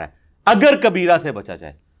کفارہ ہے اگر کبیرہ سے بچا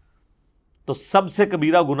جائے. تو سب سے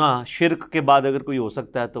کبیرہ گناہ شرک کے بعد اگر کوئی ہو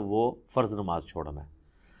سکتا ہے تو وہ فرض نماز چھوڑنا ہے.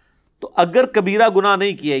 تو اگر کبیرہ گناہ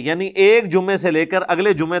نہیں کیے، یعنی ایک جمعے سے لے کر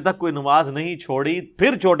اگلے جمعے تک کوئی نماز نہیں چھوڑی،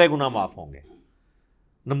 پھر چھوٹے گناہ معاف ہوں گے.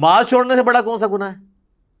 نماز چھوڑنے سے بڑا کون سا گناہ ہے؟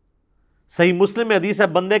 صحیح مسلم میں حدیث ہے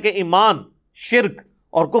بندے کے ایمان، شرک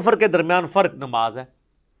اور کفر کے درمیان فرق نماز ہے.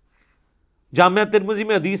 جامعہ ترمذی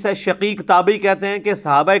میں حدیث ہے، شقیق تابعی کہتے ہیں کہ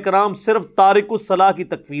صحابہ کرام صرف تارک الصلاح کی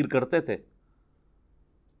تکفیر کرتے تھے،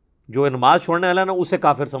 جو نماز چھوڑنے والا نا اسے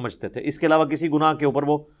کافر سمجھتے تھے، اس کے علاوہ کسی گناہ کے اوپر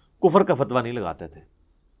وہ کفر کا فتویٰ نہیں لگاتے تھے۔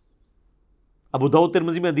 ابو داؤد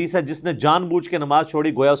ترمذی میں حدیث ہے جس نے جان بوجھ کے نماز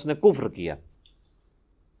چھوڑی گویا اس نے کفر کیا۔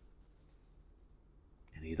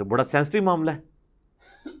 یہ تو بڑا سینسٹیو معاملہ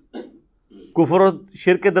ہے، کفر اور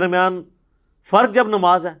شرک کے درمیان فرق جب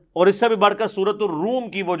نماز ہے۔ اور اس سے بھی بڑھ کر سورۃ الروم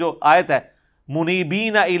کی وہ جو آیت ہے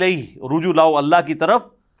منیبین الیہ، رجوع لاؤ اللہ کی طرف،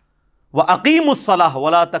 وَأَقِیمُوا الصَّلَاةَ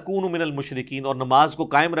وَلَا تَکُونُوا مِنَ الْمُشْرِکِینَ، اور نماز کو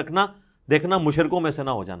قائم رکھنا، دیکھنا مشرکوں میں سے نہ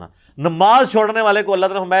ہو جانا۔ نماز چھوڑنے والے کو اللہ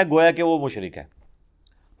تعالیٰ فرمایا گویا کہ وہ مشرک ہے۔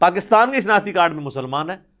 پاکستان کے شناختی کارڈ میں مسلمان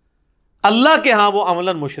ہے، اللہ کے ہاں وہ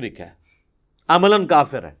عملاً مشرک ہے، عملاً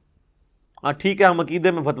کافر ہے۔ ہاں ٹھیک ہے، ہم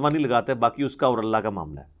عقیدے میں فتویٰ نہیں لگاتے، باقی اس کا اور اللہ کا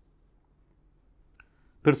معاملہ ہے۔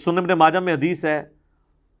 پھر سنن ابن ماجہ میں حدیث ہے،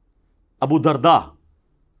 ابو درداء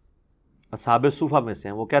اصحاب صوفہ میں سے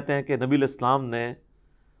ہیں، وہ کہتے ہیں کہ نبی علیہ السلام نے،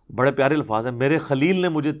 بڑے پیارے الفاظ ہیں، میرے خلیل نے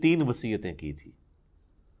مجھے 3 وصیتیں کی تھی۔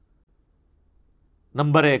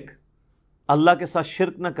 نمبر 1، اللہ کے ساتھ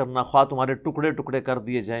شرک نہ کرنا، خواہ تمہارے ٹکڑے ٹکڑے کر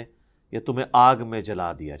دیے جائیں یا تمہیں آگ میں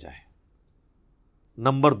جلا دیا جائے۔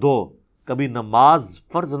 نمبر 2، کبھی نماز،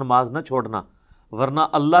 فرض نماز نہ چھوڑنا ورنہ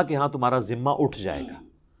اللہ کے ہاں تمہارا ذمہ اٹھ جائے گا،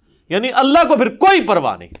 یعنی اللہ کو پھر کوئی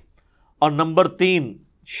پرواہ نہیں۔ اور نمبر 3،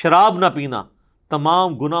 شراب نہ پینا،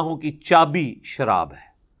 تمام گناہوں کی چابی شراب ہے۔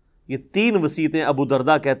 یہ 3 وصیتیں ابو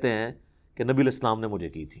درداء کہتے ہیں کہ نبی علیہ السلام نے مجھے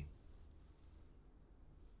کی تھی۔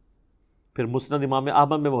 پھر مسند امام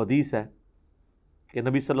احمد میں وہ حدیث ہے کہ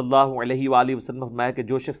نبی صلی اللہ علیہ وآلہ وسلم فرمایا کہ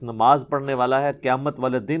جو شخص نماز پڑھنے والا ہے قیامت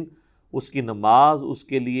والے دن اس کی نماز اس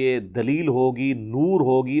کے لیے دلیل ہوگی، نور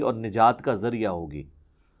ہوگی اور نجات کا ذریعہ ہوگی،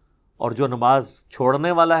 اور جو نماز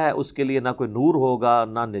چھوڑنے والا ہے اس کے لیے نہ کوئی نور ہوگا،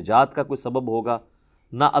 نہ نجات کا کوئی سبب ہوگا،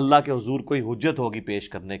 نہ اللہ کے حضور کوئی حجت ہوگی پیش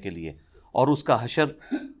کرنے کے لیے، اور اس کا حشر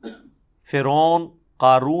فرعون،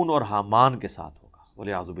 قارون اور حامان کے ساتھ ہوگا،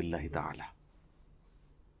 والعیاذ باللہ تعالی۔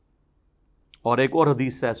 اور ایک اور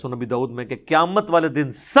حدیث ہے سنن ابی داؤد میں کہ قیامت والے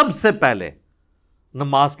دن سب سے پہلے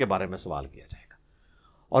نماز کے بارے میں سوال کیا جائے گا،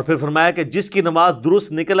 اور پھر فرمایا کہ جس کی نماز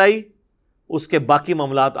درست نکل آئی اس کے باقی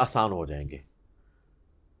معاملات آسان ہو جائیں گے،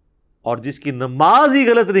 اور جس کی نماز ہی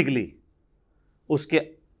غلط نکلی اس کے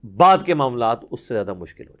بعد کے معاملات اس سے زیادہ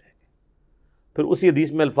مشکل ہو جائیں گے۔ پھر اسی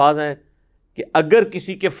حدیث میں الفاظ ہیں کہ اگر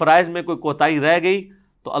کسی کے فرائض میں کوئی کوتاہی رہ گئی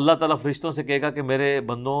تو اللہ تعالیٰ فرشتوں سے کہے گا کہ میرے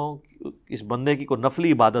بندوں، اس بندے کی کوئی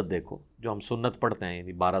نفلی عبادت دیکھو، جو ہم سنت پڑھتے ہیں،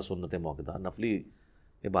 یعنی 12 سنت موقعہ نفلی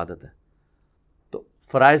عبادت ہے، تو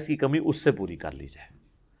فرائض کی کمی اس سے پوری کر لی جائے،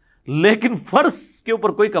 لیکن فرض کے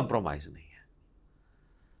اوپر کوئی کمپرومائز نہیں ہے۔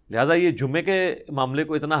 لہٰذا یہ جمعے کے معاملے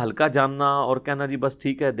کو اتنا ہلکا جاننا اور کہنا جی بس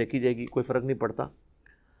ٹھیک ہے دیکھی جائے گی، کوئی فرق نہیں پڑتا۔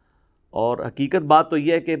 اور حقیقت بات تو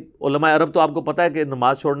یہ ہے کہ علماء عرب تو آپ کو پتہ ہے کہ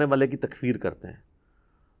نماز چھوڑنے والے کی تکفیر کرتے ہیں،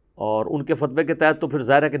 اور ان کے فتوے کے تحت تو پھر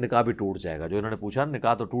ظاہر ہے کہ نکاح بھی ٹوٹ جائے گا، جو انہوں نے پوچھا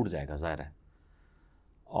نکاح تو ٹوٹ جائے گا ظاہر ہے۔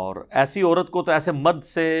 اور ایسی عورت کو تو ایسے مرد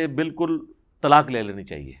سے بالکل طلاق لے لینی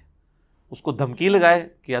چاہیے، اس کو دھمکی لگائے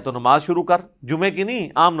کہ یا تو نماز شروع کر، جمعے کی نہیں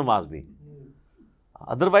عام نماز بھی،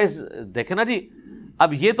 ادروائز دیکھیں نا جی،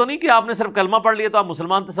 اب یہ تو نہیں کہ آپ نے صرف کلمہ پڑھ لیا تو آپ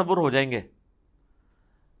مسلمان تصور ہو جائیں گے،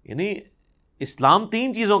 یعنی اسلام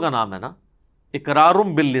 3 چیزوں کا نام ہے نا، اقرار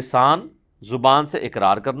باللسان، زبان سے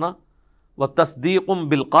اقرار کرنا، وتصدیق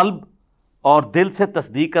بالقلب، اور دل سے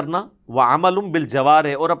تصدیق کرنا، وعمل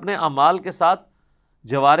بالجوارح، اور اپنے اعمال کے ساتھ،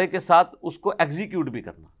 جوارح کے ساتھ اس کو ایگزیکیوٹ بھی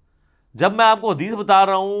کرنا۔ جب میں آپ کو حدیث بتا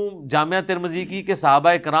رہا ہوں جامعہ ترمذی کی کہ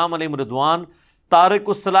صحابہ کرام علیہم رضوان تارک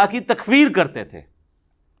الصلاۃ کی تکفیر کرتے تھے،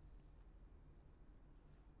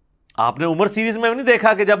 آپ نے عمر سیریز میں نہیں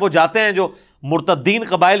دیکھا کہ جب وہ جاتے ہیں جو مرتدین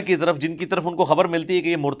قبائل کی طرف، جن کی طرف ان کو خبر ملتی ہے کہ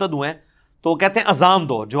یہ مرتد ہوئے ہیں، تو وہ کہتے ہیں اذان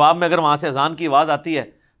دو، جواب میں اگر وہاں سے اذان کی آواز آتی ہے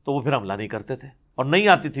تو وہ پھر حملہ نہیں کرتے تھے، اور نہیں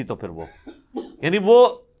آتی تھی تو پھر وہ یعنی وہ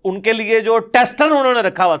ان کے لیے جو ٹیسٹر انہوں نے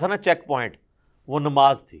رکھا ہوا تھا نا، چیک پوائنٹ، وہ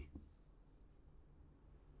نماز تھی۔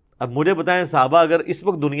 اب مجھے بتائیں صحابہ اگر اس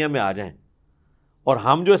وقت دنیا میں آ جائیں، اور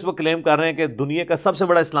ہم جو اس وقت کلیم کر رہے ہیں کہ دنیا کا سب سے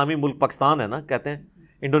بڑا اسلامی ملک پاکستان ہے نا، کہتے ہیں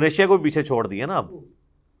انڈونیشیا کو بھی پیچھے چھوڑ دیا نا اب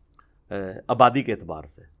آبادی کے اعتبار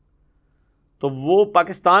سے، تو وہ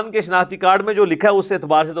پاکستان کے شناختی کارڈ میں جو لکھا ہے اس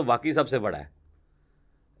اعتبار سے تو واقعی سب سے بڑا ہے،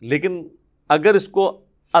 لیکن اگر اس کو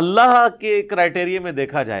اللہ کے کرائٹیریا میں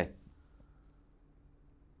دیکھا جائے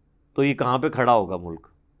تو یہ کہاں پہ کھڑا ہوگا ملک؟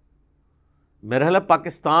 میرا خیال ہے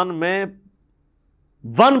پاکستان میں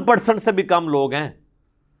 1% سے بھی کم لوگ ہیں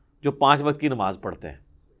جو 5 وقت کی نماز پڑھتے ہیں،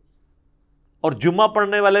 اور جمعہ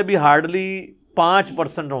پڑھنے والے بھی ہارڈلی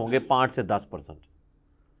 5% ہوں گے، 5 سے 10%،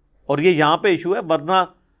 اور یہ یہاں پہ ایشو ہے، ورنہ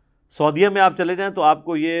سعودیہ میں آپ چلے جائیں تو آپ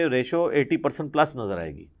کو یہ ریشو 80% پلس نظر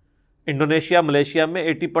آئے گی۔ انڈونیشیا، ملیشیا میں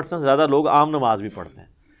 80% زیادہ لوگ عام نماز بھی پڑھتے ہیں،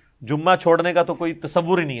 جمعہ چھوڑنے کا تو کوئی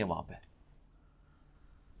تصور ہی نہیں ہے وہاں پہ۔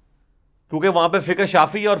 کیونکہ وہاں پہ فقہ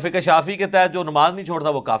شافی اور فقہ شافی کے تحت جو نماز نہیں چھوڑتا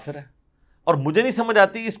وہ کافر ہے. اور مجھے نہیں سمجھ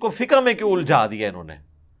آتی اس کو فقہ میں کیوں الجھا دیا انہوں نے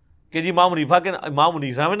کہ جی امام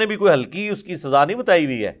حنیفہ نے بھی کوئی ہلکی اس کی سزا نہیں بتائی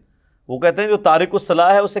ہوئی ہے. وہ کہتے ہیں جو تارک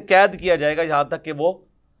الصلاح ہے اسے قید کیا جائے گا یہاں تک کہ وہ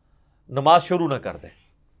نماز شروع نہ کر دے،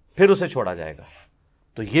 پھر اسے چھوڑا جائے گا.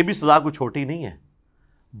 تو یہ بھی سزا کوئی چھوٹی نہیں ہے.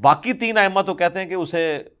 باقی 3 ائمہ تو کہتے ہیں کہ اسے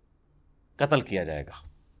قتل کیا جائے گا.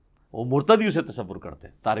 وہ مرتدی اسے تصور کرتے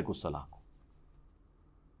ہیں تارک الصلاح کو.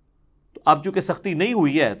 تو اب چونکہ سختی نہیں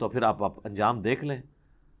ہوئی ہے تو پھر آپ انجام دیکھ لیں.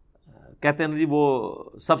 کہتے ہیں جی وہ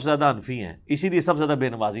سب سے زیادہ حنفی ہیں، اسی لیے سب سے زیادہ بے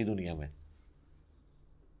نمازی دنیا میں،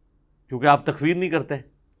 کیونکہ آپ تکفیر نہیں کرتے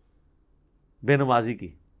بے نمازی کی.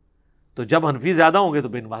 تو جب حنفی زیادہ ہوں گے تو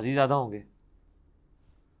بے نمازی زیادہ ہوں گے.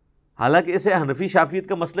 حالانکہ اسے حنفی شافیت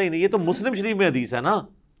کا مسئلہ ہی نہیں، یہ تو مسلم شریف میں حدیث ہے نا،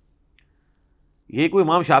 یہ کوئی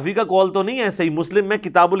امام شافی کا قول تو نہیں ہے. صحیح مسلم میں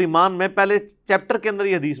کتاب الایمان میں پہلے چیپٹر کے اندر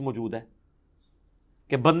یہ حدیث موجود ہے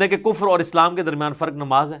کہ بندے کے کفر اور اسلام کے درمیان فرق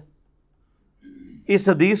نماز ہے. اس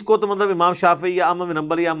حدیث کو تو مطلب امام شافعی یا احمد بن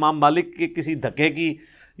حنبل یا امام مالک کے کسی دھکے کی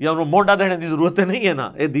یا انہوں مونڈا دینے کی ضرورت نہیں ہے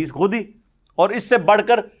نا، یہ حدیث خود ہی. اور اس سے بڑھ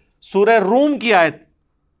کر سورہ روم کی آیت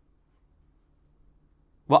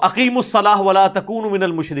وَأَقِیمُوا الصَّلَاةَ وَلَا تَکُونُوا مِنَ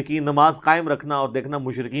الْمُشْرِکِینَ، نماز قائم رکھنا اور دیکھنا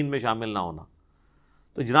مشرکین میں شامل نہ ہونا.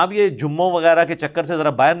 تو جناب یہ جمعوں وغیرہ کے چکر سے ذرا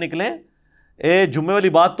باہر نکلیں. جمعے والی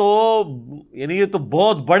بات تو یعنی یہ تو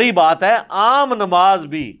بہت بڑی بات ہے. عام نماز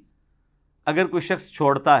بھی اگر کوئی شخص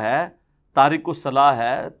چھوڑتا ہے، تارک الصلاح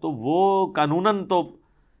ہے، تو وہ قانوناً تو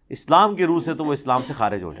اسلام کی روح سے تو وہ اسلام سے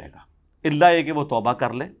خارج ہو جائے گا، الا یہ کہ وہ توبہ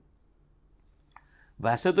کر لے.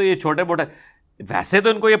 ویسے تو یہ چھوٹے موٹے، ویسے تو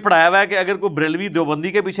ان کو یہ پڑھایا ہوا ہے کہ اگر کوئی بریلوی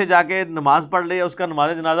دیوبندی کے پیچھے جا کے نماز پڑھ لے یا اس کا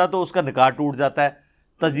نماز جنازہ تو اس کا نکاح ٹوٹ جاتا ہے،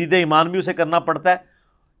 تجدید ایمان بھی اسے کرنا پڑتا ہے.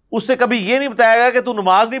 اس سے کبھی یہ نہیں بتایا گیا کہ تو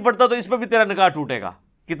نماز نہیں پڑھتا تو اس پہ بھی تیرا نکاح ٹوٹے گا.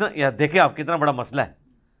 کتنا یار دیکھیں آپ کتنا بڑا مسئلہ ہے.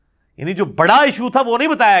 یعنی جو بڑا ایشو تھا وہ نہیں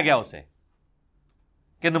بتایا گیا اسے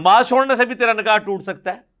کہ نماز چھوڑنے سے بھی تیرا نکاح ٹوٹ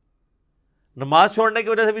سکتا ہے، نماز چھوڑنے کی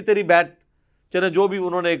وجہ سے بھی تیری بیعت، چلے جو بھی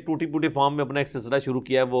انہوں نے ایک ٹوٹی پوٹی فارم میں اپنا ایک سلسلہ شروع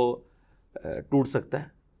کیا ہے وہ ٹوٹ سکتا ہے.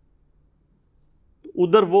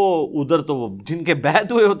 ادھر تو وہ جن کے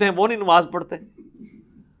بیعت ہوئے ہوتے ہیں وہ نہیں نماز پڑھتے.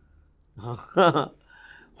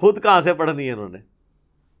 خود کہاں سے پڑھنی ہے انہوں نے؟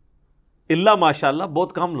 اللہ ماشاء اللہ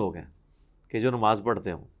بہت کم لوگ ہیں کہ جو نماز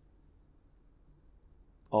پڑھتے ہوں.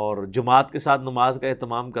 اور جماعت کے ساتھ نماز کا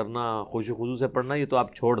اہتمام کرنا، خوشو خضو سے پڑھنا، یہ تو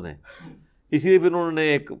آپ چھوڑ دیں. اسی لیے پھر انہوں نے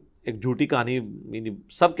ایک جھوٹی کہانی یعنی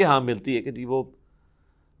سب کے ہاں ملتی ہے کہ جی وہ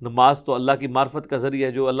نماز تو اللہ کی معرفت کا ذریعہ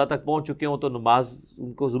ہے، جو اللہ تک پہنچ چکے ہوں تو نماز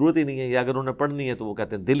ان کو ضرورت ہی نہیں ہے، یا اگر انہوں نے پڑھنی ہے تو وہ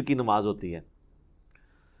کہتے ہیں دل کی نماز ہوتی ہے.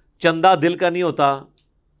 چندہ دل کا نہیں ہوتا.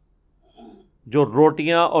 جو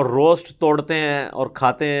روٹیاں اور روسٹ توڑتے ہیں اور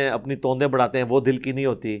کھاتے ہیں، اپنی توندیں بڑھاتے ہیں، وہ دل کی نہیں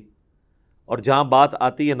ہوتی. اور جہاں بات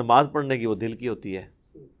آتی ہے نماز پڑھنے کی وہ دل کی ہوتی ہے.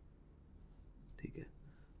 ٹھیک ہے.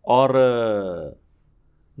 اور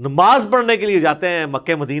نماز پڑھنے کے لیے جاتے ہیں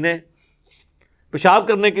مکے مدینے، پیشاب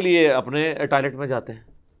کرنے کے لیے اپنے ٹوائلٹ میں جاتے ہیں.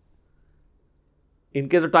 ان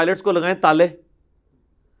کے تو ٹوائلٹس کو لگائیں تالے.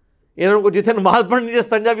 انہوں کو جتنے نماز پڑھنی ہے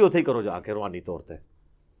استنجا بھی اتنے ہی کرو جا کے روحانی طور پہ.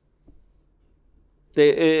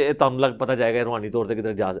 تم لگ پتہ جائے گا روحانی طور سے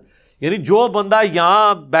کدھر جا. یعنی جو بندہ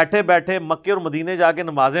یہاں بیٹھے بیٹھے مکے اور مدینے جا کے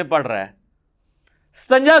نمازیں پڑھ رہا ہے،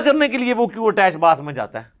 استنجا کرنے کے لیے وہ کیوں اٹیچ باتھ میں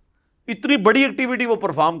جاتا ہے؟ اتنی بڑی ایکٹیویٹی وہ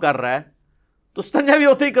پرفارم کر رہا ہے تو استنجا بھی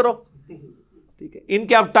ہوتے ہی کرو. ٹھیک ہے. ان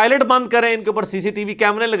کے آپ ٹوائلٹ بند کریں، ان کے اوپر CCTV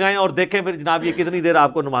کیمرے لگائیں اور دیکھیں پھر جناب یہ کتنی دیر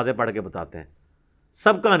آپ کو نمازیں پڑھ کے بتاتے ہیں.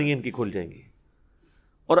 سب کہانیاں ان کی کھل جائیں گی.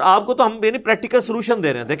 اور آپ کو تو ہم یعنی پریکٹیکل سولوشن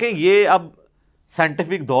دے رہے ہیں. دیکھیں یہ اب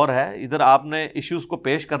سائنٹیفک دور ہے، ادھر آپ نے ایشوز کو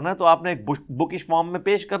پیش کرنا ہے تو آپ نے ایک بکش فارم میں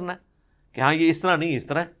پیش کرنا ہے کہ ہاں یہ اس طرح نہیں اس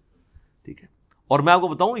طرح ہے. ٹھیک ہے. اور میں آپ کو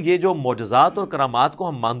بتاؤں یہ جو معجزات اور کرامات کو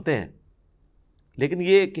ہم مانتے ہیں لیکن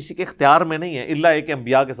یہ کسی کے اختیار میں نہیں ہے، الا ایک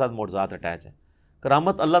انبیاء کے ساتھ معجزات اٹیچ ہیں.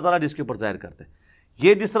 کرامت اللہ تعالیٰ جس کے اوپر ظاہر کرتے ہیں.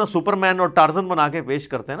 یہ جس طرح سپر مین اور ٹارزن بنا کے پیش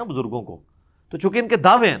کرتے ہیں نا بزرگوں کو، تو چونکہ ان کے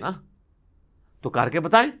دعوے ہیں نا تو کر کے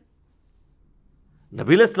بتائیں.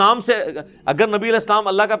 نبی علیہ السلام سے اگر نبی علیہ السلام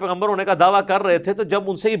اللہ کا پیغمبر ہونے کا دعویٰ کر رہے تھے تو جب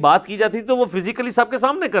ان سے یہ بات کی جاتی تھی تو وہ فزیکلی سب کے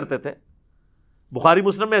سامنے کرتے تھے. بخاری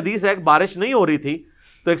مسلم میں حدیث ہے، ایک بارش نہیں ہو رہی تھی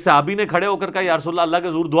تو ایک صحابی نے کھڑے ہو کر کہا یا رسول اللہ کے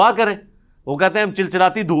حضور دعا کریں. وہ کہتے ہیں ہم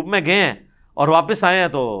چلچلاتی دھوپ میں گئے ہیں اور واپس آئے ہیں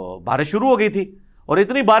تو بارش شروع ہو گئی تھی، اور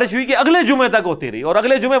اتنی بارش ہوئی کہ اگلے جمعے تک ہوتی رہی. اور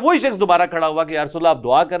اگلے جمعے وہی شخص دوبارہ کھڑا ہوا کہ یا رسول اللہ آپ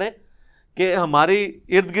دعا کریں کہ ہماری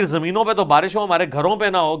ارد گرد زمینوں پہ تو بارش ہو، ہمارے گھروں پہ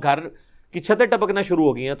نہ ہو، گھر کی چھتیں ٹپکنا شروع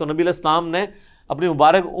ہو گئی ہیں. تو نبی علیہ السلام نے اپنی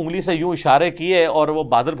مبارک انگلی سے یوں اشارے کیے اور وہ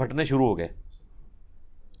بادل پھٹنے شروع ہو گئے.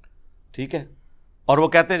 ٹھیک ہے. اور وہ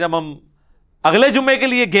کہتے ہیں جب ہم اگلے جمعے کے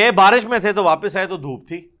لیے گئے بارش میں تھے تو واپس آئے تو دھوپ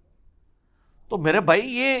تھی. تو میرے بھائی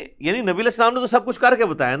یہ یعنی نبی علیہ السلام نے تو سب کچھ کر کے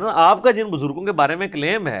بتایا نا. آپ کا جن بزرگوں کے بارے میں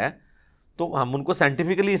کلیم ہے تو ہم ان کو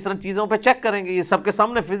سائنٹیفکلی اس طرح چیزوں پہ چیک کریں گے, یہ سب کے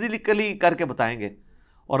سامنے فزیکلی کر کے بتائیں گے.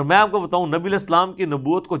 اور میں آپ کو بتاؤں, نبی علیہ السلام کی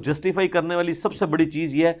نبوت کو جسٹیفائی کرنے والی سب سے بڑی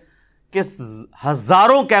چیز یہ ہے کہ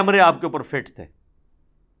ہزاروں کیمرے آپ کے اوپر فٹ تھے.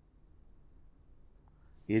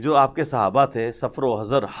 یہ جو آپ کے صحابہ تھے سفر و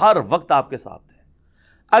حضر ہر وقت آپ کے ساتھ تھے.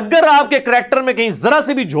 اگر آپ کے کریکٹر میں کہیں ذرا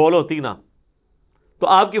سی بھی جھول ہوتی نا, تو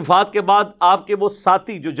آپ کی وفات کے بعد آپ کے وہ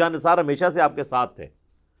ساتھی جو جانثار ہمیشہ سے آپ کے ساتھ تھے,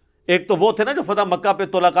 ایک تو وہ تھے نا جو فتح مکہ پہ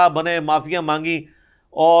طلقاء بنے, معافیاں مانگی,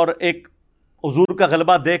 اور ایک حضور کا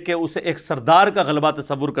غلبہ دیکھ کے اسے ایک سردار کا غلبہ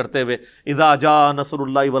تصور کرتے ہوئے اذا جاء نصر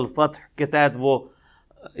اللہ والفتح کے تحت وہ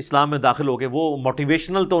اسلام میں داخل ہو گئے. وہ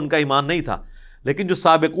موٹیویشنل تو ان کا ایمان نہیں تھا, لیکن جو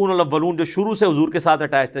سابقون الاولون جو شروع سے حضور کے ساتھ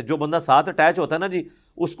اٹیچ تھے, جو بندہ ساتھ اٹیچ ہوتا ہے نا جی,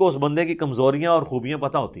 اس کو اس بندے کی کمزوریاں اور خوبیاں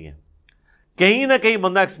پتہ ہوتی ہیں. کہیں نہ کہیں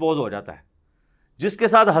بندہ ایکسپوز ہو جاتا ہے. جس کے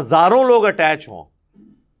ساتھ ہزاروں لوگ اٹیچ ہوں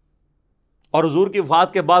اور حضور کی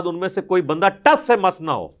وفات کے بعد ان میں سے کوئی بندہ ٹس سے مس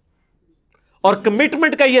نہ ہو, اور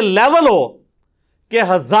کمٹمنٹ کا یہ لیول ہو کہ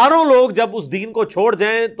ہزاروں لوگ جب اس دین کو چھوڑ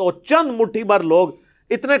جائیں تو چند مٹھی بھر لوگ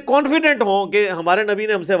اتنے کانفیڈنٹ ہوں کہ ہمارے نبی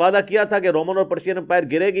نے ہم سے وعدہ کیا تھا کہ رومن اور پرشین امپائر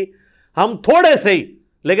گرے گی, ہم تھوڑے سے ہی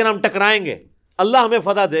لیکن ہم ٹکرائیں گے, اللہ ہمیں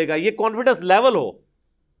فتح دے گا. یہ کانفیڈنس لیول ہو,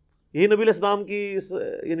 یہی نبی علیہ السلام کی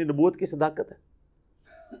یعنی نبوت کی صداقت ہے.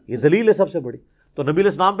 یہ دلیل ہے سب سے بڑی. تو نبی علیہ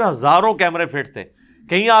السلام پہ ہزاروں کیمرے فٹ تھے.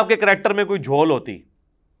 کہیں آپ کے کریکٹر میں کوئی جھول ہوتی,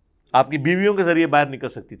 آپ کی بیویوں کے ذریعے باہر نکل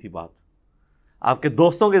سکتی تھی بات, آپ کے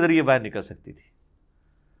دوستوں کے ذریعے باہر نکل سکتی تھی,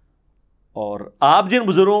 اور آپ جن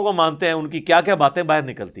بزرگوں کو مانتے ہیں ان کی کیا کیا باتیں باہر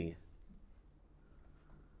نکلتی ہیں.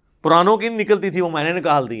 پرانوں کی نکلتی تھی, وہ میں نے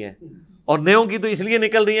نکال دی ہیں, اور نیوں کی تو اس لیے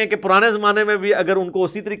نکل رہی ہیں کہ پرانے زمانے میں بھی اگر ان کو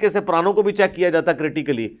اسی طریقے سے پرانوں کو بھی چیک کیا جاتا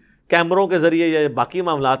کریٹیکلی کیمروں کے ذریعے یا باقی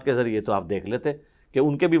معاملات کے ذریعے, تو آپ دیکھ لیتے کہ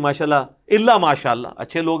ان کے بھی ماشاءاللہ الا ماشاءاللہ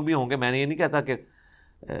اچھے لوگ بھی ہوں گے. میں نے یہ نہیں کہتا کہ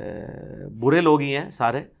برے لوگ ہی ہیں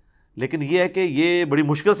سارے, لیکن یہ ہے کہ یہ بڑی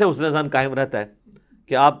مشکل سے حسن ظن قائم رہتا ہے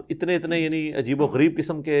کہ آپ اتنے یعنی عجیب و غریب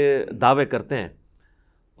قسم کے دعوے کرتے ہیں.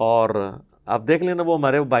 اور آپ دیکھ لینا, وہ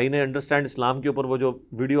ہمارے بھائی نے انڈرسٹینڈ اسلام کے اوپر وہ جو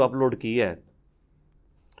ویڈیو اپلوڈ کی ہے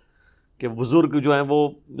کہ بزرگ جو ہیں وہ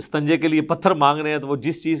استنجے کے لیے پتھر مانگ رہے ہیں, تو وہ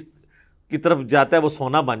جس چیز کی طرف جاتا ہے وہ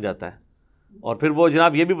سونا بن جاتا ہے. اور پھر وہ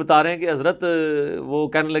جناب یہ بھی بتا رہے ہیں کہ حضرت وہ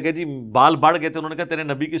کہنے لگے جی بال بڑھ گئے تھے, انہوں نے کہا تیرے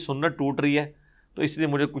نبی کی سنت ٹوٹ رہی ہے تو اس لیے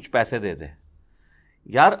مجھے کچھ پیسے دے دے.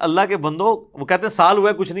 یار اللہ کے بندو, وہ کہتے ہیں سال ہوا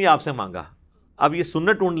ہے کچھ نہیں آپ سے مانگا, اب یہ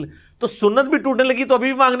سنت ٹوٹنے, تو سنت بھی ٹوٹنے لگی تو ابھی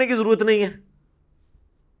بھی مانگنے کی ضرورت نہیں ہے.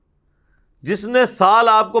 جس نے سال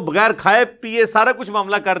آپ کو بغیر کھائے پیے سارا کچھ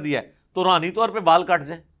معاملہ کر دیا ہے, تو روحانی طور پہ بال کٹ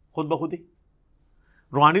جائیں خود بخود ہی.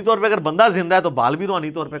 روحانی طور پہ اگر بندہ زندہ ہے تو بال بھی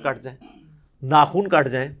روحانی طور پہ کٹ جائیں, ناخن کٹ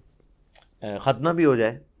جائیں, ختنہ بھی ہو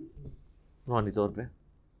جائے, روحانی طور پہ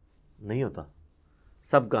نہیں ہوتا.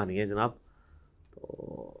 سب کہانی ہے جناب.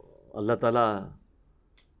 تو اللہ تعالیٰ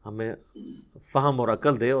ہمیں فہم اور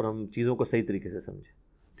عقل دے اور ہم چیزوں کو صحیح طریقے سے سمجھیں.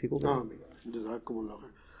 ٹھیک ہوگا؟ جزاکم اللہ خیر.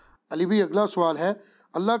 علی بھائی اگلا سوال ہے,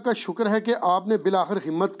 اللہ کا شکر ہے کہ آپ نے بالآخر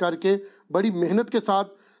ہمت کر کے بڑی محنت کے ساتھ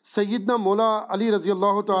سیدنا مولا علی رضی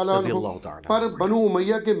اللہ تعالیٰ عنہ پر بنو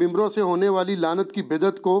امیہ کے ممبروں سے ہونے والی لعنت کی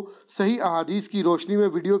بدعت کو صحیح احادیث کی روشنی میں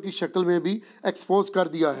ویڈیو کی شکل میں بھی ایکسپوز کر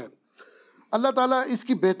دیا ہے. اللہ تعالیٰ اس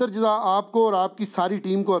کی بہتر جزا آپ کو اور آپ کی ساری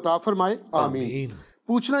ٹیم کو عطا فرمائے, آمین.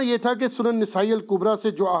 پوچھنا یہ تھا کہ سنن نسائی الکبریٰ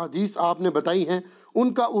سے جو احادیث آپ نے بتائی ہیں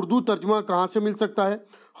ان کا اردو ترجمہ کہاں سے مل سکتا ہے,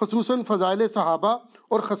 خصوصاً فضائل صحابہ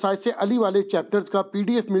اور خصائص علی والے چیپٹرز کا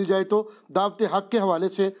PDF مل جائے تو دعوت حق کے حوالے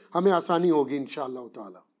سے ہمیں آسانی ہوگی انشاءاللہ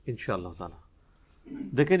تعالی. انشاءاللہ تعالی.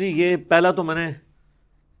 دیکھیں جی, یہ پہلا تو میں نے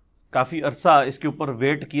کافی عرصہ اس کے اوپر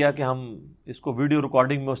ویٹ کیا کہ ہم اس کو ویڈیو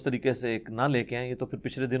ریکارڈنگ میں اس طریقے سے ایک نہ لے کے آئیں. یہ تو پھر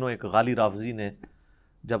پچھلے دنوں ایک غالی رافضی نے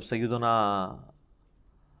جب سیدنا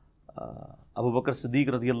ابو بکر صدیق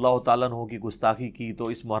رضی اللہ تعالیٰ عنہ کی گستاخی کی تو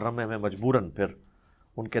اس محرم میں ہمیں مجبوراً پھر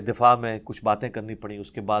ان کے دفاع میں کچھ باتیں کرنی پڑیں.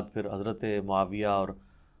 اس کے بعد پھر حضرت معاویہ اور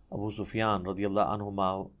ابو سفیان رضی اللہ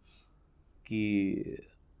عنہما کی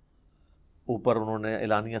اوپر انہوں نے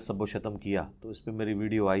اعلانیہ سب و شتم کیا, تو اس پہ میری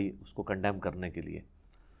ویڈیو آئی اس کو کنڈیم کرنے کے لیے.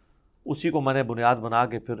 اسی کو میں نے بنیاد بنا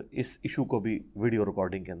کے پھر اس ایشو کو بھی ویڈیو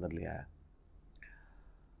ریکارڈنگ کے اندر لے آیا.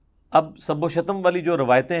 اب سب و شتم والی جو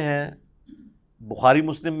روایتیں ہیں بخاری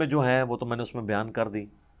مسلم میں جو ہیں وہ تو میں نے اس میں بیان کر دی,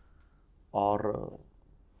 اور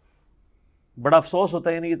بڑا افسوس ہوتا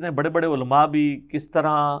ہے یعنی اتنے بڑے بڑے علماء بھی کس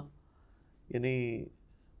طرح یعنی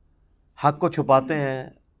حق کو چھپاتے ہیں,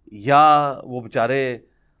 یا وہ بیچارے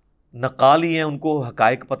نقال ہی ہیں, ان کو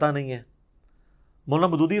حقائق پتہ نہیں ہے. مولانا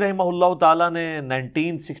مودودی رحمہ اللہ تعالیٰ نے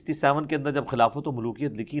 1967 کے اندر جب خلافت و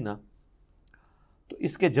ملوکیت لکھی نا, تو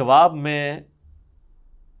اس کے جواب میں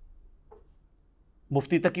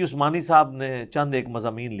مفتی تقی عثمانی صاحب نے چند ایک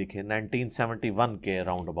مضامین لکھے 1971 کے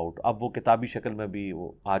راؤنڈ اباؤٹ. اب وہ کتابی شکل میں بھی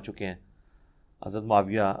وہ آ چکے ہیں. حضرت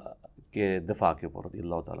معاویہ کے دفاع کے اوپر رضی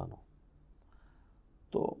اللہ تعالیٰ عنہ.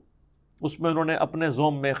 تو اس میں انہوں نے اپنے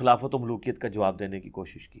زوم میں خلافت و ملوکیت کا جواب دینے کی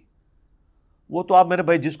کوشش کی. وہ تو آپ میرے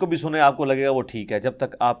بھائی جس کو بھی سنیں آپ کو لگے گا وہ ٹھیک ہے، جب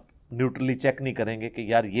تک آپ نیوٹرلی چیک نہیں کریں گے کہ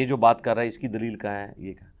یار یہ جو بات کر رہا ہے اس کی دلیل کہاں ہے،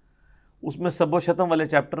 یہ کہاں ہے. اس میں سب و شتم والے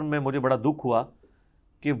چیپٹر میں مجھے بڑا دکھ ہوا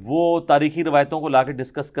کہ وہ تاریخی روایتوں کو لا کے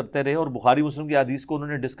ڈسکس کرتے رہے اور بخاری مسلم کی حدیث کو انہوں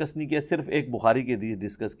نے ڈسکس نہیں کیا. صرف ایک بخاری کی حدیث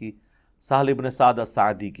ڈسکس کی، سہل ابن سعد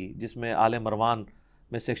الساعدی کی، جس میں آل مروان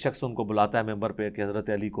میں سے ایک شخص ان کو بلاتا ہے ممبر پہ کہ حضرت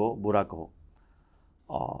علی کو برا کہو،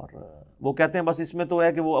 اور وہ کہتے ہیں بس اس میں تو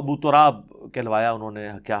ہے کہ وہ ابو تراب کہلوایا انہوں نے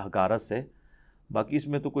کیا حقارت سے، باقی اس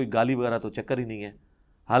میں تو کوئی گالی وغیرہ تو چکر ہی نہیں ہے.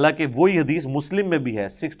 حالانکہ وہی حدیث مسلم میں بھی ہے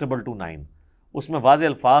 6229، اس میں واضح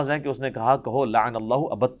الفاظ ہیں کہ اس نے کہا کہو لعن اللہ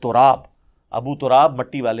ابو تراب، ابو تراب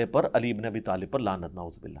مٹی والے پر، علی ابن ابی طالب پر لعنت،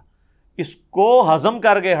 نعوذ باللہ. اس کو ہضم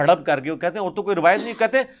کر گئے، ہڑپ کر گئے. وہ کہتے ہیں اور تو کوئی روایت نہیں،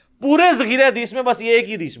 کہتے ہیں پورے ذخیرہ حدیث میں بس یہ ایک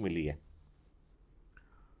ہی حدیث ملی ہے.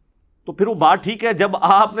 تو پھر وہ بات ٹھیک ہے جب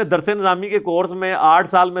آپ نے درس نظامی کے کورس میں 8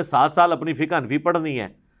 سال میں 7 سال اپنی فقہ حنفی پڑھنی ہے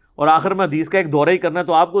اور آخر میں حدیث کا ایک دورہ ہی کرنا ہے،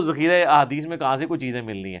 تو آپ کو ذخیرہ حدیث میں کہاں سے کوئی چیزیں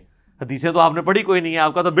ملنی ہیں؟ حدیثیں تو آپ نے پڑھی کوئی نہیں ہے،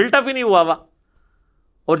 آپ کا تو بلٹ اپ ہی نہیں ہوا.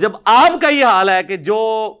 اور جب آپ کا یہ حال ہے کہ جو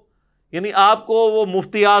یعنی آپ کو وہ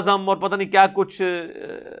مفتی اعظم اور پتہ نہیں کیا کچھ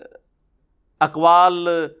اقوال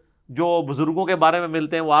جو بزرگوں کے بارے میں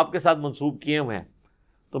ملتے ہیں وہ آپ کے ساتھ منسوب کیے ہوئے ہیں.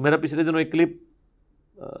 تو میرا پچھلے دنوں ایک کلپ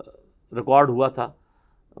ریکارڈ ہوا تھا،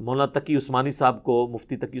 مولانا تقی عثمانی صاحب کو،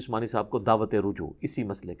 مفتی تقی عثمانی صاحب کو دعوت رجوع اسی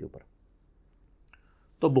مسئلے کے اوپر.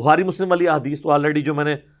 تو بخاری مسلم والی احادیث تو آلریڈی جو میں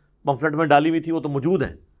نے پمفلٹ میں ڈالی ہوئی تھی وہ تو موجود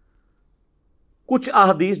ہیں. کچھ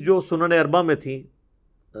احادیث جو سنن اربعہ میں تھیں،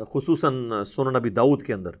 خصوصاً سنن ابی داؤد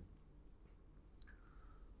کے اندر،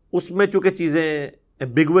 اس میں چونکہ چیزیں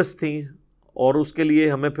ایمبیگوس تھیں اور اس کے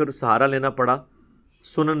لیے ہمیں پھر سہارا لینا پڑا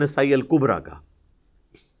سنن نسائی الکبریٰ کا.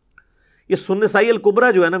 یہ سنن نسائی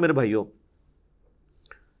الکبریٰ جو ہے نا میرے بھائیوں،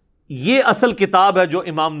 یہ اصل کتاب ہے جو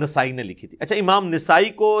امام نسائی نے لکھی تھی. اچھا، امام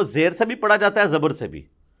نسائی کو زیر سے بھی پڑھا جاتا ہے، زبر سے بھی،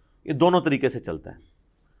 یہ دونوں طریقے سے چلتا ہے.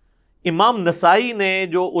 امام نسائی نے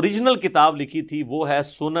جو اوریجنل کتاب لکھی تھی وہ ہے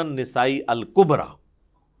سنن نسائی الکبریٰ،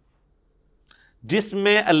 جس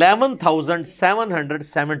میں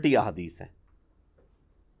 11,770 احادیث ہیں.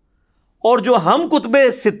 اور جو ہم کتب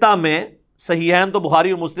ستہ میں، صحیحین تو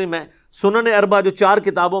بخاری اور مسلم ہے، سنن اربعہ جو 4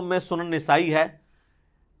 کتابوں میں سنن نسائی ہے،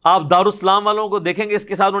 آپ دارالاسلام والوں کو دیکھیں گے اس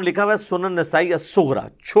کے ساتھ انہوں نے لکھا ہوا ہے سنن نسائی الصغریٰ،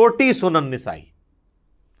 چھوٹی سنن نسائی.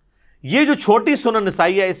 یہ جو چھوٹی سنن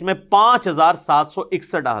نسائی ہے اس میں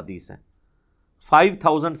 5,761 احادیث ہیں،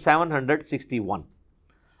 5,761،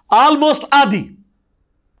 آلموسٹ آدھی،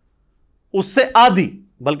 اس سے آدھی،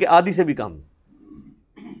 بلکہ آدھی سے بھی کم.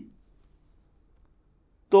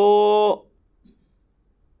 تو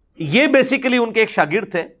یہ بیسیکلی ان کے ایک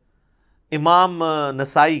شاگرد تھے امام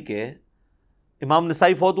نسائی کے. امام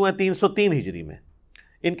نسائی فوت ہوئے ہیں 303 ہجری میں.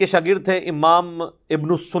 ان کے شاگرد تھے امام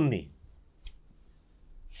ابن السنی،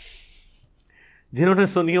 جنہوں نے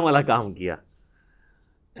سنیوں والا کام کیا.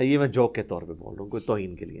 یہ میں جوک کے طور پہ بول رہا ہوں، کوئی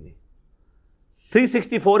توہین کے لیے نہیں.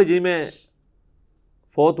 364 ہجری میں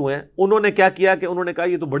فوت ہوئے ہیں. انہوں نے کیا کیا کہ انہوں نے کہا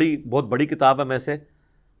یہ تو بہت بڑی کتاب ہے، میں سے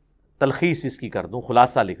تلخیص اس کی کر دوں،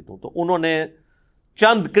 خلاصہ لکھ دوں. تو انہوں نے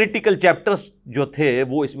چند کریٹیکل چیپٹرز جو تھے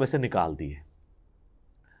وہ اس میں سے نکال دیے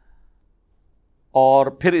اور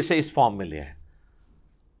پھر اسے اس فارم میں لیا ہے.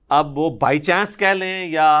 اب وہ بائی چانس کہہ لیں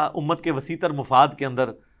یا امت کے وسیع تر مفاد کے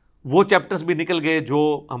اندر وہ چیپٹرز بھی نکل گئے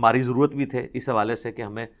جو ہماری ضرورت بھی تھے، اس حوالے سے کہ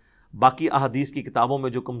ہمیں باقی احادیث کی کتابوں میں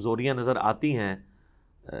جو کمزوریاں نظر آتی ہیں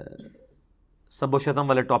سب و شتم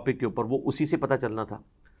والے ٹاپک کے اوپر، وہ اسی سے پتہ چلنا تھا.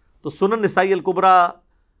 تو سنن نسائی الکبریٰ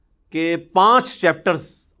کے 5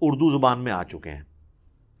 چیپٹرز اردو زبان میں آ چکے ہیں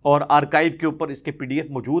اور آرکائیو کے اوپر اس کے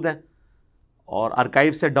PDF موجود ہیں، اور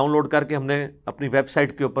آرکائیو سے ڈاؤن لوڈ کر کے ہم نے اپنی ویب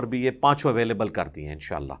سائٹ کے اوپر بھی یہ 5 اویلیبل کر دی ہیں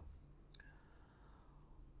انشاءاللہ.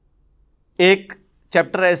 ایک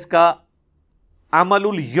چیپٹر ہے اس کا عمل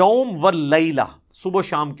الیوم واللیلہ، صبح و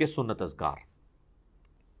شام کے سنت اذکار.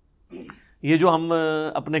 یہ جو ہم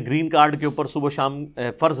اپنے گرین کارڈ کے اوپر صبح و شام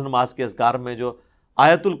فرض نماز کے اذکار میں جو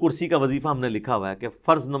آیت الکرسی کا وظیفہ ہم نے لکھا ہوا ہے کہ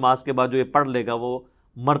فرض نماز کے بعد جو یہ پڑھ لے گا وہ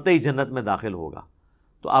مرتے ہی جنت میں داخل ہوگا.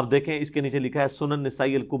 تو آپ دیکھیں اس کے نیچے لکھا ہے سنن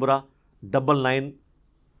نسائی الکبریٰ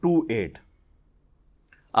 9928.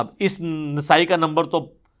 اب اس نسائی کا نمبر تو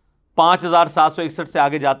 5,761 سے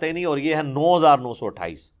آگے جاتے ہی نہیں، اور یہ ہے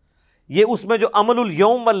 9,928. یہ اس میں جو عمل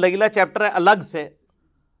الیوم واللیلہ چیپٹر ہے الگ سے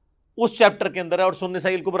اس چیپٹر کے اندر ہے، اور سنن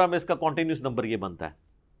نسائی الکبریٰ میں اس کا کنٹینیوس نمبر یہ بنتا ہے.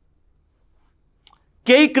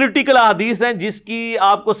 کئی کرٹیکل احادیث ہیں جس کی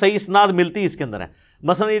آپ کو صحیح اسناد ملتی اس کے اندر ہے.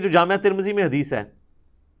 مثلا یہ جو جامعہ ترمذی میں حدیث ہے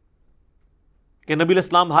کہ نبی علیہ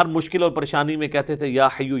السلام ہر مشکل اور پریشانی میں کہتے تھے یا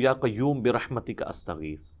حی یا قیوم برحمتک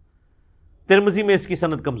استغیث. ترمذی میں اس کی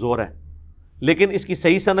سند کمزور ہے، لیکن اس کی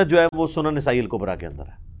صحیح سند جو ہے وہ سنن نسائی الکبریٰ کے اندر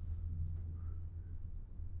ہے.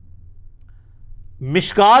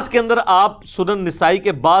 مشکات کے اندر آپ سنن نسائی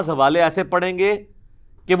کے بعض حوالے ایسے پڑھیں گے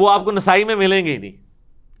کہ وہ آپ کو نسائی میں ملیں گے ہی نہیں،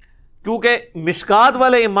 کیونکہ مشکات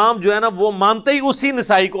والے امام جو ہے نا وہ مانتے ہی اسی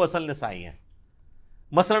نسائی کو اصل نسائی ہیں.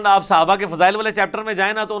 مثلا آپ صحابہ کے فضائل والے چیپٹر میں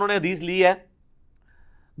جائیں نا تو انہوں نے حدیث لی ہے،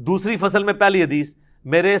 دوسری فصل میں پہلی حدیث،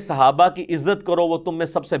 میرے صحابہ کی عزت کرو وہ تم میں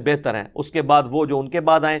سب سے بہتر ہیں، اس کے بعد وہ جو ان کے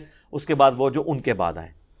بعد آئیں، اس کے بعد وہ جو ان کے بعد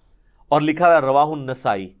آئیں. اور لکھا ہے رواہ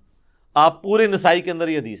النسائی. آپ پورے نسائی کے اندر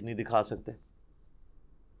یہ حدیث نہیں دکھا سکتے،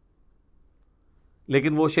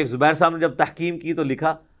 لیکن وہ شیخ زبیر صاحب نے جب تحکیم کی تو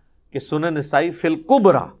لکھا کہ سنن نسائی فی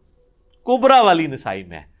الکبریٰ، کبریٰ والی نسائی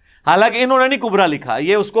میں ہے. حالانکہ انہوں نے نہیں کبریٰ لکھا،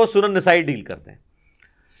 یہ اس کو سنن نسائی ڈیل کرتے ہیں.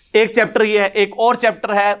 ایک چیپٹر یہ ہے. ایک اور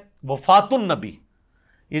چیپٹر ہے وفات النبی.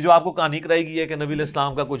 یہ جو آپ کو کہانی کرائی گئی ہے کہ نبی علیہ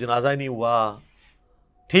السلام کا کوئی جنازہ ہی نہیں ہوا،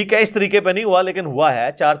 ٹھیک ہے اس طریقے پہ نہیں ہوا لیکن ہوا ہے،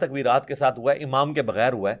 4 تکبیرات کے ساتھ ہوا ہے، امام کے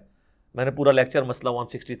بغیر ہوا ہے. میں نے پورا لیکچر مسئلہ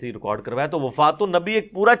 163 ریکارڈ کروایا. تو وفات النبی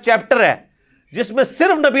ایک پورا چیپٹر ہے جس میں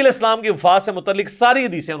صرف نبی علیہ السلام کی وفات سے متعلق ساری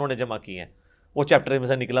حدیثیں انہوں نے جمع کی ہیں. وہ چیپٹر میں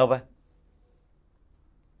سے نکلا ہوا ہے.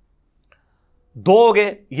 2 ہو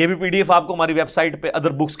گئے. یہ بھی PDF آپ کو ہماری ویب سائٹ پہ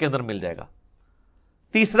ادر بکس کے اندر مل جائے گا.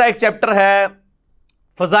 تیسرا ایک چیپٹر ہے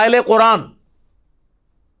فضائل قرآن،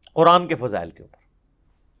 قرآن کے فضائل کے اوپر.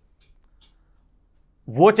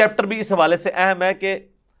 وہ چیپٹر بھی اس حوالے سے اہم ہے کہ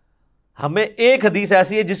ہمیں ایک حدیث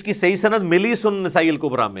ایسی ہے جس کی صحیح سند ملی سنن نسائی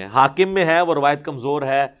الکبریٰ میں، حاکم میں ہے، وہ روایت کمزور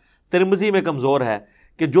ہے، ترمذی میں کمزور ہے،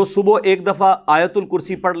 کہ جو صبح ایک دفعہ آیت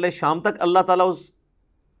الکرسی پڑھ لے شام تک اللہ تعالیٰ اس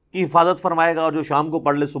کی حفاظت فرمائے گا، اور جو شام کو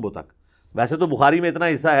پڑھ لے صبح تک. ویسے تو بخاری میں اتنا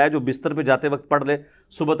حصہ ہے جو بستر پہ جاتے وقت پڑھ لے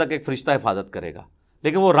صبح تک ایک فرشتہ حفاظت کرے گا،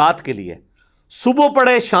 لیکن وہ رات کے لیے. صبح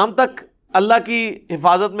پڑھے شام تک اللہ کی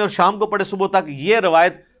حفاظت میں اور شام کو پڑھے صبح تک، یہ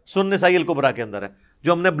روایت سنن نسائی الکبریٰ کے اندر ہے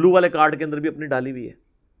جو ہم نے بلو والے کارڈ کے اندر بھی اپنی ڈالی ہوئی ہے.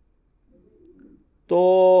 تو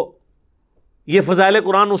یہ فضائل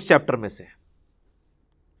قرآن اس چیپٹر میں سے.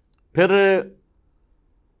 پھر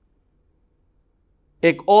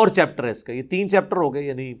ایک اور چیپٹر ہے اس کا، یہ 3 چیپٹر ہو گئے،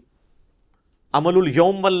 یعنی عمل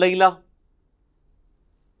الیوم واللیلہ،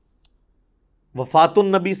 وفات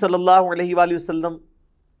النبی صلی اللہ علیہ وآلہ وسلم،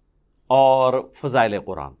 اور فضائل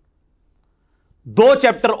قرآن. 2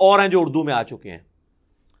 چیپٹر اور ہیں جو اردو میں آ چکے ہیں.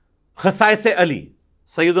 خصائص علی،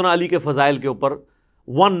 سیدنا علی کے فضائل کے اوپر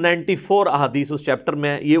 194 احادیث اس چیپٹر میں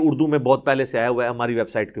ہے. یہ اردو میں بہت پہلے سے آیا ہوا ہے، ہماری ویب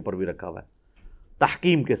سائٹ کے اوپر بھی رکھا ہوا ہے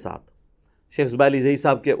تحکیم کے ساتھ. شیخ زبیر علی زئی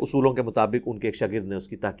صاحب کے اصولوں کے مطابق ان کے ایک شاگرد نے اس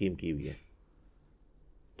کی تحکیم کی ہوئی ہے.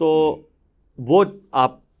 تو وہ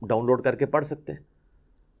آپ ڈاؤن لوڈ کر کے پڑھ سکتے ہیں.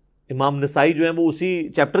 امام نسائی جو ہیں وہ اسی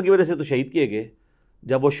چیپٹر کی وجہ سے تو شہید کیے گئے.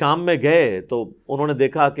 جب وہ شام میں گئے تو انہوں نے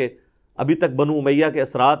دیکھا کہ ابھی تک بنو امیہ کے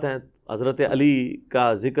اثرات ہیں، حضرت علی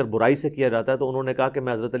کا ذکر برائی سے کیا جاتا ہے، تو انہوں نے کہا کہ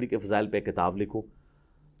میں حضرت علی کے فضائل پہ کتاب لکھوں.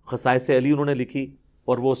 خصائص علی انہوں نے لکھی،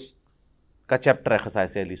 اور وہ کا چیپٹر ہے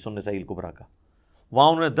خصائص علی سنن نسائی الکبریٰ کا. وہاں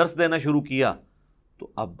انہوں نے درس دینا شروع کیا. تو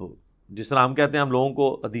اب جس طرح ہم کہتے ہیں ہم لوگوں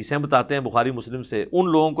کو حدیثیں بتاتے ہیں بخاری مسلم سے، ان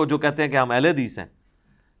لوگوں کو جو کہتے ہیں کہ ہم اہل حدیث ہیں،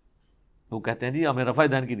 وہ کہتے ہیں جی ہمیں رفع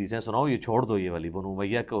دین کی حدیثیں سناؤ، یہ چھوڑ دو، یہ والی بنو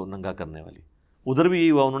امیہ کو ننگا کرنے والی. ادھر بھی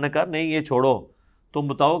یہی ہوا، انہوں نے کہا نہیں یہ چھوڑو، تم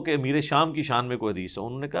بتاؤ کہ امیر شام کی شان میں کوئی حدیث ہو.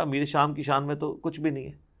 انہوں نے کہا امیر شام کی شان میں تو کچھ بھی نہیں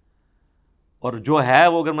ہے، اور جو ہے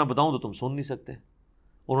وہ اگر میں بتاؤں تو تم سن نہیں سکتے.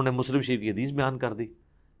 انہوں نے مسلم شریف کی حدیث بیان کر دی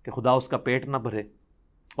کہ خدا اس کا پیٹ نہ بھرے.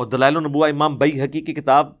 اور دلائل النبوہ امام بیہقی کی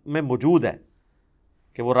کتاب میں موجود ہے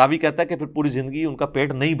کہ وہ راوی کہتا ہے کہ پھر پوری زندگی ان کا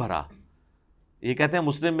پیٹ نہیں بھرا. یہ کہتے ہیں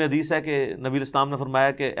مسلم میں حدیث ہے کہ نبی علیہ السلام نے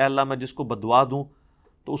فرمایا کہ اے اللہ میں جس کو بد دعا دوں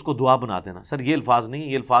تو اس کو دعا بنا دینا. سر یہ الفاظ نہیں،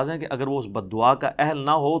 یہ الفاظ ہیں کہ اگر وہ اس بد دعا کا اہل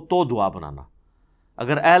نہ ہو تو دعا بنانا،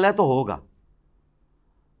 اگر اہل ہے تو ہوگا.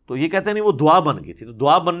 تو یہ کہتے ہیں نہیں وہ دعا بن گئی تھی. تو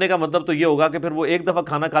دعا بننے کا مطلب تو یہ ہوگا کہ پھر وہ ایک دفعہ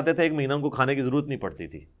کھانا کھاتے تھے، 1 مہینہ ان کو کھانے کی ضرورت نہیں پڑتی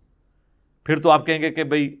تھی. پھر تو آپ کہیں گے کہ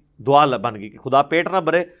بھئی دعا بن گئی کہ خدا پیٹ نہ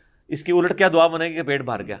بھرے. اس کی الٹ کیا دعا بنے گی کہ پیٹ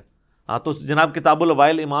بھر گیا. ہاں تو جناب کتاب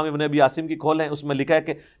الاوائل امام ابن ابی عاصم کی کھولیں، اس میں لکھا ہے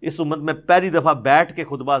کہ اس امت میں پہلی دفعہ بیٹھ کے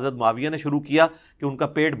خطبہ حضرت معاویہ نے شروع کیا کہ ان کا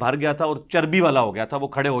پیٹ بھر گیا تھا اور چربی والا ہو گیا تھا، وہ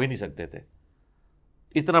کھڑے ہو ہی نہیں سکتے تھے،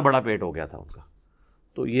 اتنا بڑا پیٹ ہو گیا تھا ان کا.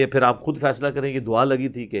 تو یہ پھر آپ خود فیصلہ کریں یہ دعا لگی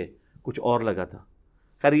تھی کہ کچھ اور لگا تھا.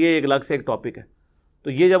 خیر یہ ایک الگ سے ایک ٹاپک ہے.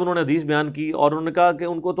 تو یہ جب انہوں نے حدیث بیان کی اور انہوں نے کہا کہ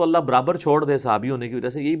ان کو تو اللہ برابر چھوڑ دے صحابی ہونے کی وجہ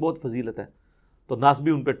سے، یہی بہت فضیلت ہے، تو ناس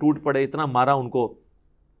بھی ان پہ ٹوٹ پڑے، اتنا مارا ان کو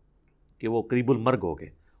کہ وہ قریب المرگ ہو گئے.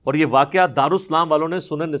 اور یہ واقعہ دارالاسلام والوں نے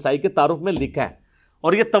سنن نسائی کے تعارف میں لکھا ہے،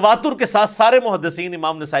 اور یہ تواتر کے ساتھ سارے محدثین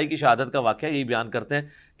امام نسائی کی شہادت کا واقعہ یہی بیان کرتے ہیں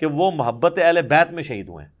کہ وہ محبت اہل بیت میں شہید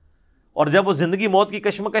ہوئے ہیں. اور جب وہ زندگی موت کی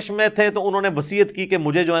کشمکش میں تھے تو انہوں نے وصیت کی کہ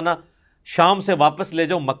مجھے جو ہے نا شام سے واپس لے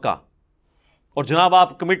جاؤ مکہ. اور جناب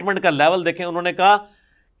آپ کمٹمنٹ کا لیول دیکھیں، انہوں نے کہا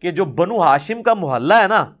کہ جو بنو ہاشم کا محلہ ہے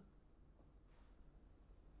نا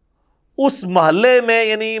اس محلے میں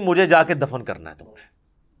یعنی مجھے جا کے دفن کرنا ہے تم نے.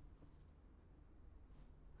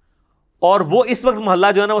 اور وہ اس وقت محلہ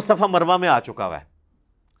جو ہے نا وہ صفا مروہ میں آ چکا ہوا ہے.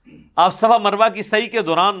 آپ صفا مروہ کی صحیح کے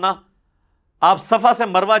دوران نا آپ صفا سے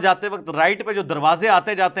مروہ جاتے وقت رائٹ پہ جو دروازے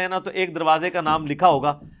آتے جاتے ہیں نا، تو ایک دروازے کا نام لکھا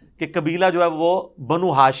ہوگا کہ قبیلہ جو ہے وہ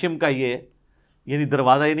بنو ہاشم کا یہ یعنی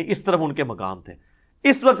دروازہ، یعنی اس طرف ان کے مقام تھے.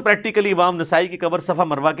 اس وقت پریکٹیکلی امام نسائی کی قبر صفا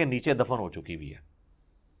مروہ کے نیچے دفن ہو چکی ہوئی ہے.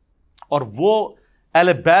 اور وہ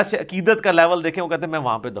اہل بیت سے عقیدت کا لیول دیکھیں، وہ کہتے ہیں میں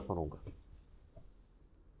وہاں پہ دفن ہوں گا.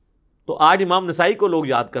 تو آج امام نسائی کو لوگ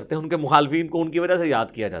یاد کرتے ہیں، ان کے مخالفین کو ان کی وجہ سے یاد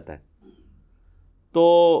کیا جاتا ہے.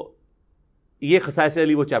 تو یہ خصائص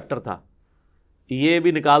علی وہ چیپٹر تھا، یہ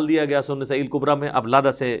بھی نکال دیا گیا سنن نسائی الکبریٰ میں، اب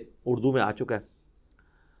لادہ سے اردو میں آ چکا ہے.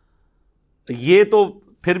 یہ تو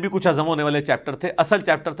پھر بھی کچھ ہضم ہونے والے چیپٹر تھے. اصل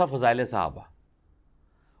چیپٹر تھا فضائل صحابہ.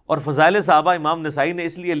 اور فضائل صحابہ امام نسائی نے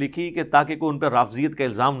اس لیے لکھی کہ تاکہ کوئی ان پہ رافضیت کا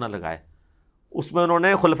الزام نہ لگائے. اس میں انہوں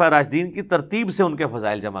نے خلفائے راشدین کی ترتیب سے ان کے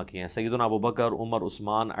فضائل جمع کیے ہیں، سیدنا ابوبکر، عمر،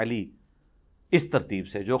 عثمان، علی، اس ترتیب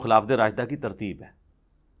سے جو خلافت راشدہ کی ترتیب ہے.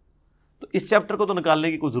 تو اس چیپٹر کو تو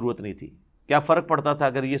نکالنے کی کوئی ضرورت نہیں تھی. کیا فرق پڑتا تھا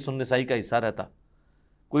اگر یہ سنن نسائی کا حصہ رہتا؟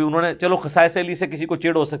 کوئی انہوں نے چلو خصائص علی سے کسی کو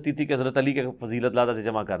چڑ ہو سکتی تھی کہ حضرت علی کے فضیلت لادہ سے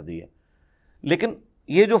جمع کر دی ہے، لیکن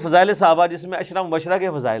یہ جو فضائل صحابہ جس میں عشرہ مبشرہ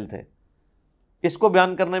کے فضائل تھے، اس کو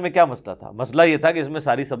بیان کرنے میں کیا مسئلہ تھا؟ مسئلہ یہ تھا کہ اس میں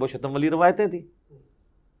ساری سب و شتم والی روایتیں تھیں.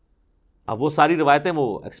 اب وہ ساری روایتیں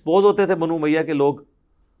وہ ایکسپوز ہوتے تھے بنو امیہ کے لوگ،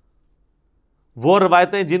 وہ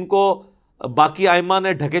روایتیں جن کو باقی ائمہ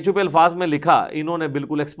نے ڈھکے چھپے الفاظ میں لکھا، انہوں نے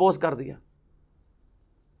بالکل ایکسپوز کر دیا.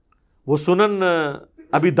 وہ سنن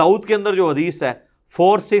ابی داؤد کے اندر جو حدیث ہے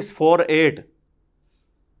 4648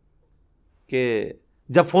 کہ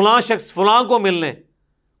جب فلاں شخص فلاں کو ملنے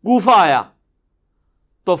کوفہ آیا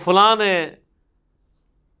تو فلاں نے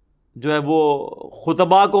جو ہے وہ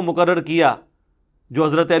خطبہ کو مقرر کیا جو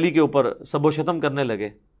حضرت علی کے اوپر سب و شتم کرنے لگے.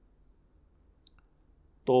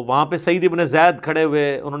 تو وہاں پہ سعید ابن زید کھڑے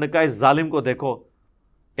ہوئے، انہوں نے کہا اس ظالم کو دیکھو،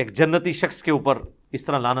 ایک جنتی شخص کے اوپر اس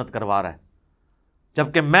طرح لعنت کروا رہا ہے،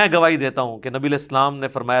 جبکہ میں گواہی دیتا ہوں کہ نبی علیہ السلام نے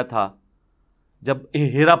فرمایا تھا جب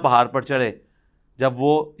ہیرا پہاڑ پر چڑھے، جب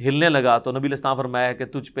وہ ہلنے لگا تو نبی علیہ السلام فرمایا کہ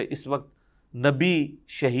تجھ پہ اس وقت نبی،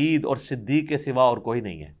 شہید اور صدیق کے سوا اور کوئی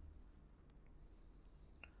نہیں ہے.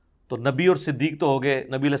 تو نبی اور صدیق تو ہو گئے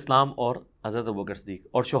نبی علیہ السلام اور حضرت ابوبکر صدیق،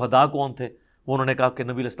 اور شہداء کون تھے؟ وہ انہوں نے کہا کہ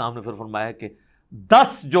نبی علیہ السلام نے پھر فرمایا کہ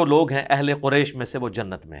 10 جو لوگ ہیں اہل قریش میں سے وہ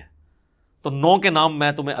جنت میں ہیں. تو 9 کے نام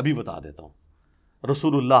میں تمہیں ابھی بتا دیتا ہوں.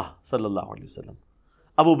 رسول اللہ صلی اللہ علیہ وسلم،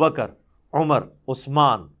 ابو بکر، عمر،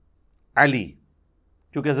 عثمان، علی.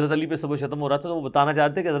 چونکہ حضرت علی پہ سب و شتم ہو رہا تھا تو وہ بتانا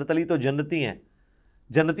چاہتے تھے کہ حضرت علی تو جنتی ہیں،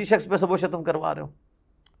 جنتی شخص پہ سب و شتم کروا رہے ہو.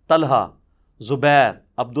 طلحہ، زبیر،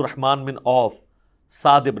 عبد الرحمن بن عوف،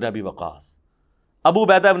 سعد ابن ابی وقاص. ابو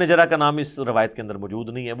عبیدہ ابن جرح کا نام اس روایت کے اندر موجود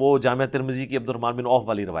نہیں ہے، وہ جامعہ ترمذی کی عبد الرحمن بن عوف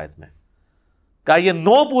والی روایت میں. کہا یہ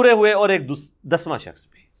 9 پورے ہوئے اور ایک 10واں شخص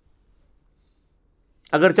بھی،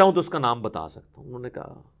 اگر چاہوں تو اس کا نام بتا سکتا ہوں. انہوں نے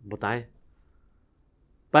کہا بتائیں.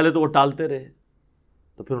 پہلے تو وہ ٹالتے رہے،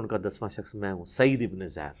 تو پھر ان کا 10واں شخص میں ہوں، سعید ابن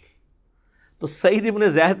زید. تو سعید ابن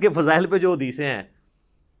زید کے فضائل پہ جو حدیثیں ہیں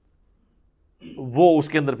وہ اس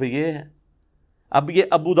کے اندر پھر یہ ہے. اب یہ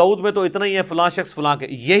ابو داؤد میں تو اتنا ہی ہے فلاں شخص فلاں کے.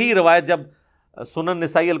 یہی روایت جب سنن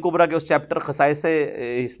نسائی الکبریٰ کے اس چیپٹر خصائص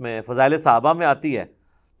اس میں فضائل صحابہ میں آتی ہے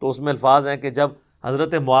تو اس میں الفاظ ہیں کہ جب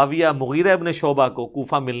حضرت معاویہ مغیرہ ابن شعبہ کو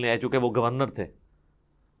کوفہ ملنے آئے، چونکہ وہ گورنر تھے،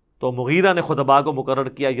 تو مغیرہ نے خطباء کو مقرر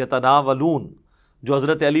کیا یتناولون، جو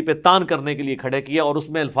حضرت علی پہ تان کرنے کے لیے کھڑے کیا. اور اس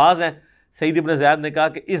میں الفاظ ہیں سعید ابن زید نے کہا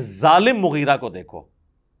کہ اس ظالم مغیرہ کو دیکھو،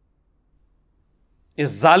 اس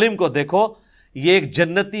ظالم کو دیکھو، یہ ایک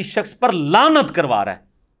جنتی شخص پر لعنت کروا رہا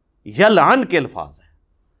ہے. یلعن کے الفاظ ہیں،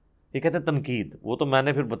 یہ کہتے ہیں تنقید. وہ تو میں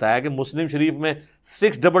نے پھر بتایا کہ مسلم شریف میں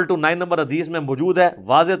 6229 نمبر حدیث میں موجود ہے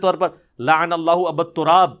واضح طور پر لعن اللہ ابو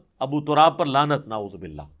تراب، ابو تراب پر لعنت، نعوذ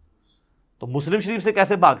باللہ. تو مسلم شریف سے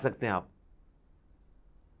کیسے بھاگ سکتے ہیں آپ؟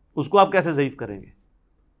 اس کو آپ کیسے ضعیف کریں گے؟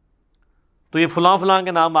 تو یہ فلاں فلاں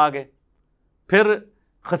کے نام آ گئے. پھر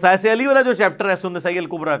خصائص علی والا جو چیپٹر ہے سنن نسائی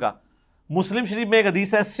الکبریٰ کا، مسلم شریف میں ایک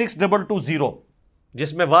حدیث ہے 6220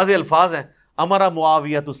 جس میں واضح الفاظ ہیں امر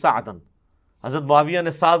معاویہ سعدا، حضرت معاویہ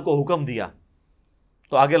نے سعد کو حکم دیا.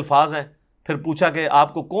 تو آگے الفاظ ہیں، پھر پوچھا کہ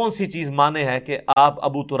آپ کو کون سی چیز مانے ہے کہ آپ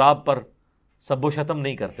ابو تراب پر سب و شتم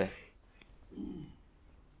نہیں کرتے.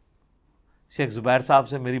 شیخ زبیر صاحب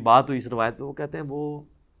سے میری بات ہوئی اس روایت پہ، وہ کہتے ہیں وہ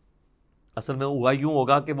اصل میں ہوا یوں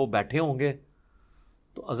ہوگا کہ وہ بیٹھے ہوں گے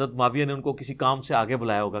تو حضرت معاویہ نے ان کو کسی کام سے آگے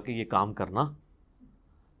بلایا ہوگا کہ یہ کام کرنا،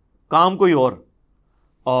 کام کوئی اور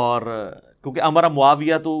کیونکہ امرا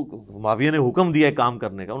معاویہ تو معاویہ نے حکم دیا ہے کام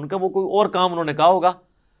کرنے کا، ان کا وہ کوئی اور کام انہوں نے کہا ہوگا.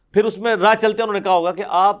 پھر اس میں راہ چلتے انہوں نے کہا ہوگا کہ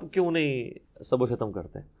آپ کیوں نہیں سب و شتم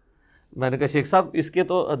کرتے. میں نے کہا شیخ صاحب اس کے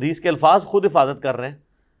تو حدیث کے الفاظ خود حفاظت کر رہے ہیں،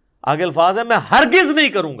 آگے الفاظ ہیں میں ہرگز نہیں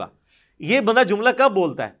کروں گا. یہ بندہ جملہ کب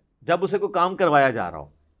بولتا ہے؟ جب اسے کوئی کام کروایا جا رہا ہو.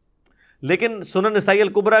 لیکن سنن نسائی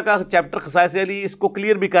الکبریٰ کا چیپٹر خصائص علی اس کو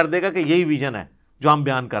کلیئر بھی کر دے گا کہ یہی ویژن ہے جو ہم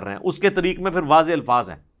بیان کر رہے ہیں. اس کے طریق میں پھر واضح الفاظ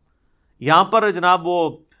ہیں. یہاں پر جناب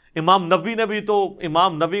وہ امام نووی نے بھی تو،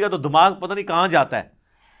 امام نووی کا تو دماغ پتہ نہیں کہاں جاتا ہے.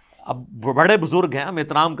 اب بڑے بزرگ ہیں، ہم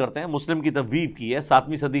احترام کرتے ہیں، مسلم کی تفویض کی ہے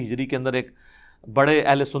 7ویں صدی ہجری کے اندر، ایک بڑے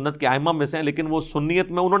اہل سنت کے ائمہ میں سے ہیں. لیکن وہ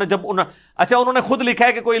سنیت میں انہوں نے خود لکھا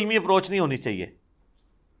ہے کہ کوئی علمی اپروچ نہیں ہونی چاہیے.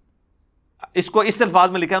 اس کو اس الفاظ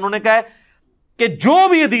میں لکھا ہے، انہوں نے کہا ہے کہ جو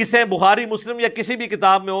بھی حدیثیں بخاری مسلم یا کسی بھی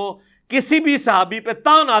کتاب میں ہو، کسی بھی صحابی پہ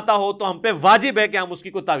تان آتا ہو تو ہم پہ واجب ہے کہ ہم اس کی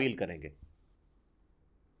کوئی تعویل کریں گے.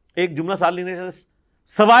 ایک جملہ سال لینے سے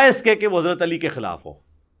سوائے اس کے کہ وہ حضرت علی کے خلاف ہو.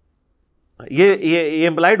 یہ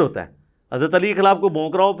امپلائڈ ہوتا ہے. حضرت علی کے خلاف کوئی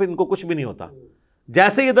بھونک رہا ہو پھر ان کو کچھ بھی نہیں ہوتا.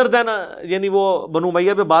 جیسے ہی ادھر دینا یعنی وہ بنو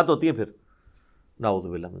امیہ پہ بات ہوتی ہے پھر نعوذ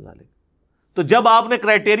باللہ من ذالک. تو جب آپ نے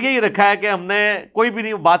کرائٹیریا ہی رکھا ہے کہ ہم نے کوئی بھی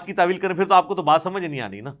نہیں بات کی تعویل کریں، پھر تو آپ کو تو بات سمجھ نہیں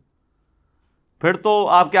آنی نا. پھر تو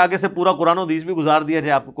آپ کے آگے سے پورا قرآن و حدیث بھی گزار دیا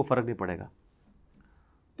جائے، آپ کو کوئی فرق نہیں پڑے گا.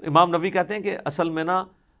 تو امام نووی کہتے ہیں کہ اصل میں نا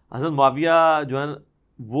حضرت معاویہ جو ہے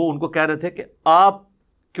وہ ان کو کہہ رہے تھے کہ آپ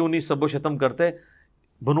کیوں نہیں سب و شتم کرتے،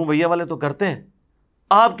 بنو امیہ والے تو کرتے ہیں،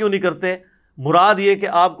 آپ کیوں نہیں کرتے. مراد یہ کہ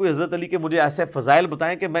آپ کو حضرت علی کے مجھے ایسے فضائل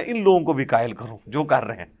بتائیں کہ میں ان لوگوں کو بھی قائل کروں جو کر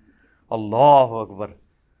رہے ہیں. اللہ اکبر.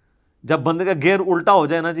 جب بندے کا گیئر الٹا ہو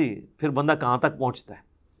جائے نا جی، پھر بندہ کہاں تک پہنچتا ہے.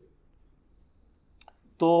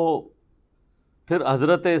 تو پھر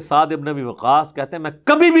حضرت سعد ابن ابی وقاص کہتے ہیں میں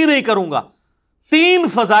کبھی بھی نہیں کروں گا. 3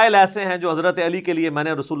 فضائل ایسے ہیں جو حضرت علی کے لیے میں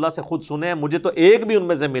نے رسول اللہ سے خود سنے ہیں، مجھے تو ایک بھی ان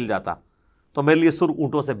میں سے مل جاتا تو میرے لیے سر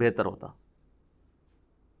اونٹوں سے بہتر ہوتا.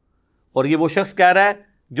 اور یہ وہ شخص کہہ رہا ہے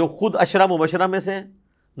جو خود عشرہ مبشرہ میں سے ہیں،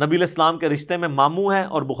 نبی علیہ السلام کے رشتے میں ماموں ہیں.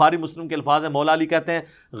 اور بخاری مسلم کے الفاظ ہیں، مولا علی کہتے ہیں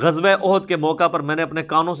غزوہ احد کے موقع پر میں نے اپنے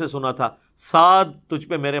کانوں سے سنا تھا، سعد تجھ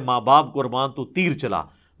پہ میرے ماں باپ قربان تو تیر چلا.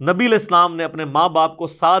 نبی علیہ السلام نے اپنے ماں باپ کو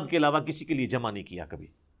سعد کے علاوہ کسی کے لیے جمع نہیں کیا کبھی.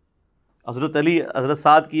 حضرت علی حضرت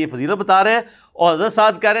سعد کی یہ فضیلت بتا رہے ہیں، اور حضرت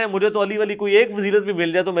سعد کہہ رہے ہیں مجھے تو علی ولی کوئی ایک فضیلت بھی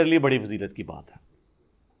مل جائے تو میرے لیے بڑی فضیلت کی بات ہے.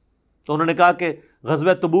 تو انہوں نے کہا کہ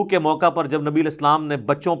غزوہ تبوک کے موقع پر جب نبی علیہ السلام نے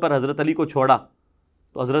بچوں پر حضرت علی کو چھوڑا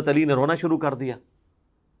تو حضرت علی نے رونا شروع کر دیا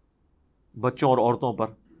بچوں اور عورتوں پر.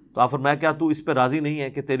 تو آپ فرمایا کیا تو اس پہ راضی نہیں ہے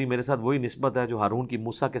کہ تیری میرے ساتھ وہی نسبت ہے جو ہارون کی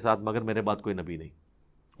موسیٰ کے ساتھ، مگر میرے بعد کوئی نبی نہیں.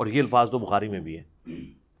 اور یہ الفاظ تو بخاری میں بھی ہے.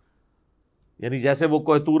 یعنی جیسے وہ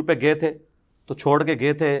کوہ طور پہ گئے تھے تو چھوڑ کے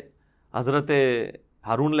گئے تھے حضرت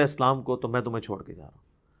ہارون علیہ السلام کو، تو میں تمہیں چھوڑ کے جا رہا ہوں.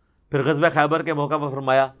 پھر غزوہ خیبر کے موقع پر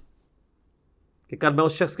فرمایا کہ کل میں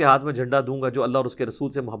اس شخص کے ہاتھ میں جھنڈا دوں گا جو اللہ اور اس کے رسول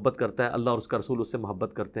سے محبت کرتا ہے، اللہ اور اس کا رسول اس سے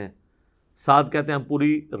محبت کرتے ہیں. سعد کہتے ہیں ہم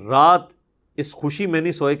پوری رات اس خوشی میں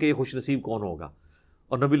نہیں سوئے کہ یہ خوش نصیب کون ہوگا.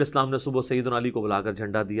 اور نبی علیہ السلام نے صبح سیدنا علی کو بلا کر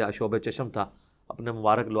جھنڈا دیا، شعبہ چشم تھا، اپنے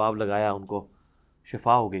مبارک لعاب لگایا، ان کو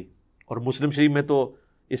شفا ہو گئی. اور مسلم شریف میں تو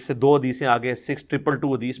اس سے 2 حدیثیں آگے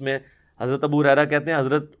 6222 حدیث میں حضرت ابو ہریرہ کہتے ہیں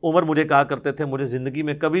حضرت عمر مجھے کہا کرتے تھے مجھے زندگی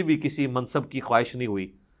میں کبھی بھی کسی منصب کی خواہش نہیں ہوئی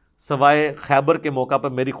سوائے خیبر کے موقع پر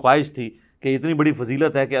میری خواہش تھی کہ اتنی بڑی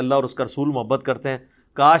فضیلت ہے کہ اللہ اور اس کا رسول محبت کرتے ہیں،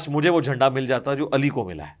 کاش مجھے وہ جھنڈا مل جاتا جو علی کو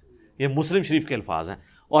ملا ہے. یہ مسلم شریف کے الفاظ ہیں.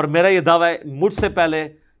 اور میرا یہ دعویٰ ہے مجھ سے پہلے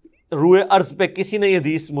روئے ارض پہ کسی نے یہ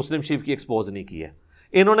حدیث مسلم شریف کی ایکسپوز نہیں کی ہے.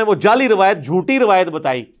 انہوں نے وہ جعلی روایت، جھوٹی روایت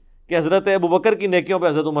بتائی کہ حضرت ابوبکر کی نیکیوں پہ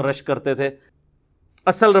حضرت عمر رشک کرتے تھے.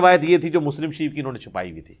 اصل روایت یہ تھی جو مسلم شریف کی انہوں نے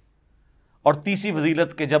چھپائی ہوئی تھی. اور تیسری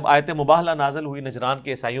فضیلت کہ جب آیت مباہلہ نازل ہوئی نجران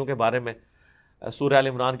کے عیسائیوں کے بارے میں، سورہ ال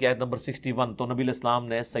عمران کی آیت نمبر 61، تو نبی علیہ السلام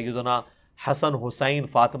نے سیدنا حسن، حسین،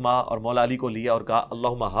 فاطمہ اور مولا علی کو لیا اور کہا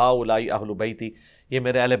اللہم ہؤلاء اہل بیتی، یہ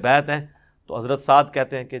میرے اہل بیت ہیں. تو حضرت سعد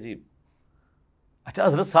کہتے ہیں کہ جی اچھا،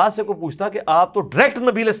 حضرت سعد سے کوئی پوچھتا کہ آپ تو ڈائریکٹ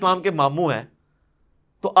نبی علیہ السلام کے ماموں ہیں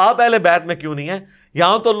تو آپ اہل بیت میں کیوں نہیں ہیں؟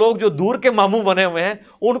 یہاں تو لوگ جو دور کے ماموں بنے ہوئے ہیں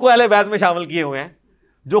ان کو اہل بیت میں شامل کیے ہوئے ہیں،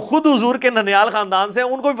 جو خود حضور کے ننیال خاندان سے ہیں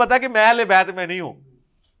ان کو بھی پتا کہ میں اہل بیت میں نہیں ہوں.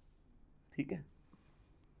 ٹھیک ہے.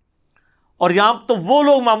 اور یہاں تو وہ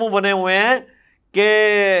لوگ ماموں بنے ہوئے ہیں کہ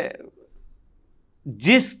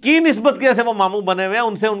جس کی نسبت کی وجہ سے وہ ماموں بنے ہوئے ہیں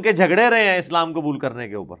ان سے ان کے جھگڑے رہے ہیں اسلام قبول کرنے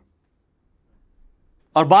کے اوپر،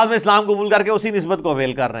 اور بعد میں اسلام قبول کر کے اسی نسبت کو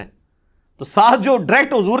اویل کر رہے ہیں. تو ساتھ جو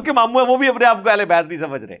ڈائریکٹ حضور کے ماموں ہیں وہ بھی اپنے آپ کو اہل بیت نہیں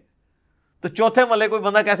سمجھ رہے، تو چوتھے ملے کوئی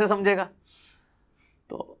بندہ کیسے سمجھے گا؟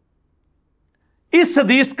 تو اس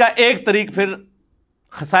حدیث کا ایک طریق پھر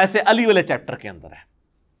خصائص علی والے چیپٹر کے اندر ہے،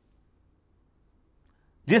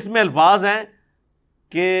 جس میں الفاظ ہیں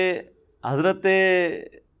کہ حضرت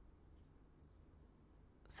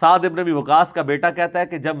سعد ابن ابی وقاص کا بیٹا کہتا ہے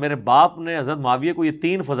کہ جب میرے باپ نے حضرت معاویہ کو یہ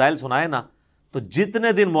 3 فضائل سنائے نا، تو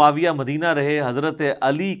جتنے دن معاویہ مدینہ رہے حضرت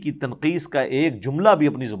علی کی تنقیص کا ایک جملہ بھی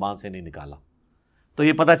اپنی زبان سے نہیں نکالا. تو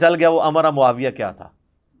یہ پتہ چل گیا وہ امر معاویہ کیا تھا.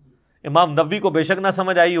 امام نووی کو بے شک نہ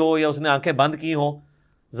سمجھ آئی ہو یا اس نے آنکھیں بند کی ہوں،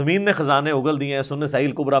 زمین نے خزانے اگل دیے ہیں، سنن صحیح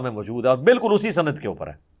الکبریٰ میں موجود ہے اور بالکل اسی سند کے اوپر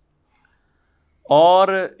ہے. اور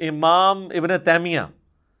امام ابن تیمیہ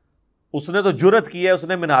اس نے تو جرت کی ہے، اس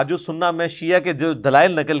نے منہاج السنہ میں شیعہ کے جو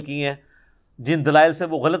دلائل نقل کی ہیں، جن دلائل سے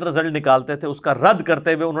وہ غلط رزلٹ نکالتے تھے، اس کا رد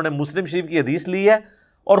کرتے ہوئے انہوں نے مسلم شریف کی حدیث لی ہے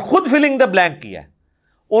اور خود فلنگ دا بلینک کیا ہے.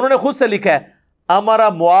 انہوں نے خود سے لکھا ہے امر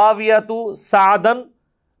معاویہ سعدا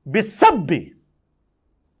بالسب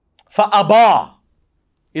فابا.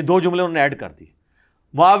 یہ دو جملے انہوں نے ایڈ کر دی.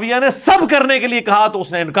 معاویہ نے سب کرنے کے لیے کہا تو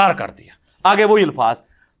اس نے انکار کر دیا. آگے وہی الفاظ.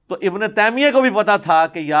 تو ابن تیمیہ کو بھی پتا تھا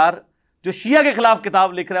کہ یار جو شیعہ کے خلاف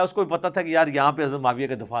کتاب لکھ رہا ہے اس کو بھی پتا تھا کہ یار یہاں پہ حضرت معاویہ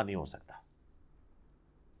کا دفاع نہیں ہو سکتا.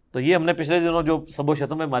 تو یہ ہم نے پچھلے دنوں جو سب و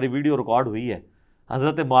شتم میں ہماری ویڈیو ریکارڈ ہوئی ہے،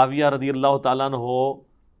 حضرت معاویہ رضی اللہ تعالیٰ عنہ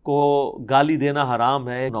کو گالی دینا حرام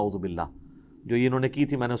ہے، نعوذ باللہ، جو یہ انہوں نے کی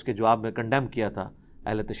تھی، میں نے اس کے جواب میں کنڈیم کیا تھا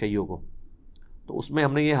اہل تشیع کو. تو اس میں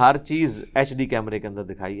ہم نے یہ ہر چیز ایچ ڈی کیمرے کے اندر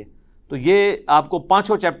دکھائی ہے. تو یہ آپ کو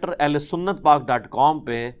پانچوں چیپٹر اہل سنت پاک.com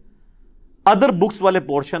پہ ادر بکس والے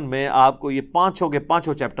پورشن میں آپ کو یہ پانچوں کے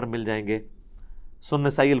پانچوں چیپٹر مل جائیں گے سنن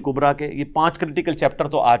صحیح الکبریٰ کے. یہ 5 کریٹیکل چیپٹر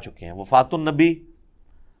تو آ چکے ہیں، وفات النبی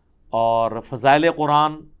اور فضائل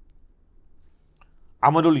قرآن،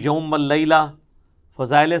 عمل الیوم واللیلہ،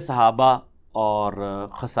 فضائل صحابہ اور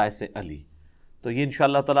خصائص علی. تو یہ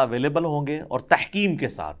انشاءاللہ تعالیٰ اویلیبل ہوں گے اور تحکیم کے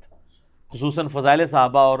ساتھ، خصوصاً فضائل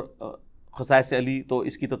صحابہ اور خصائص علی تو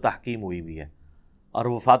اس کی تو تحکیم ہوئی بھی ہے، اور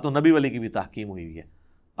وفات النبی والی کی بھی تحکیم ہوئی بھی ہے.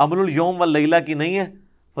 عمل الیوم واللیلہ کی نہیں ہے،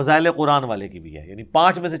 فضائل قرآن والے کی بھی ہے. یعنی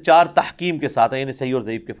 5 میں سے 4 تحکیم کے ساتھ ہے، یعنی صحیح اور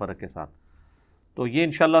ضعیف کے فرق کے ساتھ. تو یہ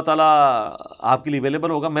انشاءاللہ تعالیٰ آپ کے لیے اویلیبل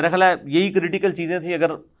ہوگا. میرا خیال ہے یہی کریٹیکل چیزیں تھیں.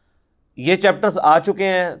 اگر یہ چیپٹرز آ چکے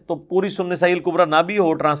ہیں تو پوری سنن صحیح الکبریٰ نہ بھی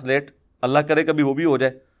ہو ٹرانسلیٹ، اللہ کرے کبھی وہ بھی ہو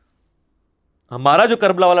جائے. ہمارا جو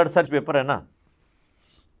کربلا والا ریسرچ پیپر ہے نا،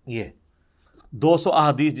 یہ 200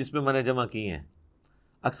 احادیث جس میں نے جمع کی ہیں،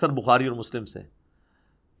 اکثر بخاری اور مسلم سے،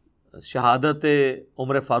 شہادت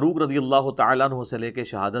عمر فاروق رضی اللہ تعالیٰ عنہ سے لے کے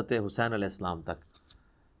شہادت حسین علیہ السلام تک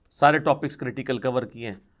سارے ٹاپکس کریٹیکل کور کیے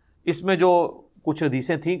ہیں. اس میں جو کچھ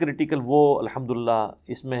حدیثیں تھیں کریٹیکل وہ الحمدللہ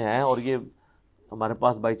اس میں ہیں، اور یہ ہمارے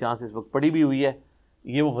پاس بائی چانس اس وقت پڑھی بھی ہوئی ہے.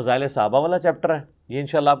 یہ وہ فضائل صحابہ والا چیپٹر ہے، یہ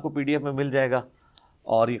انشاءاللہ آپ کو پی ڈی ایف میں مل جائے گا،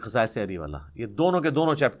 اور یہ خصائص علی والا، یہ دونوں کے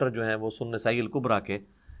دونوں چیپٹر جو ہیں وہ سنن صحیح الکبریٰ کے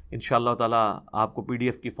انشاءاللہ تعالیٰ آپ کو پی ڈی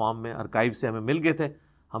ایف کی فارم میں ارکائیو سے ہمیں مل گئے تھے.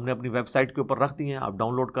 ہم نے اپنی ویب سائٹ کے اوپر رکھ دی ہیں، آپ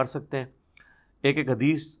ڈاؤن لوڈ کر سکتے ہیں. ایک ایک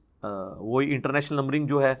حدیث وہی انٹرنیشنل نمبرنگ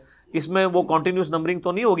جو ہے، اس میں وہ کنٹینیوس نمبرنگ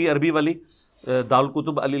تو نہیں ہوگی عربی والی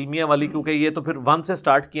دارالکتب العلمیہ والی، کیونکہ یہ تو پھر 1 سے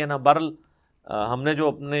سٹارٹ کیا نا. بہرحال ہم نے جو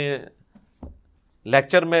اپنے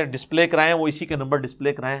لیکچر میں ڈسپلے کرائے ہیں وہ اسی کے نمبر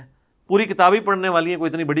ڈسپلے کرائے ہیں. پوری کتاب ہی پڑھنے والی ہے،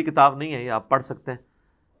 کوئی اتنی بڑی کتاب نہیں ہے، یہ آپ پڑھ سکتے ہیں.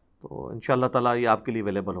 تو انشاءاللہ تعالیٰ یہ آپ کے لیے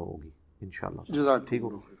اویلیبل ہوگی انشاءاللہ. ٹھیک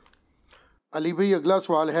ہوگا. علی بھائی اگلا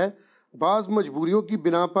سوال ہے، بعض مجبوریوں کی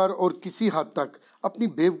بنا پر اور کسی حد تک اپنی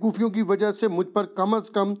بیوقوفیوں کی وجہ سے مجھ پر کم از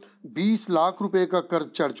کم 20 لاکھ روپے کا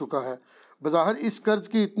قرض چڑھ چکا ہے. بظاہر اس قرض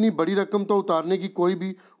کی اتنی بڑی رقم تو اتارنے کی کوئی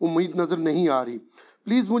بھی امید نظر نہیں آ رہی.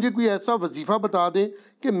 پلیز مجھے کوئی ایسا وظیفہ بتا دیں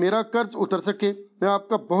کہ میرا قرض اتر سکے. میں آپ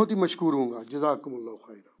کا بہت ہی مشکور ہوں گا. جزاکم اللہ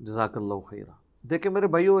خیر. جزاک اللہ خیر. دیکھیں میرے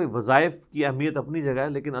بھائیو، وظائف کی اہمیت اپنی جگہ ہے،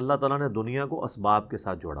 لیکن اللہ تعالیٰ نے دنیا کو اسباب کے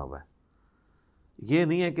ساتھ جوڑا ہوا ہے. یہ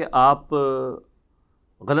نہیں ہے کہ آپ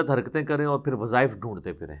غلط حرکتیں کریں اور پھر وظائف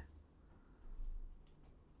ڈھونڈتے پھریں.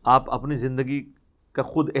 آپ اپنی زندگی کا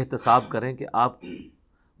خود احتساب کریں کہ آپ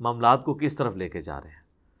معاملات کو کس طرف لے کے جا رہے ہیں.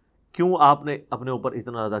 کیوں آپ نے اپنے اوپر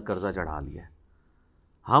اتنا زیادہ قرضہ چڑھا لیا ہے؟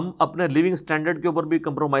 ہم اپنے لیونگ سٹینڈرڈ کے اوپر بھی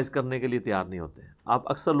کمپرومائز کرنے کے لیے تیار نہیں ہوتے.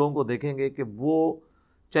 آپ اکثر لوگوں کو دیکھیں گے کہ وہ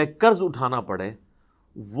چاہے قرض اٹھانا پڑے،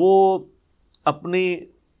 وہ اپنی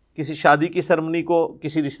کسی شادی کی سرمنی کو،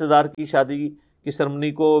 کسی رشتہ دار کی شادی کی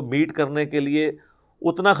سرمنی کو میٹ کرنے کے لیے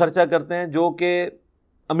اتنا خرچہ کرتے ہیں جو کہ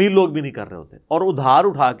امیر لوگ بھی نہیں کر رہے ہوتے، اور ادھار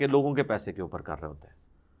اٹھا کے لوگوں کے پیسے کے اوپر کر رہے ہوتے ہیں.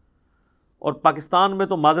 اور پاکستان میں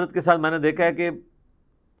تو معذرت کے ساتھ میں نے دیکھا ہے کہ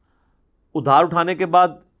ادھار اٹھانے کے بعد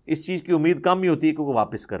اس چیز کی امید کم ہی ہوتی ہے کہ وہ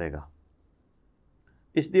واپس کرے گا.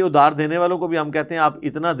 اس لیے ادھار دینے والوں کو بھی ہم کہتے ہیں آپ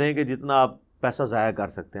اتنا دیں کہ جتنا آپ پیسہ ضائع کر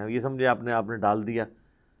سکتے ہیں. یہ سمجھے آپ نے ڈال دیا،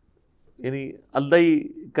 یعنی اللہ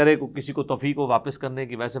ہی کرے کو کسی کو توفیق ہو واپس کرنے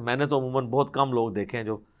کی. ویسے میں نے تو عموماً بہت کم لوگ دیکھے ہیں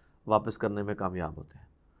جو واپس کرنے میں کامیاب ہوتے ہیں،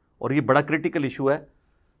 اور یہ بڑا کرٹیکل ایشو ہے.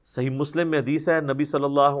 صحیح مسلم میں حدیث ہے، نبی صلی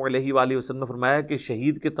اللہ علیہ وآلہ وسلم نے فرمایا کہ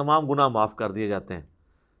شہید کے تمام گناہ معاف کر دیے جاتے ہیں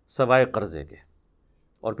سوائے قرضے کے.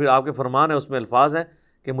 اور پھر آپ کے فرمان ہے، اس میں الفاظ ہیں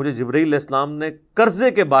کہ مجھے جبرائیل علیہ السلام نے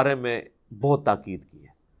قرضے کے بارے میں بہت تاکید کی ہے.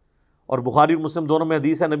 اور بخاری اور مسلم دونوں میں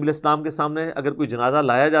حدیث ہے، نبی علیہ السلام کے سامنے اگر کوئی جنازہ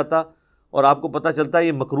لایا جاتا اور آپ کو پتہ چلتا ہے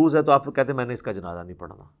یہ مقروض ہے، تو آپ کہتے ہیں میں نے اس کا جنازہ نہیں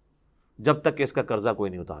پڑھنا جب تک کہ اس کا قرضہ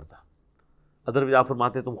کوئی نہیں اتارتا. ادروائز آپ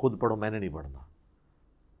فرماتے ہیں تم خود پڑھو، میں نے نہیں پڑھنا.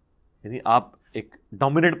 یعنی آپ ایک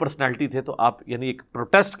ڈومیننٹ پرسنالٹی تھے تو آپ یعنی ایک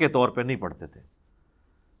پروٹیسٹ کے طور پہ نہیں پڑھتے تھے.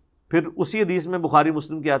 پھر اسی حدیث میں بخاری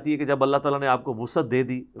مسلم کی آتی ہے کہ جب اللہ تعالیٰ نے آپ کو وسعت دے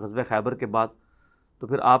دی غزوہ خیبر کے بعد، تو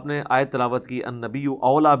پھر آپ نے آیت تلاوت کی النبی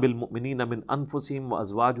اولیٰ بالمؤمنین من انفسہم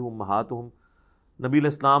وازواجہم امہاتہم. نبی علیہ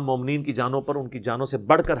السلام مومنین کی جانوں پر ان کی جانوں سے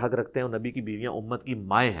بڑھ کر حق رکھتے ہیں، اور نبی کی بیویاں امت کی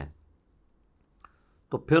مائیں ہیں.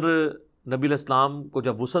 تو پھر نبی علیہ السلام کو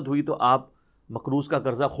جب وسعت ہوئی تو آپ مقروض کا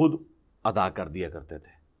قرضہ خود ادا کر دیا کرتے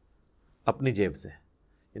تھے اپنی جیب سے.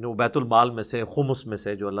 یعنی وہ بیت المال میں سے، خمس میں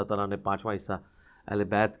سے، جو اللہ تعالیٰ نے 5واں حصہ اہل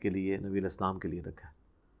بیت کے لیے، نبی علیہ السلام کے لیے رکھا ہے.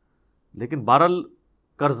 لیکن بہرحال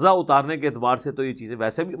قرضہ اتارنے کے اعتبار سے تو یہ چیزیں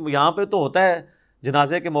ویسے بھی یہاں پہ تو ہوتا ہے،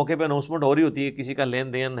 جنازے کے موقع پہ اناؤنسمنٹ ہو رہی ہوتی ہے، کسی کا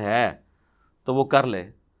لین دین ہے تو وہ کر لے.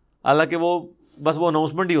 حالانکہ وہ بس وہ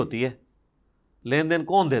اناؤنسمنٹ ہی ہوتی ہے، لین دین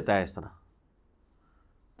کون دیتا ہے اس طرح.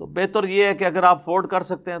 تو بہتر یہ ہے کہ اگر آپ افورڈ کر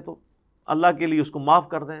سکتے ہیں تو اللہ کے لیے اس کو معاف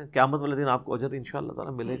کر دیں، قیامت والے دن آپ کو اجر انشاءاللہ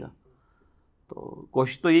تعالیٰ ملے گا. تو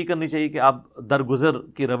کوشش تو یہی کرنی چاہیے کہ آپ درگزر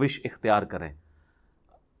کی روش اختیار کریں،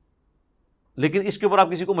 لیکن اس کے اوپر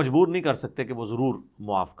آپ کسی کو مجبور نہیں کر سکتے کہ وہ ضرور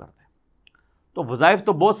معاف کر دیں. تو وظائف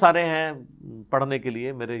تو بہت سارے ہیں پڑھنے کے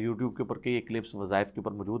لیے، میرے یوٹیوب کے اوپر کئی کلپس وظائف کے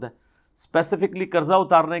اوپر موجود ہیں. اسپیسیفکلی قرضہ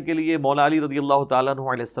اتارنے کے لیے مولا علی رضی اللہ تعالیٰ عنہ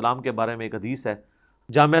علیہ السلام کے بارے میں ایک حدیث ہے،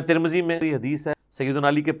 جامعہ ترمذی میں یہ حدیث ہے. سیدنا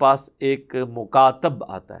علی کے پاس ایک مکاتب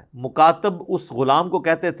آتا ہے. مکاتب اس غلام کو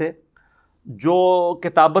کہتے تھے جو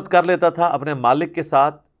کتابت کر لیتا تھا اپنے مالک کے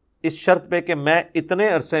ساتھ اس شرط پہ کہ میں اتنے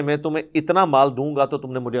عرصے میں تمہیں اتنا مال دوں گا تو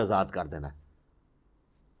تم نے مجھے آزاد کر دینا ہے.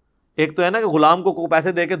 ایک تو ہے نا کہ غلام کو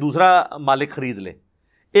پیسے دے کے دوسرا مالک خرید لے،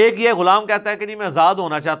 ایک یہ غلام کہتا ہے کہ جی میں آزاد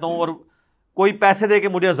ہونا چاہتا ہوں اور کوئی پیسے دے کے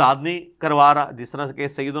مجھے آزاد نہیں کروا رہا. جس طرح سے کہ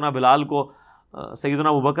سیدنا بلال کو سیدنا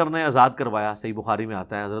ابوبکر نے آزاد کروایا، صحیح بخاری میں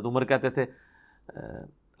آتا ہے. حضرت عمر کہتے تھے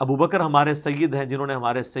ابوبکر ہمارے سید ہیں جنہوں نے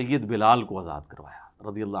ہمارے سید بلال کو آزاد کروایا،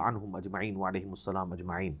 رضی اللہ عنہم اجمعین وعلیہم السلام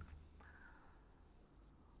اجمعین.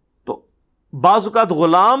 تو بعض اوقات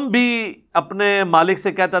غلام بھی اپنے مالک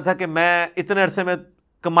سے کہتا تھا کہ میں اتنے عرصے میں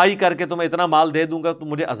کمائی کر کے تمہیں اتنا مال دے دوں گا، تم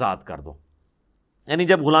مجھے آزاد کر دو. یعنی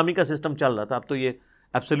جب غلامی کا سسٹم چل رہا تھا، اب تو یہ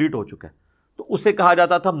ایبسولیٹ ہو چکا ہے. تو اسے کہا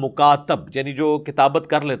جاتا تھا مکاتب، یعنی جو کتابت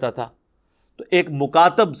کر لیتا تھا. تو ایک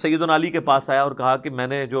مکاتب سیدنا علی کے پاس آیا اور کہا کہ میں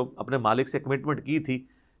نے جو اپنے مالک سے کمٹمنٹ کی تھی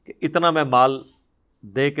کہ اتنا میں مال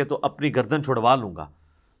دے کے تو اپنی گردن چھڑوا لوں گا،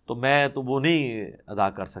 تو میں تو وہ نہیں ادا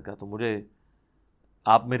کر سکا، تو مجھے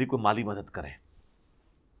آپ میری کوئی مالی مدد کریں.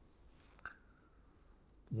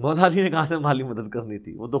 مولا علی نے کہاں سے مالی مدد کرنی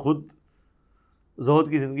تھی، وہ تو خود زہد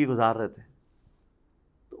کی زندگی گزار رہے تھے.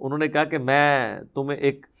 تو انہوں نے کہا کہ میں تمہیں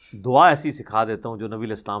ایک دعا ایسی سکھا دیتا ہوں جو نبی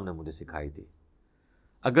علیہ السلام نے مجھے سکھائی تھی.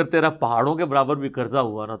 اگر تیرا پہاڑوں کے برابر بھی قرضہ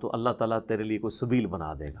ہوا نا تو اللہ تعالیٰ تیرے لیے کوئی سبیل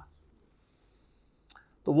بنا دے گا.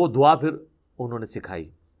 تو وہ دعا پھر انہوں نے سکھائی،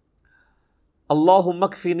 اللہم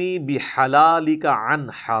اکفنی بحلالک عن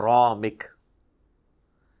حرامک.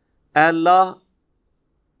 اے اللہ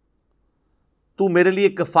تو میرے لیے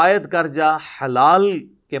کفایت کر جا حلال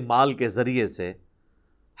کے مال کے ذریعے سے،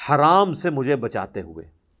 حرام سے مجھے بچاتے ہوئے.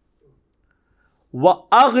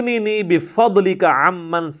 وَأَغْنِنِي بِفَضْلِكَ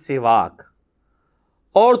عَمَّنْ سِوَاكَ،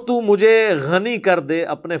 اور تو مجھے غنی کر دے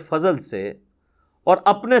اپنے فضل سے اور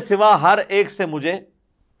اپنے سوا ہر ایک سے مجھے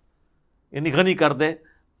یعنی غنی کر دے،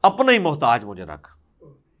 اپنا ہی محتاج مجھے رکھ.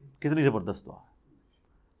 کتنی زبردست دعا ہے.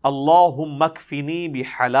 اللہم اکفنی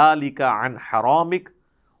بحلالک عن حرامک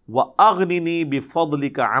وَأَغْنِنِي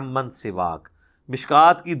بِفَضْلِكَ عَمَّنْ سِوَاكَ.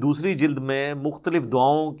 مشکات کی دوسری جلد میں مختلف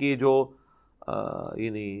دعاؤں کی جو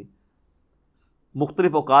یعنی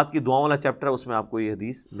مختلف اوقات کی دعاؤں والا چیپٹر ہے، اس میں آپ کو یہ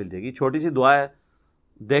حدیث مل جائے گی. چھوٹی سی دعا ہے،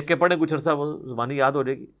 دیکھ کے پڑھیں کچھ عرصہ وہ زبانی یاد ہو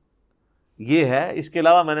جائے گی. یہ ہے. اس کے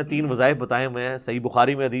علاوہ میں نے 3 وظائف بتائے ہوئے ہیں. صحیح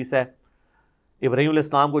بخاری میں حدیث ہے، ابراہیم علیہ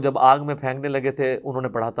السلام کو جب آگ میں پھینکنے لگے تھے انہوں نے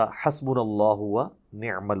پڑھا تھا حسبنا اللہ و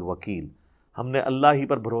نعم الوکیل. ہم نے اللہ ہی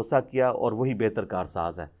پر بھروسہ کیا اور وہی بہتر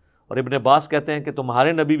کارساز ہے. اور ابن عباس کہتے ہیں کہ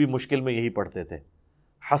تمہارے نبی بھی مشکل میں یہی پڑھتے تھے،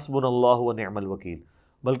 حسبنا اللہ و نعم الوکیل.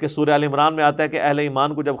 بلکہ سورہ آل عمران میں آتا ہے کہ اہل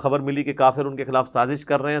ایمان کو جب خبر ملی کہ کافر ان کے خلاف سازش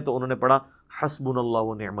کر رہے ہیں تو انہوں نے پڑھا حسبنا اللہ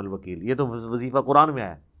و نعم الوکیل. یہ تو وظیفہ قرآن میں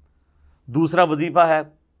آیا ہے. دوسرا وظیفہ ہے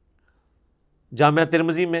جامعہ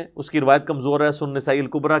ترمذی میں، اس کی روایت کمزور ہے، سنن نسائی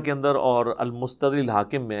الکبریٰ کے اندر اور المستدرک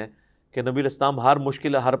الحاکم میں، کہ نبی علیہ السلام ہر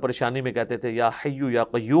مشکل ہر پریشانی میں کہتے تھے یا حی یا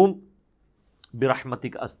قیوم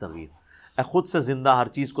برحمتک استغیث. اے خود سے زندہ ہر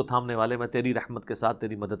چیز کو تھامنے والے، میں تیری رحمت کے ساتھ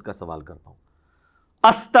تیری مدد کا سوال کرتا ہوں.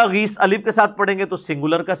 استغیث الف کے ساتھ پڑھیں گے تو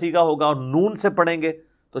سنگولر کا صیغہ ہوگا، اور نون سے پڑھیں گے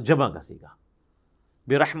تو جمع کا صیغہ.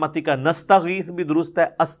 برحمتک نستغیث بھی درست ہے،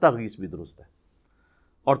 استغیث بھی درست ہے.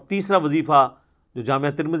 اور تیسرا وظیفہ جو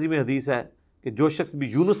جامعہ ترمذی میں حدیث ہے کہ جو شخص بھی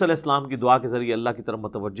یونس علیہ السلام کی دعا کے ذریعے اللہ کی طرف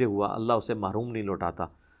متوجہ ہوا، اللہ اسے محروم نہیں لوٹاتا.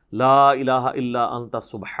 لا الہ الا انت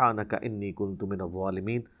سبحانک انی کنت من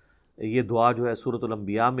الظالمین. یہ دعا جو ہے سورۃ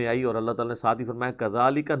الانبیاء میں آئی، اور اللہ تعالیٰ نے ساتھ ہی فرمایا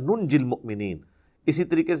کذالک ننجی المؤمنین، اسی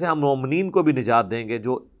طریقے سے ہم مومنین کو بھی نجات دیں گے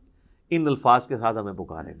جو ان الفاظ کے ساتھ ہمیں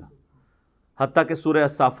پکارے گا. حتیٰ کہ سورہ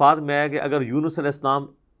الصافات میں آیا کہ اگر یونس علیہ السلام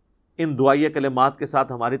ان دعائیہ کلمات کے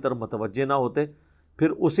ساتھ ہماری طرف متوجہ نہ ہوتے، پھر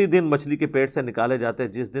اسی دن مچھلی کے پیٹ سے نکالے جاتے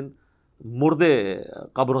جس دن مردے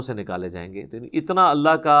قبروں سے نکالے جائیں گے. تو اتنا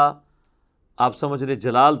اللہ کا آپ سمجھ لیں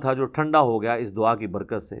جلال تھا جو ٹھنڈا ہو گیا اس دعا کی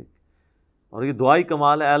برکت سے. اور یہ دعائی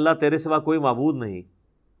کمال ہے، اے اللہ تیرے سوا کوئی معبود نہیں،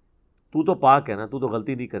 تو تو پاک ہے نا، تو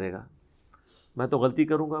غلطی نہیں کرے گا، میں تو غلطی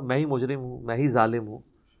کروں گا، میں ہی مجرم ہوں، میں ہی ظالم ہوں،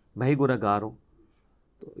 میں ہی گنہگار گار ہوں.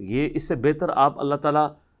 تو یہ اس سے بہتر آپ اللہ تعالیٰ،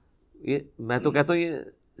 یہ میں تو کہتا ہوں یہ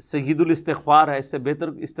سید الاستغفار ہے، اس سے بہتر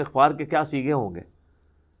استغفار کے کیا سیغے ہوں گے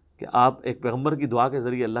کہ آپ ایک پیغمبر کی دعا کے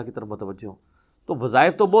ذریعے اللہ کی طرف متوجہ ہوں. تو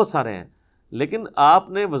وظائف تو بہت سارے ہیں، لیکن آپ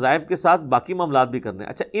نے وظائف کے ساتھ باقی معاملات بھی کرنے ہیں.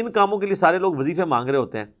 اچھا ان کاموں کے لیے سارے لوگ وظیفے مانگ رہے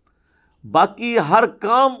ہوتے ہیں، باقی ہر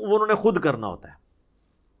کام انہوں نے خود کرنا ہوتا ہے.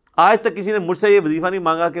 آج تک کسی نے مجھ سے یہ وظیفہ نہیں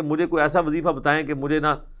مانگا کہ مجھے کوئی ایسا وظیفہ بتائیں کہ مجھے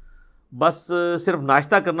نہ بس صرف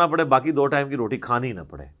ناشتہ کرنا پڑے، باقی 2 ٹائم کی روٹی کھانی نہ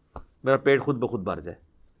پڑے، میرا پیٹ خود بخود بھر جائے.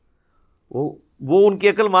 وہ ان کی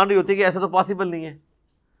عقل مان رہی ہوتی ہے کہ ایسا تو پاسبل نہیں ہے.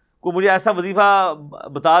 کوئی مجھے ایسا وظیفہ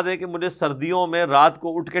بتا دے کہ مجھے سردیوں میں رات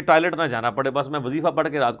کو اٹھ کے ٹوائلٹ نہ جانا پڑے، بس میں وظیفہ پڑھ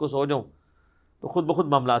کے رات کو سو جاؤں، تو خود بخود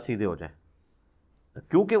معاملات سیدھے ہو جائیں.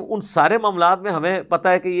 کیونکہ ان سارے معاملات میں ہمیں پتہ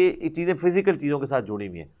ہے کہ یہ چیزیں فزیکل چیزوں کے ساتھ جڑی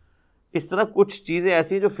ہوئی ہیں. اس طرح کچھ چیزیں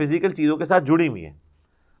ایسی ہیں جو فزیکل چیزوں کے ساتھ جڑی ہوئی ہیں.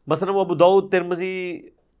 مثلا وہ ابو داؤد، ترمذی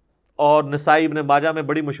اور نسائی، ابن ماجہ میں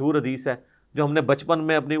بڑی مشہور حدیث ہے جو ہم نے بچپن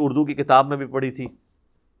میں اپنی اردو کی کتاب میں بھی پڑھی تھی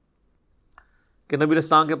کہ نبی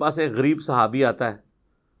اسلام کے پاس ایک غریب صحابی آتا ہے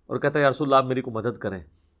اور کہتا ہے یا رسول اللہ آپ میری کو مدد کریں.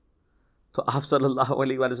 تو آپ صلی اللہ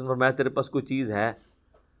علیہ وآلہ وسلم فرمایا تیرے پاس کوئی چیز ہے؟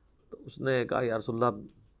 تو اس نے کہا یا رسول اللہ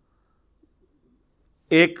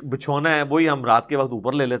ایک بچھونا ہے، وہی ہم رات کے وقت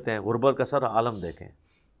اوپر لے لیتے ہیں، غربت کا سر عالم دیکھیں،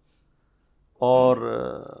 اور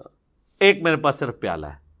ایک میرے پاس صرف پیالہ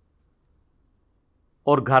ہے،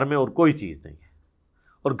 اور گھر میں اور کوئی چیز نہیں ہے.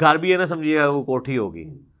 اور گھر بھی یہ نہ سمجھیے گا وہ کوٹھی ہوگی،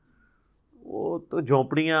 وہ تو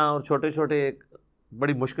جھونپڑیاں اور چھوٹے چھوٹے، ایک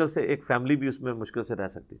بڑی مشکل سے ایک فیملی بھی اس میں مشکل سے رہ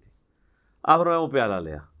سکتی تھی. آخر میں وہ پیالہ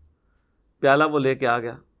لیا، پیالہ وہ لے کے آ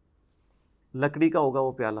گیا، لکڑی کا ہوگا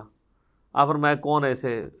وہ پیالہ. آخر میں کون ایسے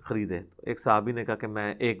خریدے؟ تو ایک صحابی نے کہا کہ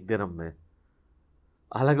میں 1 درہم میں،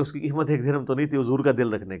 حالانکہ اس کی قیمت 1 درہم تو نہیں تھی، حضور کا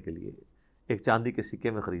دل رکھنے کے لیے ایک چاندی کے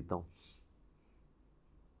سکے میں خریدتا ہوں.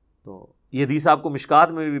 تو یہ حدیث آپ کو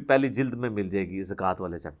مشکات میں بھی پہلی جلد میں مل جائے گی، زکوٰۃ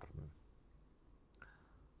والے چیپٹر میں.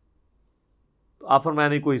 تو آپ فرمایا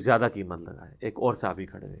نہیں کوئی زیادہ قیمت لگائے. ایک اور صحابی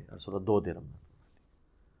کھڑے ہوئے، رسول اللہ 2 درہم میں.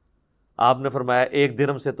 آپ نے فرمایا 1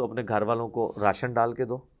 درہم سے تو اپنے گھر والوں کو راشن ڈال کے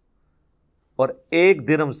دو، اور 1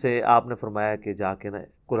 درہم سے آپ نے فرمایا کہ جا کے نا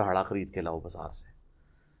کلہاڑا خرید کے لاؤ بازار سے.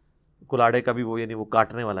 کلاڑے کا بھی وہ یعنی وہ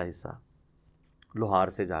کاٹنے والا حصہ لوہار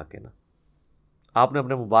سے جا کے نا آپ نے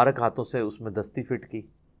اپنے مبارک ہاتھوں سے اس میں دستی فٹ کی،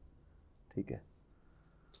 ٹھیک ہے.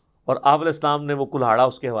 اور آپ علیہ السلام نے وہ کلہاڑا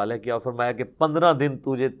اس کے حوالے کیا اور فرمایا کہ 15 دن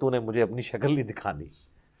تو نے مجھے اپنی شکل نہیں دکھانی،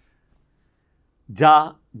 جا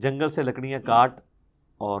جنگل سے لکڑیاں کاٹ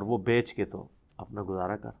اور وہ بیچ کے تو اپنا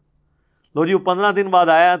گزارا کر. لو جی وہ 15 دن بعد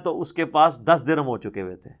آیا تو اس کے پاس 10 درہم ہو چکے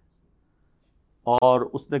ہوئے تھے، اور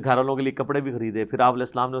اس نے گھر والوں کے لیے کپڑے بھی خریدے. پھر آپ علیہ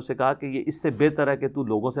السلام نے اسے کہا کہ یہ اس سے بہتر ہے کہ تو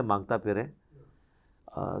لوگوں سے مانگتا پھرے،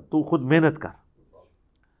 تو خود محنت کر.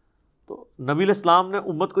 تو نبی علیہ السلام نے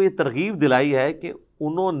امت کو یہ ترغیب دلائی ہے کہ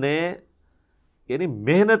انہوں نے یعنی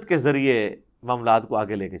محنت کے ذریعے معاملات کو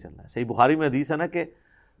آگے لے کے چلنا ہے. صحیح بخاری میں حدیث ہے نا کہ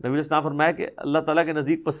نبی علیہ السلام فرمایا کہ اللہ تعالیٰ کے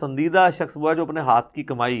نزدیک پسندیدہ شخص وہ ہے جو اپنے ہاتھ کی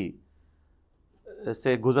کمائی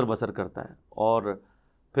سے گزر بسر کرتا ہے. اور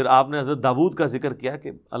پھر آپ نے حضرت داؤد کا ذکر کیا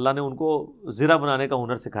کہ اللہ نے ان کو زرہ بنانے کا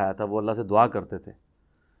ہنر سکھایا تھا، وہ اللہ سے دعا کرتے تھے.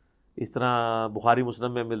 اس طرح بخاری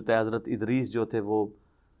مسلم میں ملتا ہے حضرت ادریس جو تھے وہ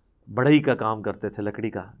بڑھئی کا کام کرتے تھے، لکڑی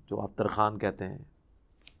کا، جو آپ ترخان کہتے ہیں.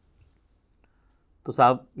 تو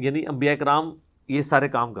صاحب یعنی انبیاء کرام یہ سارے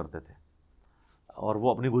کام کرتے تھے اور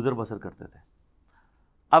وہ اپنی گزر بسر کرتے تھے.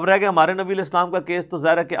 اب رہ گیا ہمارے نبی علیہ السلام کا کیس. تو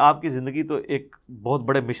ظاہر ہے کہ آپ کی زندگی تو ایک بہت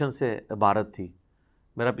بڑے مشن سے عبارت تھی.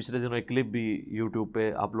 میرا پچھلے دنوں ایک کلپ بھی یوٹیوب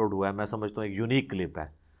پہ اپلوڈ ہوا ہے، میں سمجھتا ہوں ایک یونیک کلپ ہے،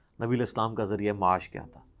 نبی علیہ السلام کا ذریعہ معاش کیا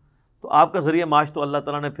تھا. تو آپ کا ذریعہ معاش تو اللہ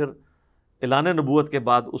تعالیٰ نے پھر اعلان نبوت کے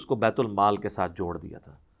بعد اس کو بیت المال کے ساتھ جوڑ دیا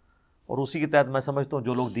تھا، اور اسی کے تحت میں سمجھتا ہوں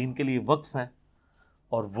جو لوگ دین کے لیے وقف ہیں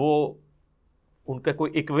اور وہ ان کا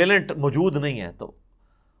کوئی ایکویلنٹ موجود نہیں ہے، تو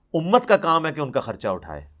امت کا کام ہے کہ ان کا خرچہ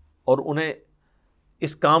اٹھائے اور انہیں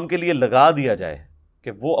اس کام کے لیے لگا دیا جائے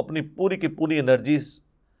کہ وہ اپنی پوری کی پوری انرجیز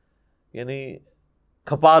یعنی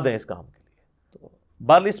کھپا دیں اس کام کے لیے. تو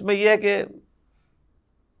بال اس میں یہ ہے کہ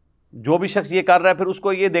جو بھی شخص یہ کر رہا ہے پھر اس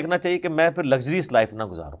کو یہ دیکھنا چاہیے کہ میں پھر لگژریس لائف نہ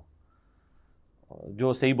گزاروں.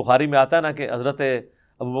 جو صحیح بخاری میں آتا ہے نا کہ حضرت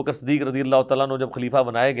ابوبکر صدیق رضی اللہ تعالیٰ عنہ جب خلیفہ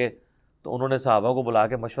بنائے گئے تو انہوں نے صحابہ کو بلا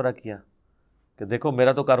کے مشورہ کیا کہ دیکھو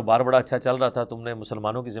میرا تو کاروبار بڑا اچھا چل رہا تھا, تم نے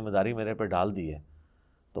مسلمانوں کی ذمہ داری میرے پہ ڈال دی ہے,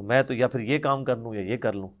 تو میں تو یا پھر یہ کام کر لوں یا یہ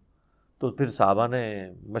کر لوں. تو پھر صحابہ نے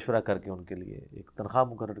مشورہ کر کے ان کے لیے ایک تنخواہ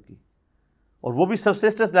مقرر کی, اور وہ بھی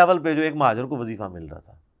سبسسٹنس لیول پہ جو ایک مہاجر کو وظیفہ مل رہا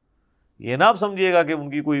تھا. یہ نہ آپ سمجھیے گا کہ ان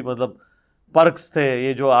کی کوئی مطلب پرکس تھے,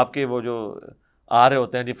 یہ جو آپ کے وہ جو آ رہے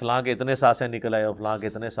ہوتے ہیں جی فلاں کے اتنے سانسیں نکل آئے اور فلاں کے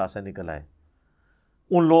اتنے سانسیں نکل آئے,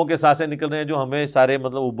 ان لوگوں کے سانسیں نکل رہے ہیں جو ہمیں سارے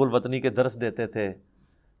مطلب حب الوطنی کے درس دیتے تھے.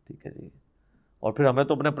 ٹھیک ہے جی, اور پھر ہمیں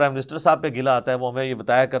تو اپنے پرائم منسٹر صاحب پہ گلہ آتا ہے, وہ ہمیں یہ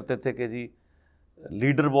بتایا کرتے تھے کہ جی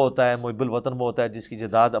لیڈر وہ ہوتا ہے, محب الوطن وہ ہوتا ہے جس کی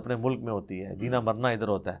جداد اپنے ملک میں ہوتی ہے, جینا مرنا ادھر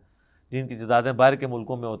ہوتا ہے. جن کی جدادیں باہر کے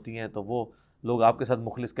ملکوں میں ہوتی ہیں تو وہ لوگ آپ کے ساتھ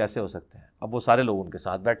مخلص کیسے ہو سکتے ہیں. اب وہ سارے لوگ ان کے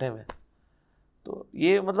ساتھ بیٹھے ہوئے ہیں. تو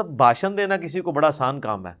یہ مطلب بھاشن دینا کسی کو بڑا آسان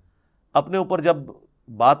کام ہے. اپنے اوپر جب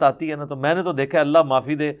بات آتی ہے نا, تو میں نے تو دیکھا اللہ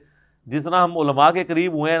معافی دے, جس طرح ہم علماء کے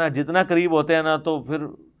قریب ہوئے ہیں نا, جتنا قریب ہوتے ہیں نا تو پھر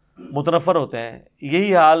متنفر ہوتے ہیں.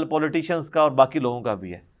 یہی حال پولیٹیشینز کا اور باقی لوگوں کا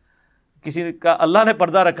بھی ہے. کسی کا اللہ نے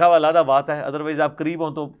پردہ رکھا ہوا علیحدہ بات ہے, ادروائز آپ قریب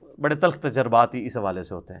ہوں تو بڑے تلخ تجربات ہی اس حوالے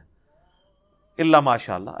سے ہوتے ہیں. الا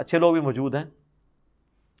ماشاء اللہ اچھے لوگ بھی موجود ہیں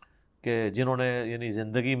کہ جنہوں نے یعنی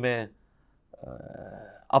زندگی میں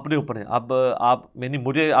اپنے اوپر ہیں. اب آپ یعنی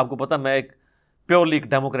مجھے آپ کو پتہ میں ایک پیورلی ایک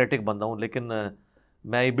ڈیموکریٹک بندہ ہوں, لیکن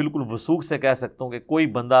میں یہ بالکل وثوق سے کہہ سکتا ہوں کہ کوئی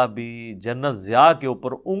بندہ بھی جنرل ضیاء کے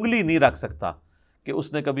اوپر انگلی نہیں رکھ سکتا کہ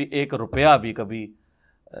اس نے کبھی 1 روپیہ بھی کبھی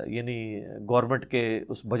یعنی گورنمنٹ کے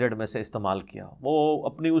اس بجٹ میں سے استعمال کیا. وہ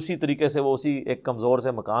اپنی اسی طریقے سے وہ اسی ایک کمزور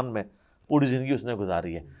سے مکان میں پوری زندگی اس نے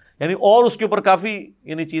گزاری ہے. یعنی اور اس کے اوپر کافی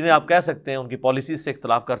یعنی چیزیں آپ کہہ سکتے ہیں, ان کی پالیسیز سے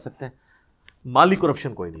اختلاف کر سکتے ہیں, مالی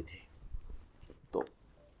کرپشن کوئی نہیں تھی. تو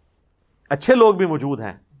اچھے لوگ بھی موجود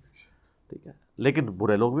ہیں, ٹھیک ہے, لیکن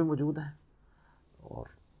برے لوگ بھی موجود ہیں, اور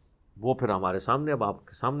وہ پھر ہمارے سامنے اب آپ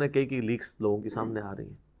کے سامنے کئی لیکس لوگوں کے سامنے آ رہی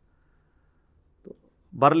ہیں. تو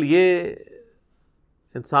بہرحال یہ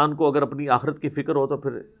انسان کو اگر اپنی آخرت کی فکر ہو تو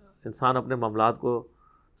پھر انسان اپنے معاملات کو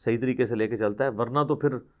صحیح طریقے سے لے کے چلتا ہے, ورنہ تو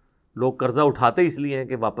پھر لوگ قرضہ اٹھاتے اس لیے ہیں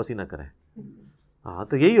کہ واپس ہی نہ کریں. ہاں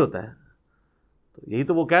تو یہی ہوتا ہے. تو یہی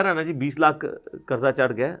تو وہ کہہ رہا ہے نا جی 20 لاکھ قرضہ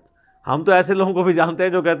چڑھ گیا. ہم تو ایسے لوگوں کو بھی جانتے ہیں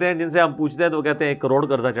جو کہتے ہیں, جن سے ہم پوچھتے ہیں تو وہ کہتے ہیں 1 کروڑ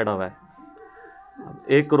قرضہ چڑھا ہوا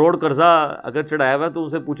ہے. 1 کروڑ قرضہ اگر چڑھایا ہوا ہے تو ان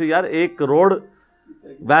سے پوچھو یار 1 کروڑ,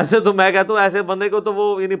 ویسے تو میں کہتا ہوں ایسے بندے کو تو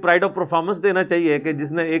وہ یعنی پرائڈ آف پرفارمنس دینا چاہیے کہ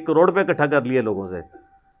جس نے 1 کروڑ پہ اکٹھا کر لیا لوگوں سے.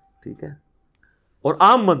 ٹھیک ہے, اور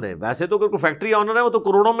عام بندے ویسے تو کوئی فیکٹری آنر ہے وہ تو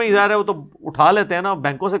کروڑوں میں ہی ظاہر ہے, وہ تو اٹھا لیتے ہیں نا,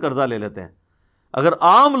 بینکوں سے قرضہ لے لیتے ہیں. اگر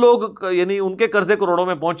عام لوگ یعنی ان کے قرضے کروڑوں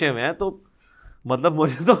میں پہنچے ہوئے ہیں تو مطلب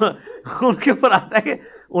مجھے تو ان کے اوپر آتا ہے کہ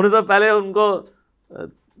انہیں تو پہلے ان کو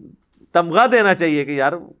تمغہ دینا چاہیے کہ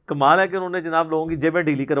یار کمال ہے کہ انہوں نے جناب لوگوں کی جیبیں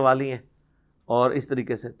ڈھیلی کروا لی ہیں. اور اس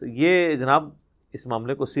طریقے سے تو یہ جناب اس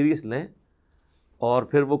معاملے کو سیریس لیں, اور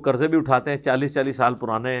پھر وہ قرضے بھی اٹھاتے ہیں 40 سال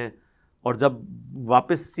پرانے ہیں, اور جب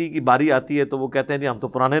واپسی کی باری آتی ہے تو وہ کہتے ہیں جی ہم تو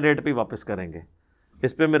پرانے ریٹ پہ ہی واپس کریں گے.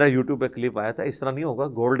 اس پہ میرا یوٹیوب پہ کلپ آیا تھا. اس طرح نہیں ہوگا,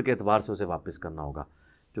 گولڈ کے اعتبار سے اسے واپس کرنا ہوگا,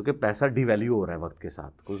 کیونکہ پیسہ ڈی ویلیو ہو رہا ہے وقت کے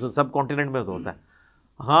ساتھ. سب کانٹیننٹ میں تو ہوتا ہے.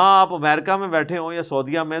 ہاں آپ امریکہ میں بیٹھے ہوں یا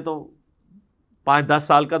سعودیہ میں تو 5-10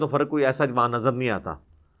 سال کا تو فرق کوئی ایسا وہاں نظر نہیں آتا.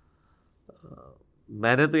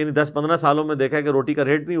 میں نے تو یعنی 10-15 سالوں میں دیکھا ہے کہ روٹی کا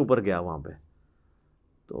ریٹ نہیں اوپر گیا وہاں پہ,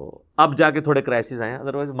 تو اب جا کے تھوڑے کرائسس آئے ہیں.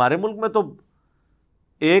 ادروائز ہمارے ملک میں تو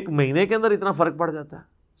 1 مہینے کے اندر اتنا فرق پڑ جاتا ہے,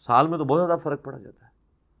 سال میں تو بہت زیادہ فرق پڑ جاتا ہے.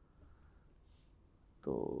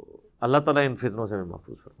 تو اللہ تعالیٰ ان فتنوں سے ہمیں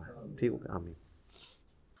محفوظ فرمائے. ٹھیک ہے, آمین.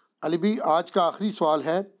 علی بھائی آج کا آخری سوال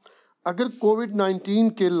ہے, اگر کووڈ-19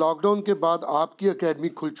 کے لاک ڈاؤن کے بعد آپ کی اکیڈمی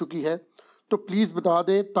کھل چکی ہے تو پلیز بتا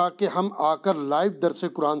دیں تاکہ ہم آ کر لائیو درس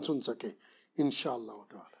قرآن سن سکیں انشاءاللہ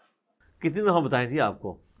تعالی. کتنی دفعہ بتائیں جی آپ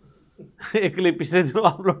کو, ایک لیے پچھلے دنوں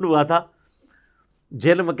اپلوڈ ہوا تھا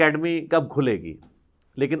جیلم اکیڈمی کب کھلے گی,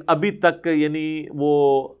 لیکن ابھی تک یعنی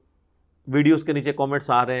وہ ویڈیوز کے نیچے کامنٹس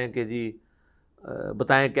آ رہے ہیں کہ جی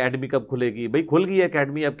بتائیں اکیڈمی کب کھلے گی. بھائی کھل گئی ہے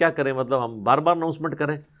اکیڈمی, اب کیا کریں, مطلب ہم بار بار اناؤنسمنٹ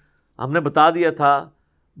کریں. ہم نے بتا دیا تھا,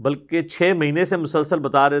 بلکہ 6 مہینے سے مسلسل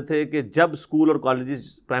بتا رہے تھے کہ جب اسکول اور کالجز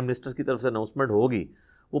پرائم منسٹر کی طرف سے اناؤنسمنٹ ہوگی,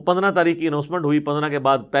 وہ 15 تاریخ کی اناؤنسمنٹ ہوئی, 15 کے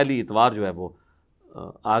بعد پہلی اتوار جو ہے وہ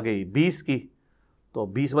آ گئی 20 کی. تو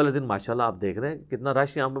 20 والے دن ماشاءاللہ آپ دیکھ رہے ہیں کتنا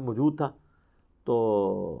رش یہاں پہ موجود تھا.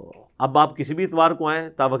 تو اب آپ کسی بھی اتوار کو آئیں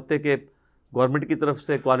تا وقت کہ گورنمنٹ کی طرف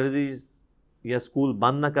سے کالجز یا اسکول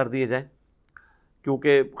بند نہ کر دیے جائیں,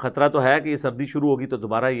 کیونکہ خطرہ تو ہے کہ یہ سردی شروع ہوگی تو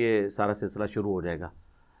دوبارہ یہ سارا سلسلہ شروع ہو جائے گا.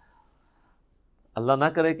 اللہ نہ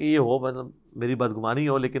کرے کہ یہ ہو, مطلب میری بدگمانی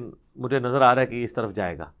ہو, لیکن مجھے نظر آ رہا ہے کہ اس طرف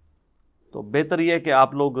جائے گا. تو بہتر یہ ہے کہ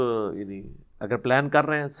آپ لوگ یعنی اگر پلان کر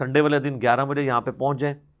رہے ہیں سنڈے والے دن 11 بجے یہاں پہ پہنچ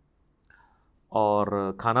جائیں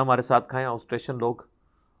اور کھانا ہمارے ساتھ کھائیں آؤٹ اسٹیشن لوگ،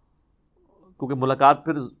 کیونکہ ملاقات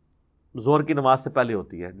پھر زہر کی نماز سے پہلے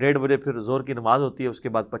ہوتی ہے، 1:30 بجے پھر زہر کی نماز ہوتی ہے، اس کے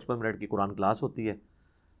بعد 55 منٹ کی قرآن کلاس ہوتی ہے،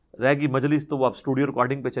 رہ گی مجلس تو وہ اب اسٹوڈیو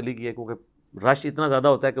ریکارڈنگ پہ چلی گئی ہے، کیونکہ رش اتنا زیادہ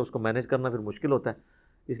ہوتا ہے کہ اس کو مینیج کرنا پھر مشکل ہوتا ہے،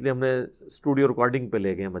 اس لیے ہم نے اسٹوڈیو ریکارڈنگ پہ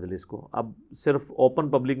لے گئے ہیں مجلس کو۔ اب صرف اوپن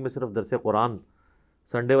پبلک میں صرف درس قرآن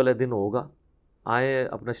سنڈے والے دن ہوگا، آئیں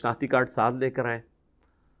اپنا شناختی کارڈ ساتھ لے کر آئیں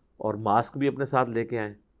اور ماسک بھی اپنے ساتھ لے کے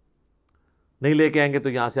آئیں، نہیں لے کے آئیں گے تو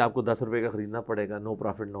یہاں سے آپ کو 10 روپے کا خریدنا پڑے گا، نو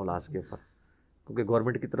پرافٹ نو لاس کے اوپر، کیونکہ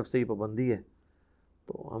گورنمنٹ کی طرف سے یہ پابندی ہے،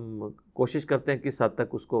 تو ہم کوشش کرتے ہیں کس حد تک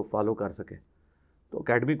اس کو فالو کر سکیں۔ تو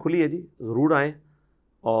اکیڈمی کھلی ہے جی، ضرور آئیں،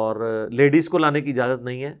 اور لیڈیز کو لانے کی اجازت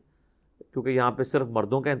نہیں ہے کیونکہ یہاں پہ صرف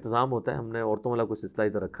مردوں کا انتظام ہوتا ہے، ہم نے عورتوں والا کوئی سلسلہ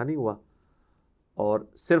ادھر رکھا نہیں ہوا، اور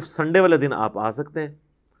صرف سنڈے والے دن آپ آ سکتے ہیں،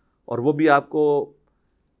 اور وہ بھی آپ کو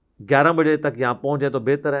 11 بجے تک یہاں پہنچ جائے تو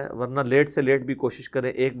بہتر ہے، ورنہ لیٹ سے لیٹ بھی کوشش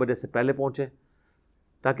کریں 1 بجے سے پہلے پہنچیں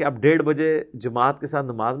تاکہ آپ 1:30 بجے جماعت کے ساتھ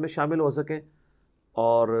نماز میں شامل ہو سکیں،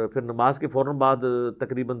 اور پھر نماز کے فوراً بعد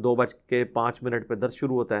تقریباً 2:05 پہ درس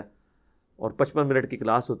شروع ہوتا ہے اور 55 منٹ کی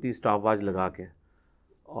کلاس ہوتی ہے اسٹاپ واچ لگا کے،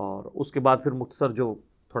 اور اس کے بعد پھر مختصر جو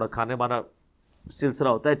تھوڑا کھانے وانا سلسلہ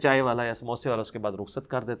ہوتا ہے چائے والا یا سموسے والا، اس کے بعد رخصت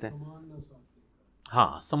کر دیتے ہیں۔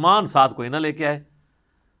 ہاں سامان ساتھ کوئی نہ لے کے آئے،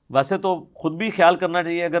 ویسے تو خود بھی خیال کرنا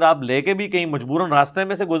چاہیے، اگر آپ لے کے بھی کہیں مجبوراً راستے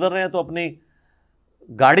میں سے گزر رہے ہیں تو اپنی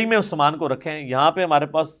گاڑی میں اس سامان کو رکھیں، یہاں پہ ہمارے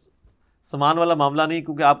پاس سامان والا معاملہ نہیں،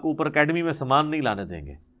 کیونکہ آپ کو اوپر اکیڈمی میں سامان نہیں لانے دیں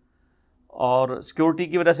گے، اور سیکیورٹی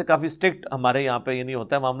کی وجہ سے کافی اسٹرکٹ ہمارے یہاں پہ یہ نہیں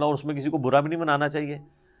ہوتا ہے معاملہ، اور اس میں کسی کو برا بھی نہیں منانا چاہیے۔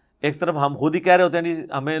 ایک طرف ہم خود ہی کہہ رہے ہوتے ہیں جی،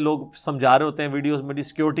 ہمیں لوگ سمجھا رہے ہوتے ہیں ویڈیوز میں جی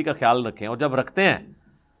سیکیورٹی کا خیال رکھیں، اور جب رکھتے ہیں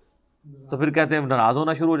تو پھر کہتے ہیں ناراض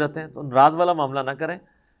ہونا شروع ہو جاتے ہیں، تو ناراض والا معاملہ نہ کریں۔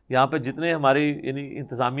 یہاں پہ جتنے ہماری یعنی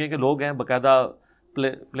انتظامیہ کے لوگ ہیں، باقاعدہ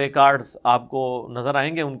پلے کارڈز آپ کو نظر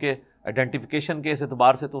آئیں گے ان کے آئیڈینٹیفیکیشن کے اس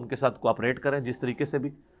اعتبار سے، تو ان کے ساتھ کوآپریٹ کریں جس طریقے سے بھی،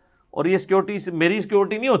 اور یہ سیکیورٹی میری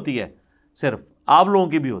سیکیورٹی نہیں ہوتی ہے، صرف آپ لوگوں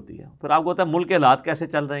کی بھی ہوتی ہے، پھر آپ کو ہوتا ہے ملک کے حالات کیسے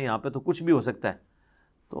چل رہے ہیں یہاں پہ، تو کچھ بھی ہو سکتا ہے،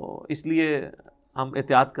 تو اس لیے ہم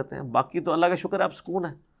احتیاط کرتے ہیں۔ باقی تو اللہ کا شکر ہے آپ سکون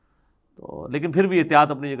ہے، تو لیکن پھر بھی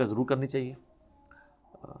احتیاط اپنی جگہ ضرور کرنی چاہیے۔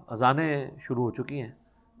 اذانیں شروع ہو چکی ہیں،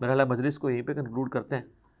 میرا خیال ہے مجلس کو یہیں پہ کنکلوڈ کرتے ہیں۔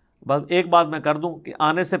 بس ایک بات میں کر دوں کہ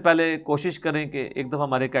آنے سے پہلے کوشش کریں کہ ایک دفعہ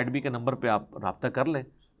ہمارے اکیڈمی کے نمبر پہ آپ رابطہ کر لیں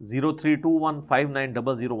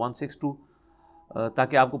 032159000162،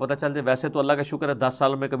 تاکہ آپ کو پتہ چل جائے۔ ویسے تو اللہ کا شکر ہے 10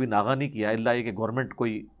 سال میں کبھی ناغہ نہیں کیا، اللہ یہ کہ گورنمنٹ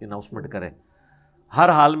کوئی اناؤنسمنٹ کرے، ہر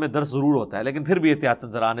حال میں درس ضرور ہوتا ہے، لیکن پھر بھی احتیاط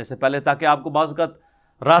ذرا آنے سے پہلے، تاکہ آپ کو بعض اوقات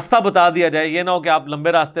راستہ بتا دیا جائے، یہ نہ ہو کہ آپ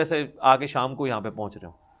لمبے راستے سے آ کے شام کو یہاں پہ پہنچ رہے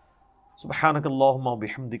ہوں۔ سبحانک اللہم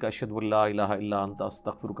وبحمدک اشہد ان لا الہ الا انت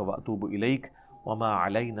استغفرک واتوب الیک وما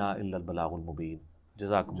علینا الا البلاغ المبین۔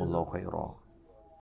 جزاکم اللہ خیرا۔